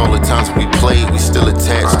 Replays us all the times we played. We still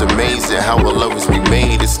attached. Amazing how our love is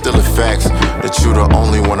remade. It's still a fact that you the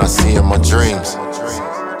only one I see in my dreams.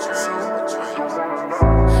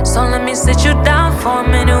 So let me sit you down for a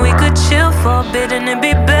minute. We could chill for a bit and it'd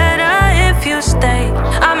be better if you stay.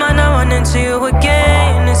 I might not run into you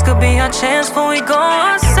again. This could be our chance before we go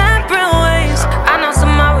our separate ways. I know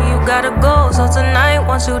tomorrow you gotta go, so tonight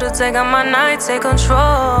want you to take out my night, take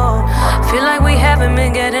control. Feel like we haven't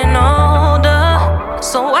been getting older,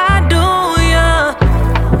 so I do, yeah.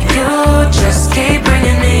 You just keep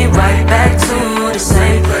bringing me right back to the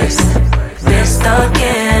same place. Been stuck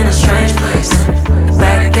in a strange place.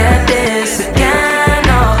 Back at this again,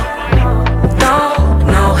 no. Don't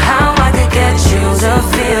know how I could get you to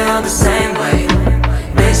feel the same way.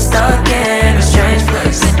 Been stuck in a strange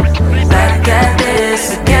place. Back at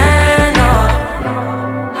this again, no.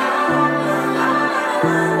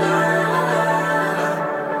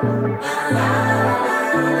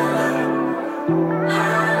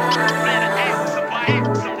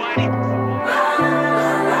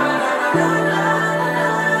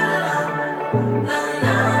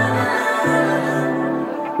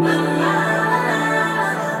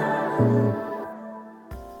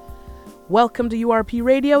 Welcome to URP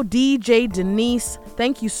Radio, DJ Denise.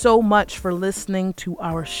 Thank you so much for listening to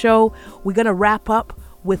our show. We're going to wrap up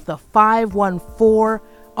with the 514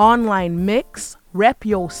 online mix, Rep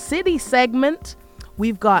Your City segment.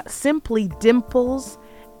 We've got Simply Dimples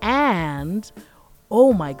and,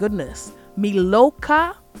 oh my goodness,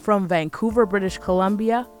 Miloka From Vancouver, British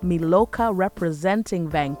Columbia, Miloka representing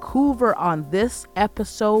Vancouver on this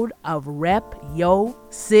episode of Rep Yo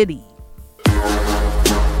City.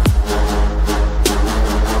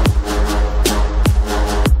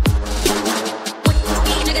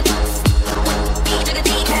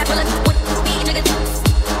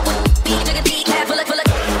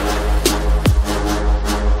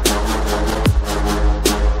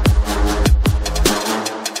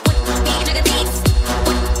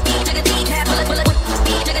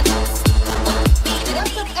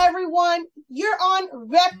 You're on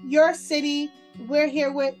Rep Your City. We're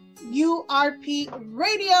here with URP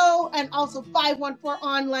Radio and also 514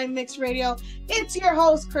 Online Mix Radio. It's your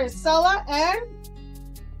host, Chris Sulla, and...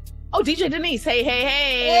 Oh, DJ Denise. Hey, hey,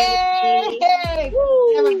 hey. Hey, hey.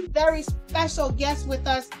 We have a very special guest with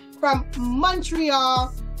us from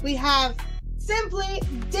Montreal. We have Simply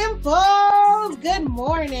Dimples. Good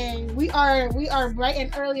morning. We are bright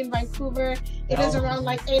and early in Vancouver. It is around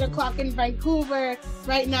like 8 o'clock in Vancouver.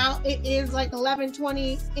 Right now, it is like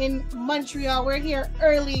 11:20 in Montreal. We're here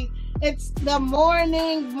early. It's the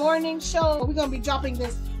morning show. We're going to be dropping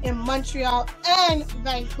this in Montreal and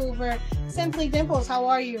Vancouver. Simply Dimples, how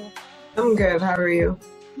are you? I'm good. How are you?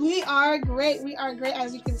 We are great. We are great.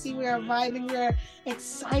 As you can see, we are vibing. We're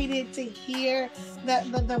excited to hear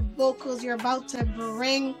the vocals you're about to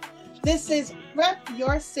bring. This is Rep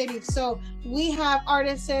Your City. So we have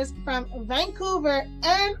artists from Vancouver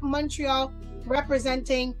and Montreal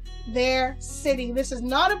representing their city. This is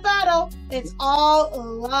not a battle. It's all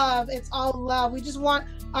love. It's all love. We just want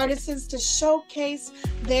artists to showcase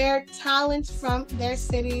their talents from their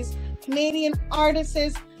cities. Canadian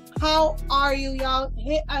artists, how are you, y'all?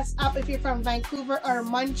 Hit us up if you're from Vancouver or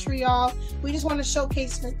Montreal. We just want to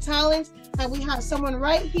showcase your talent. And we have someone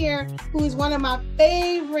right here who is one of my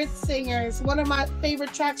favorite singers. One of my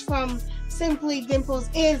favorite tracks from Simply Dimples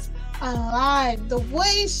is Alive. The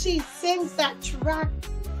way she sings that track,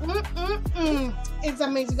 it's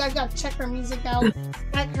amazing. You guys got to check her music out.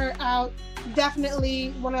 Check her out.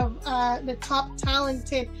 Definitely one of the top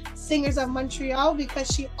talented singers of Montreal because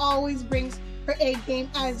she always brings her A game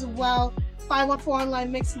as well. 514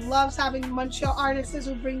 Online Mix loves having Montreal artists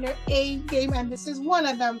who bring their A game, and this is one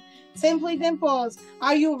of them. Simply Dimples,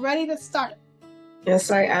 are you ready to start? Yes,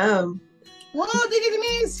 I am. Whoa, DJ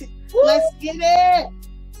Denise! Let's get it!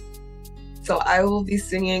 So I will be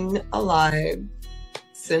singing Alive.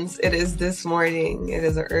 Since it is this morning, it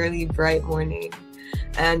is an early, bright morning,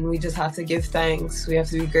 and we just have to give thanks. We have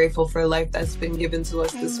to be grateful for life that's been given to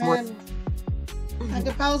us this morning. And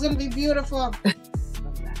the power's gonna be beautiful.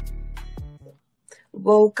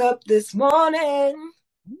 Woke up this morning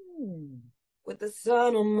with the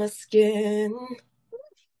sun on my skin.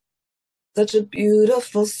 Such a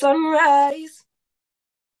beautiful sunrise,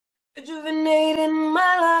 rejuvenating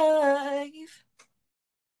my life.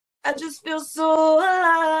 I just feel so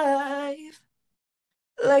alive,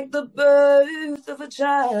 like the birth of a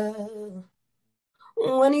child.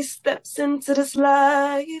 When he steps into this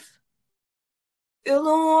life, feel the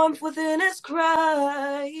warmth within his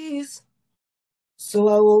cries. So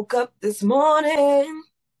I woke up this morning,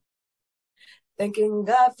 thanking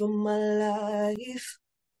God for my life.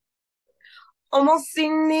 Almost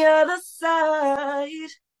seen the other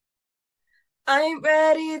side. I ain't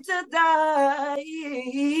ready to die.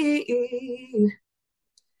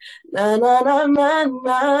 Na na na na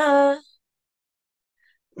na.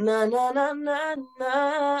 Na na na na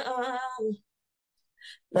na.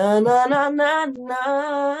 Na na na na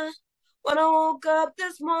na. When I woke up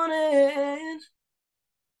this morning.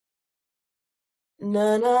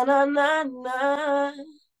 Na na na na na.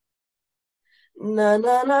 Na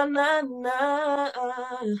na na na na.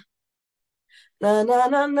 Na na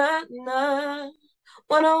na na na.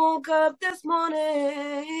 When I woke up this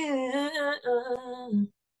morning.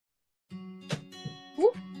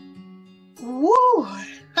 Woo!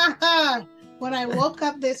 When I woke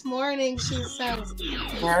up this morning, she says,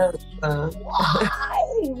 Yes. why?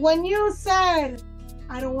 When you said,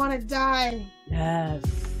 I don't want to die. Yes.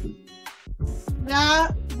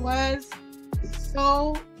 That was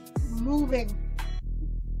so moving.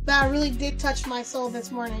 That really did touch my soul this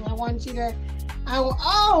morning. I want you to,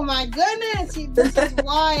 oh my goodness. This is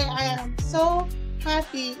why I am so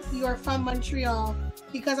happy you are from Montreal,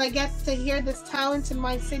 because I get to hear this talent in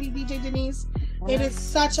my city, DJ Denise. It is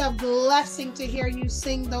such a blessing to hear you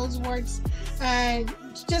sing those words, and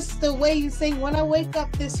just the way you sing. When I wake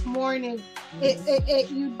up this morning,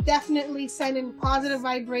 you definitely send in positive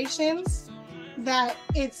vibrations. That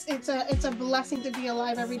it's a blessing to be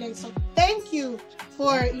alive every day. So thank you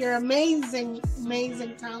for your amazing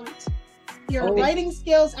talent, your writing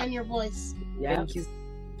skills, and your voice. Thank you.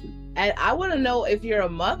 And I want to know if you're a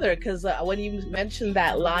mother, because when you mentioned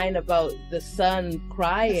that line about the sun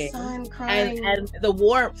crying, and the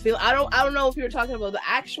warmth feel, I don't know if you were talking about the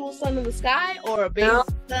actual sun in the sky or a baby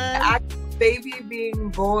sun. Baby being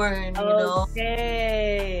born, you know.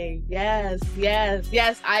 Okay. Yes.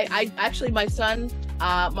 I actually, my son,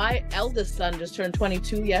 my eldest son just turned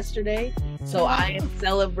 22 yesterday, so I am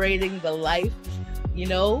celebrating the life, you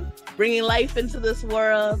know, bringing life into this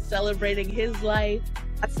world, celebrating his life.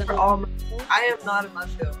 I am not a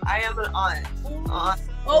mother. I am an aunt.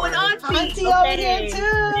 Oh, an auntie. Over here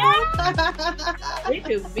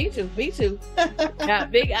too. Me too. Yeah,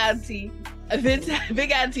 big auntie.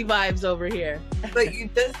 Big auntie vibes over here. But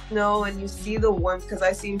you just know and you see the warmth, because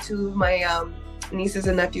I seen two of my nieces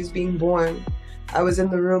and nephews being born. I was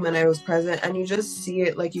in the room and I was present, and you just see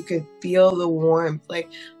it, like you could feel the warmth,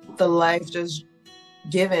 like the life just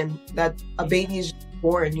given that a baby is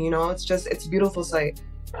born, you know. It's a beautiful sight.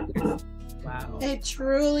 Wow. It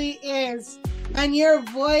truly is. And your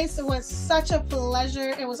voice, it was such a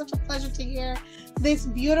pleasure. It was such a pleasure to hear this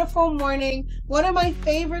beautiful morning. One of my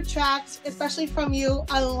favorite tracks, especially from you,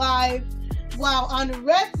 alive. Wow, on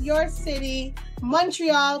Rep Your City,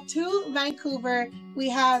 Montreal to Vancouver, we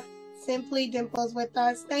have Simply Dimples with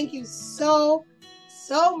us. Thank you so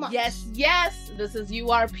much. Yes. This is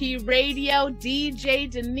URP Radio, DJ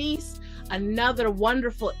Denise. Another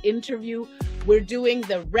wonderful interview. We're doing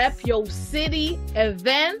the Rep Your City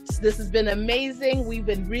event. This has been amazing. We've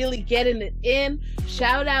been really getting it in.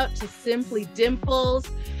 Shout out to Simply Dimples.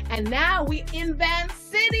 And now we in Van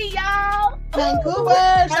City, y'all.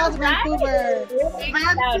 Vancouver. Shout out to Vancouver.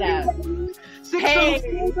 Shout out.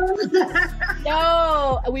 Hey,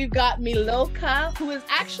 yo, we've got Miloka, who is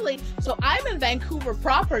actually, so I'm in Vancouver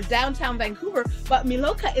proper, downtown Vancouver, but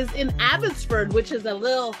Miloka is in Abbotsford, which is a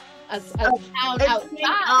little a town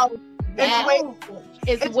outside.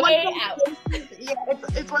 It's way out. Yeah,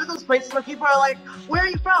 it's one of those places where people are like, "Where are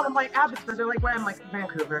you from?" I'm like, Abbotsford. They're like, "Where?" I'm like,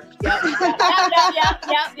 Vancouver. Yep.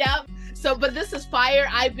 So, but this is fire.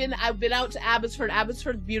 I've been out to Abbotsford.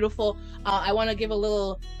 Abbotsford's beautiful. I want to give a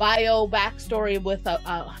little backstory with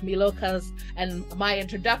Miloka's and my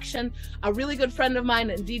introduction. A really good friend of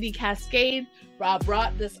mine, Didi Cascade,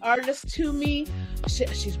 brought this artist to me.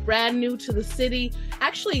 She's brand new to the city.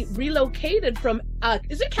 Actually relocated from,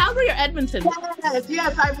 is it Calgary or Edmonton?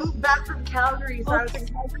 Yes. I moved back from Calgary. So I was in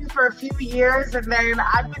Calgary for a few years, and then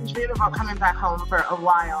I've been dreaming about coming back home for a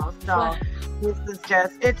while. So this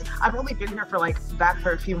is I've only been here back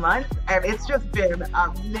for a few months, and it's just been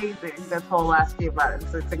amazing this whole last few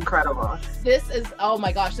months. It's incredible. This is, oh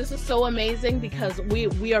my gosh, this is so amazing, because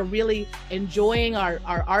we are really enjoying our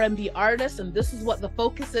R&B artists, and this is what the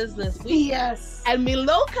focus is this week. Yes. And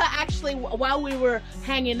Miloka, actually, while we were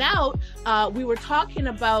hanging out, we were talking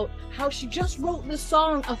about how she just wrote this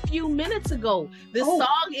song a few minutes ago. This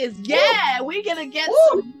song is, we're gonna get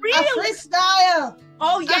some real freestyle.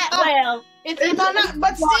 Oh yeah, well, it's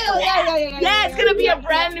but still, yeah. It's gonna be a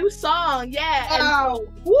brand new song,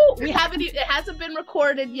 we haven't. It hasn't been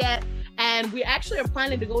recorded yet, and we actually are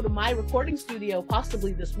planning to go to my recording studio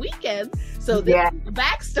possibly this weekend. So this is the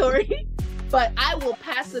backstory. But I will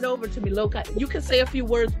pass it over to Miloka. You can say a few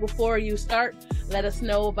words before you start. Let us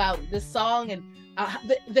know about this song and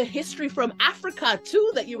the history from Africa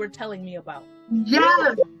too that you were telling me about.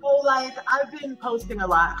 Yeah, so I've been posting a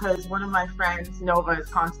lot because one of my friends, Nova, he's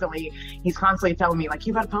constantly telling me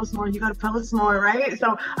you gotta post more, right?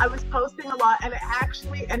 So I was posting a lot, and it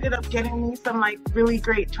actually ended up getting me some really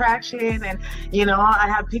great traction, and I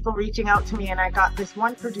have people reaching out to me, and I got this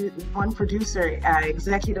one producer,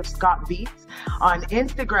 Executive Scott Beats on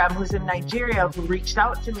Instagram, who's in Nigeria, who reached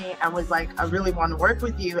out to me and was like, I really want to work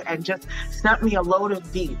with you, and just sent me a load of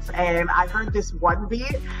beats. And I heard this one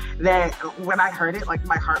beat that when I heard it,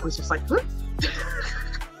 my heart was just like, whoop.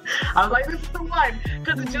 I was like, this is the one,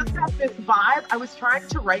 because it just got this vibe. I was trying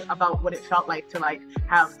to write about what it felt like to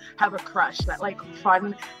have a crush, that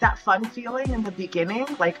fun feeling in the beginning,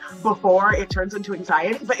 before it turns into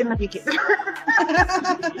anxiety, but in the beginning.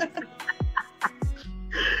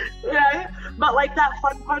 Right? But that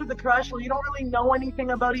fun part of the crush where you don't really know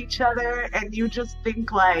anything about each other, and you just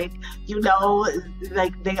think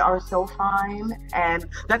they are so fine, and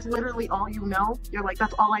that's literally all you know. You're like,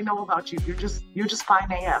 that's all I know about you. You're just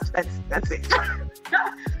fine AF. That's it.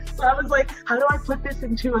 So I was like, how do I put this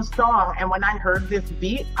into a song? And when I heard this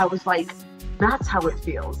beat, I was like, that's how it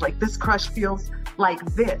feels. This crush feels like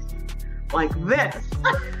this.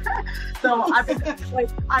 So I've been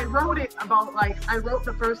I wrote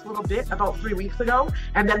the first little bit about 3 weeks ago,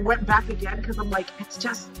 and then went back again because I'm like, it's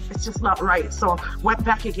just not right. So went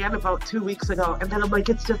back again about 2 weeks ago, and then I'm like,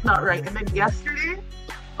 it's just not right. And then yesterday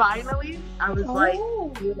finally, I was like,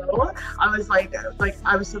 you know, I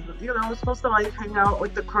was supposed to like hang out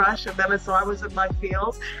with the crush, and then so I was in my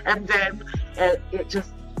feels, and then it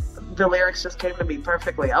just, the lyrics just came to me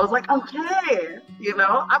perfectly. I was like, okay, you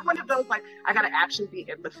know, I'm one of those, like, I gotta actually be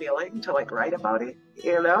in the feeling to like write about it,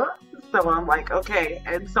 you know? So I'm like, okay.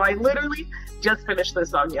 And so I literally just finished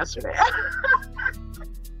this song yesterday.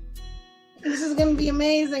 This is gonna be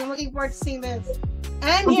amazing. I'm looking forward to seeing this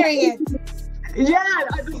and hearing it. Yeah,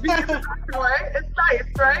 I just beat it, right? It's nice,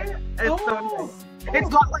 right? It's so nice. It's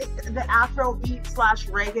got like the Afro beat /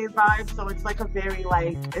 reggae vibe, so it's like a very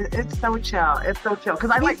like it's so chill. It's so chill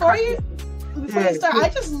because I before you start, I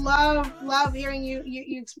just love hearing you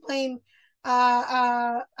explain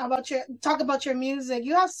about your music.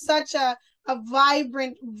 You have such a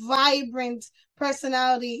vibrant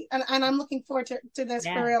personality, and I'm looking forward to this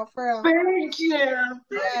for real. Thank you.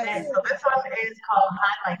 Yes. So this one is called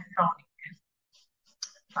High Like Tony.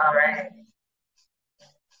 All right.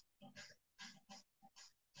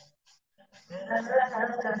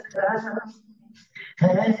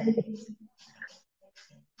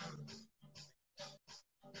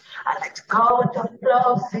 I like to go with the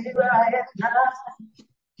flow, see where I am now.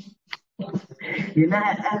 You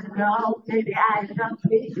never know, maybe I love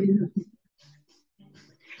you.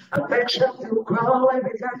 Affection will grow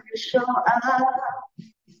every time you show up.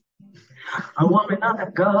 A woman on the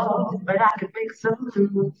go, but I can make some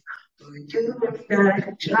room for you if I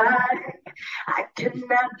can try. I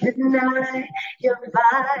cannot deny your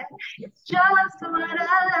vibe. It's just what I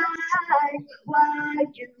like. Why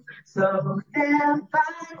you so damn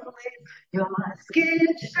fine with your skin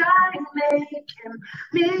shine, making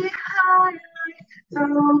me high like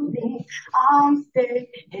Tony. I stay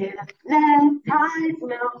hypnotized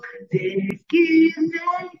now. They keep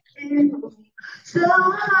making me so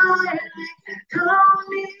high like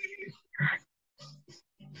Tony.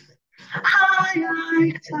 High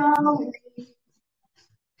like Tony.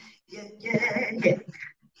 Yeah.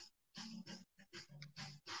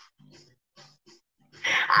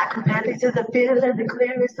 I compare it to the feeling, the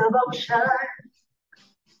clearest of ocean.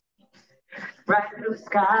 Right blue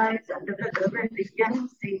skies under the Caribbean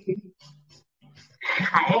Sea.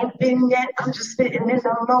 I ain't been yet, I'm just sitting in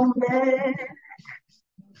the moment.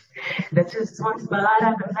 That's just one spot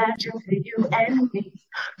I've imagined for you and me,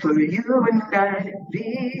 for you and I to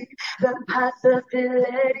be. The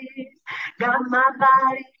possibilities got my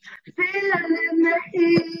body feeling the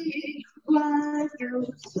heat. Why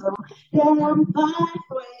you so damn fine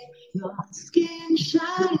way? Your skin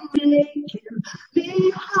shine, making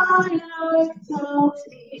me high like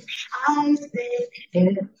Tony. I stay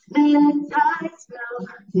hypnotized now,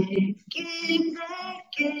 making me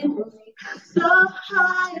so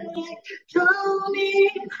high like Tony.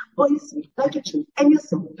 Boy, you sweet like a tree, and you're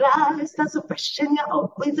so fly, so fresh, and you're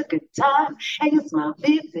always a good time. And your smile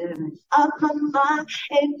be filling up my mind,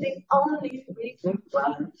 and the only reason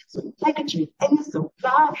why. Sweet like a tree, and you're so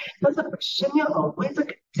fly, so fresh, and you're always a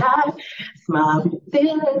good time. Smile be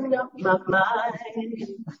filling up my mind.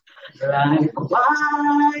 Like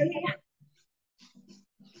why?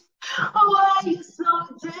 Why you so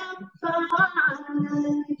damn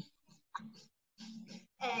fine?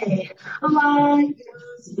 Hey, why you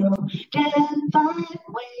so damn fine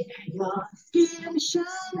way? Your skin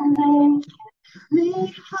shining,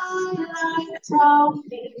 me high like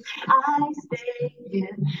Tony. I stay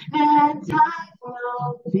hypnotized,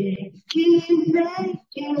 no keep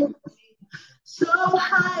making me so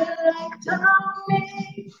high like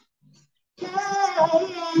Tony. Yeah.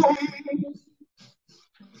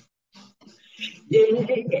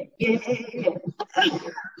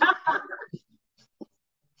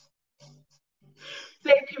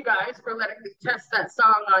 Thank you guys for letting me test that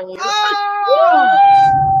song on you.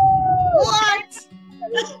 What?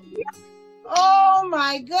 Oh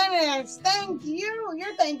my goodness. Thank you.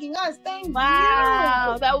 You're thanking us. Thank you.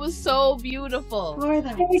 Wow. That was so beautiful. For the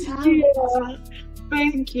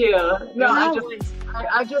Thank you. No, I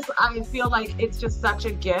feel like it's just such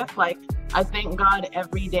a gift. Like, I thank God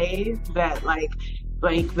every day that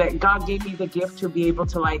that God gave me the gift to be able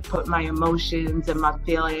to like put my emotions and my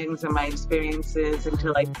feelings and my experiences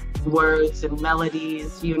into like words and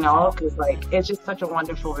melodies, you know, because like it's just such a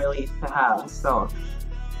wonderful release to have. So,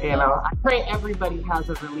 you know, I pray everybody has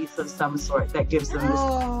a release of some sort that gives them this,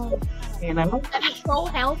 you know. And it's so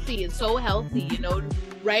healthy. It's so healthy, you know,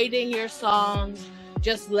 writing your songs,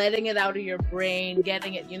 just letting it out of your brain,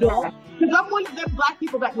 getting it, you know. Because I'm one of them Black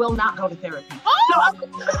people that will not go to therapy. Oh!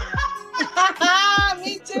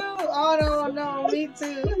 Me too. Oh no, me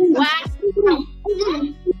too. Black.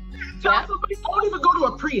 I won't even go to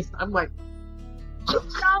a priest. I'm like,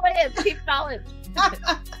 keep knowledge.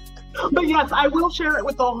 But yes, I will share it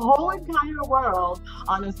with the whole entire world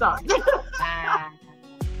on a song.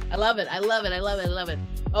 I love it. I love it. I love it. I love it.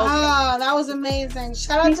 Okay. Oh, that was amazing.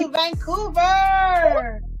 Shout out to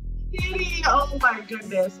Vancouver. Oh my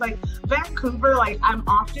goodness. Like Vancouver, like I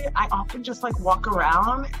often just like walk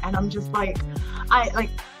around and I'm just like, I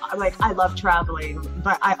love traveling,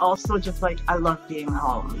 but I also just like, I love being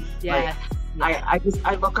home. Yeah. Like,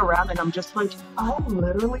 I look around and I'm just like, I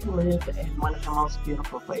literally live in one of the most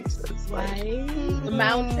beautiful places. Right? The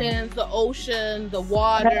mountains, the ocean, the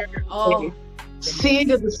water. Oh. Sea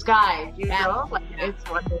to the sky, you know? Like, it's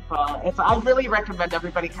wonderful. I really recommend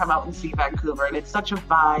everybody come out and see Vancouver, and it's such a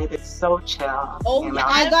vibe. It's so chill. Oh, you know?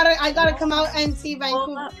 I gotta come out and see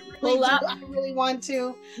Vancouver. I really want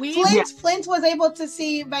to. Flint was able to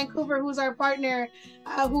see Vancouver, who's our partner,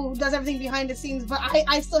 who does everything behind the scenes, but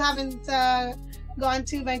I still haven't gone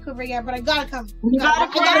to Vancouver yet, but I gotta come. I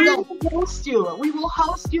gotta go. Host you. We will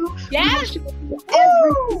host you. Yes.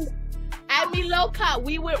 I mean, Loca,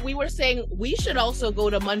 we were saying we should also go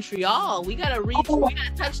to Montreal. We gotta reach. We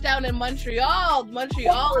gotta touch down in Montreal.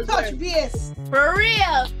 Montreal is touch base. For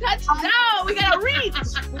real. Touchdown. We gotta reach.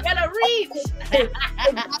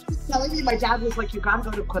 I was telling you, my dad was like, "You gotta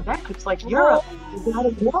go to Quebec. It's like Europe. You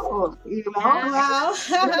gotta go." You know? Wow.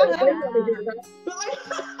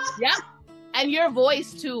 Yep. And your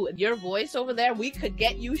voice too. Your voice over there, we could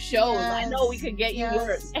get you shows. Yes. I know we could get you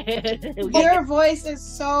work. Your voice is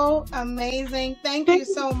so amazing. Thank you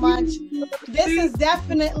so much. This is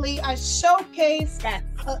definitely a showcase. Yes.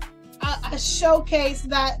 A showcase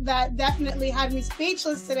that definitely had me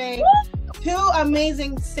speechless today. Two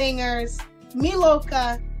amazing singers,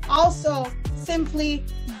 Miloka, also Simply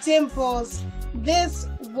Dimples. This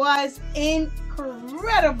was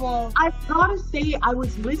incredible. I gotta say, I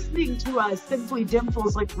was listening to Simply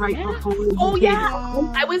Dimples like right before. Oh yeah,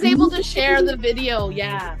 I was able to share the video.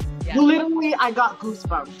 Yeah. Literally, I got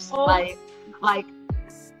goosebumps. Oh. Like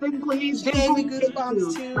Simply Dimples gave me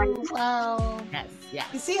goosebumps too. Like, wow. Yes.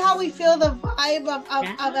 You see how we feel the vibe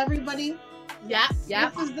of everybody? Yeah.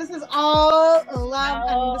 This is all love,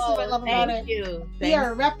 and this is what I love about it. Thank you. We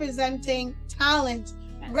are representing talent,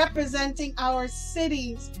 representing our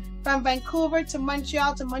cities. From Vancouver to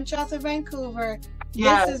Montreal to Vancouver.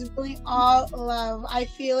 Yes. This is really all love. I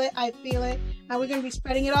feel it. And we're going to be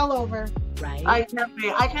spreading it all over. Right. I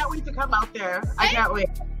can't wait to come out there. I can't wait.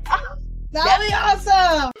 That'll be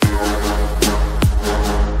awesome.